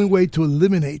the only way to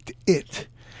eliminate it.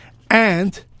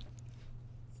 And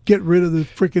get rid of the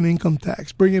freaking income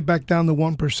tax. Bring it back down to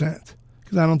 1%.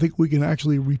 Because I don't think we can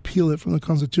actually repeal it from the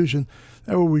Constitution.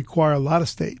 That will require a lot of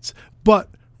states. But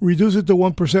reduce it to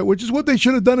 1%, which is what they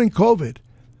should have done in COVID.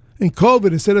 In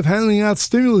COVID, instead of handing out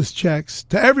stimulus checks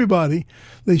to everybody,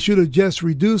 they should have just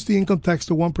reduced the income tax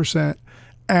to 1%,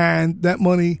 and that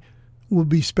money will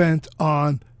be spent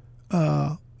on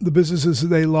the businesses that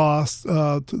they lost,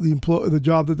 to the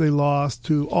job that they lost,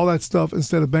 to all that stuff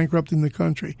instead of bankrupting the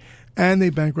country. And they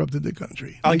bankrupted the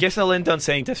country. I guess I'll end on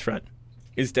saying this, friend,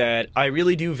 is that I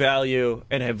really do value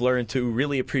and have learned to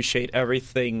really appreciate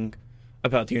everything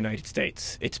about the United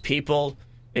States. Its people,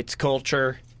 its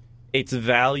culture, its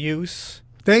values.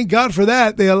 Thank God for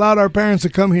that. They allowed our parents to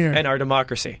come here. And our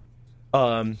democracy.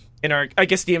 And I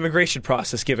guess the immigration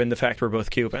process, given the fact we're both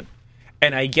Cuban.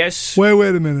 And I guess... Wait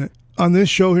a minute. On this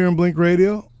show here on Blink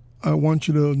Radio, I want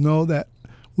you to know that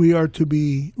we are to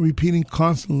be repeating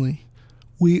constantly,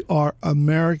 we are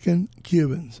American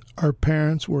Cubans. Our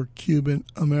parents were Cuban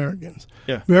Americans.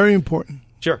 Yeah. Very important.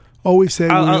 Sure. Always say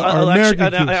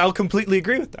I'll completely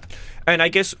agree with that. And I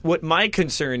guess what my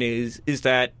concern is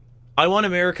that I want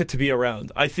America to be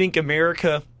around. I think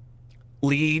America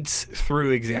leads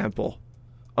through example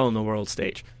on the world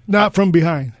stage. Not from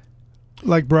behind,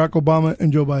 like Barack Obama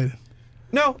and Joe Biden.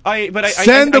 No,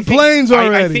 Send the planes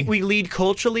already. I think we lead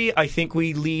culturally. I think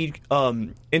we lead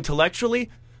intellectually.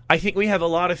 I think we have a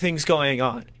lot of things going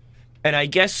on. And I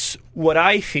guess what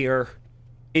I fear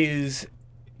is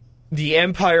the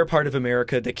empire part of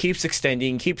America that keeps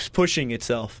extending, keeps pushing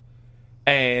itself.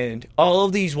 And all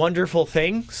of these wonderful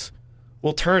things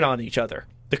will turn on each other.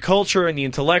 The culture and the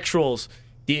intellectuals,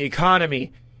 the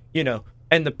economy,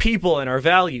 and the people and our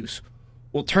values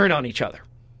will turn on each other.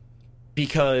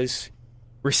 Because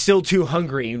we're still too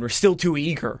hungry and we're still too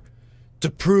eager to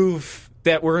prove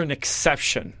that we're an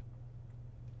exception.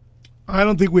 I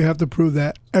don't think we have to prove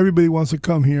that. Everybody wants to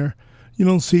come here. You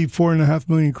don't see 4.5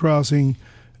 million crossing,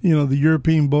 the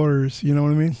European borders. You know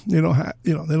what I mean? They don't have,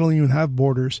 they don't even have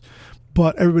borders,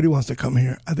 but everybody wants to come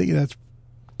here. I think that's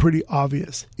pretty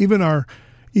obvious.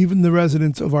 Even the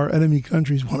residents of our enemy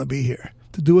countries want to be here.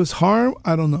 To do us harm,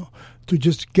 I don't know. To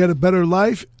just get a better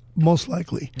life, most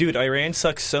likely. Dude, Iran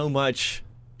sucks so much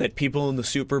that people in the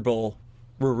Super Bowl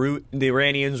the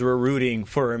Iranians were rooting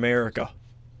for America.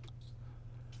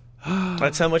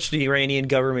 That's how much the Iranian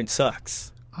government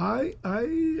sucks. I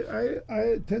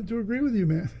tend to agree with you,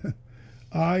 man.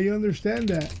 I understand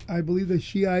that. I believe the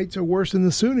Shiites are worse than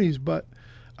the Sunnis, but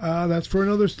that's for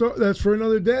another that's for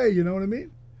another day. You know what I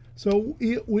mean? So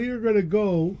we are going to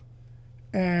go,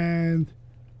 and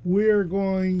we're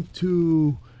going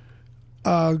to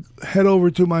head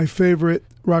over to my favorite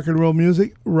rock and roll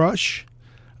music, Rush.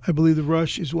 I believe the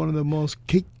Rush is one of the most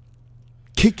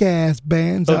kick-ass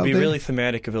bands out there. It would be really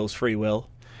thematic if it was Free Will.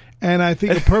 And I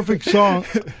think a perfect song,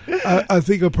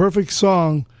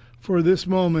 for this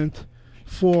moment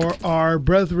for our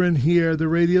brethren here, the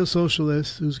Radio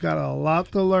Socialists, who's got a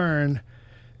lot to learn.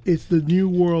 It's the New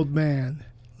World Man.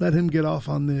 Let him get off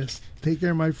on this. Take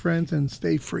care, my friends, and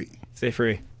stay free. Stay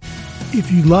free. If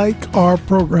you like our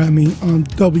programming on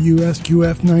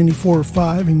WSQF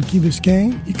 94.5 in Key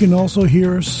Biscayne, you can also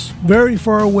hear us very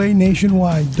far away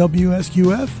nationwide,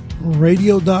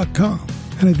 WSQFradio.com.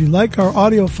 And if you like our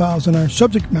audio files and our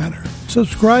subject matter,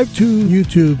 subscribe to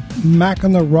YouTube, Mac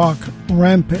on the Rock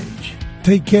Rampage.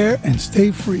 Take care and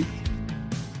stay free.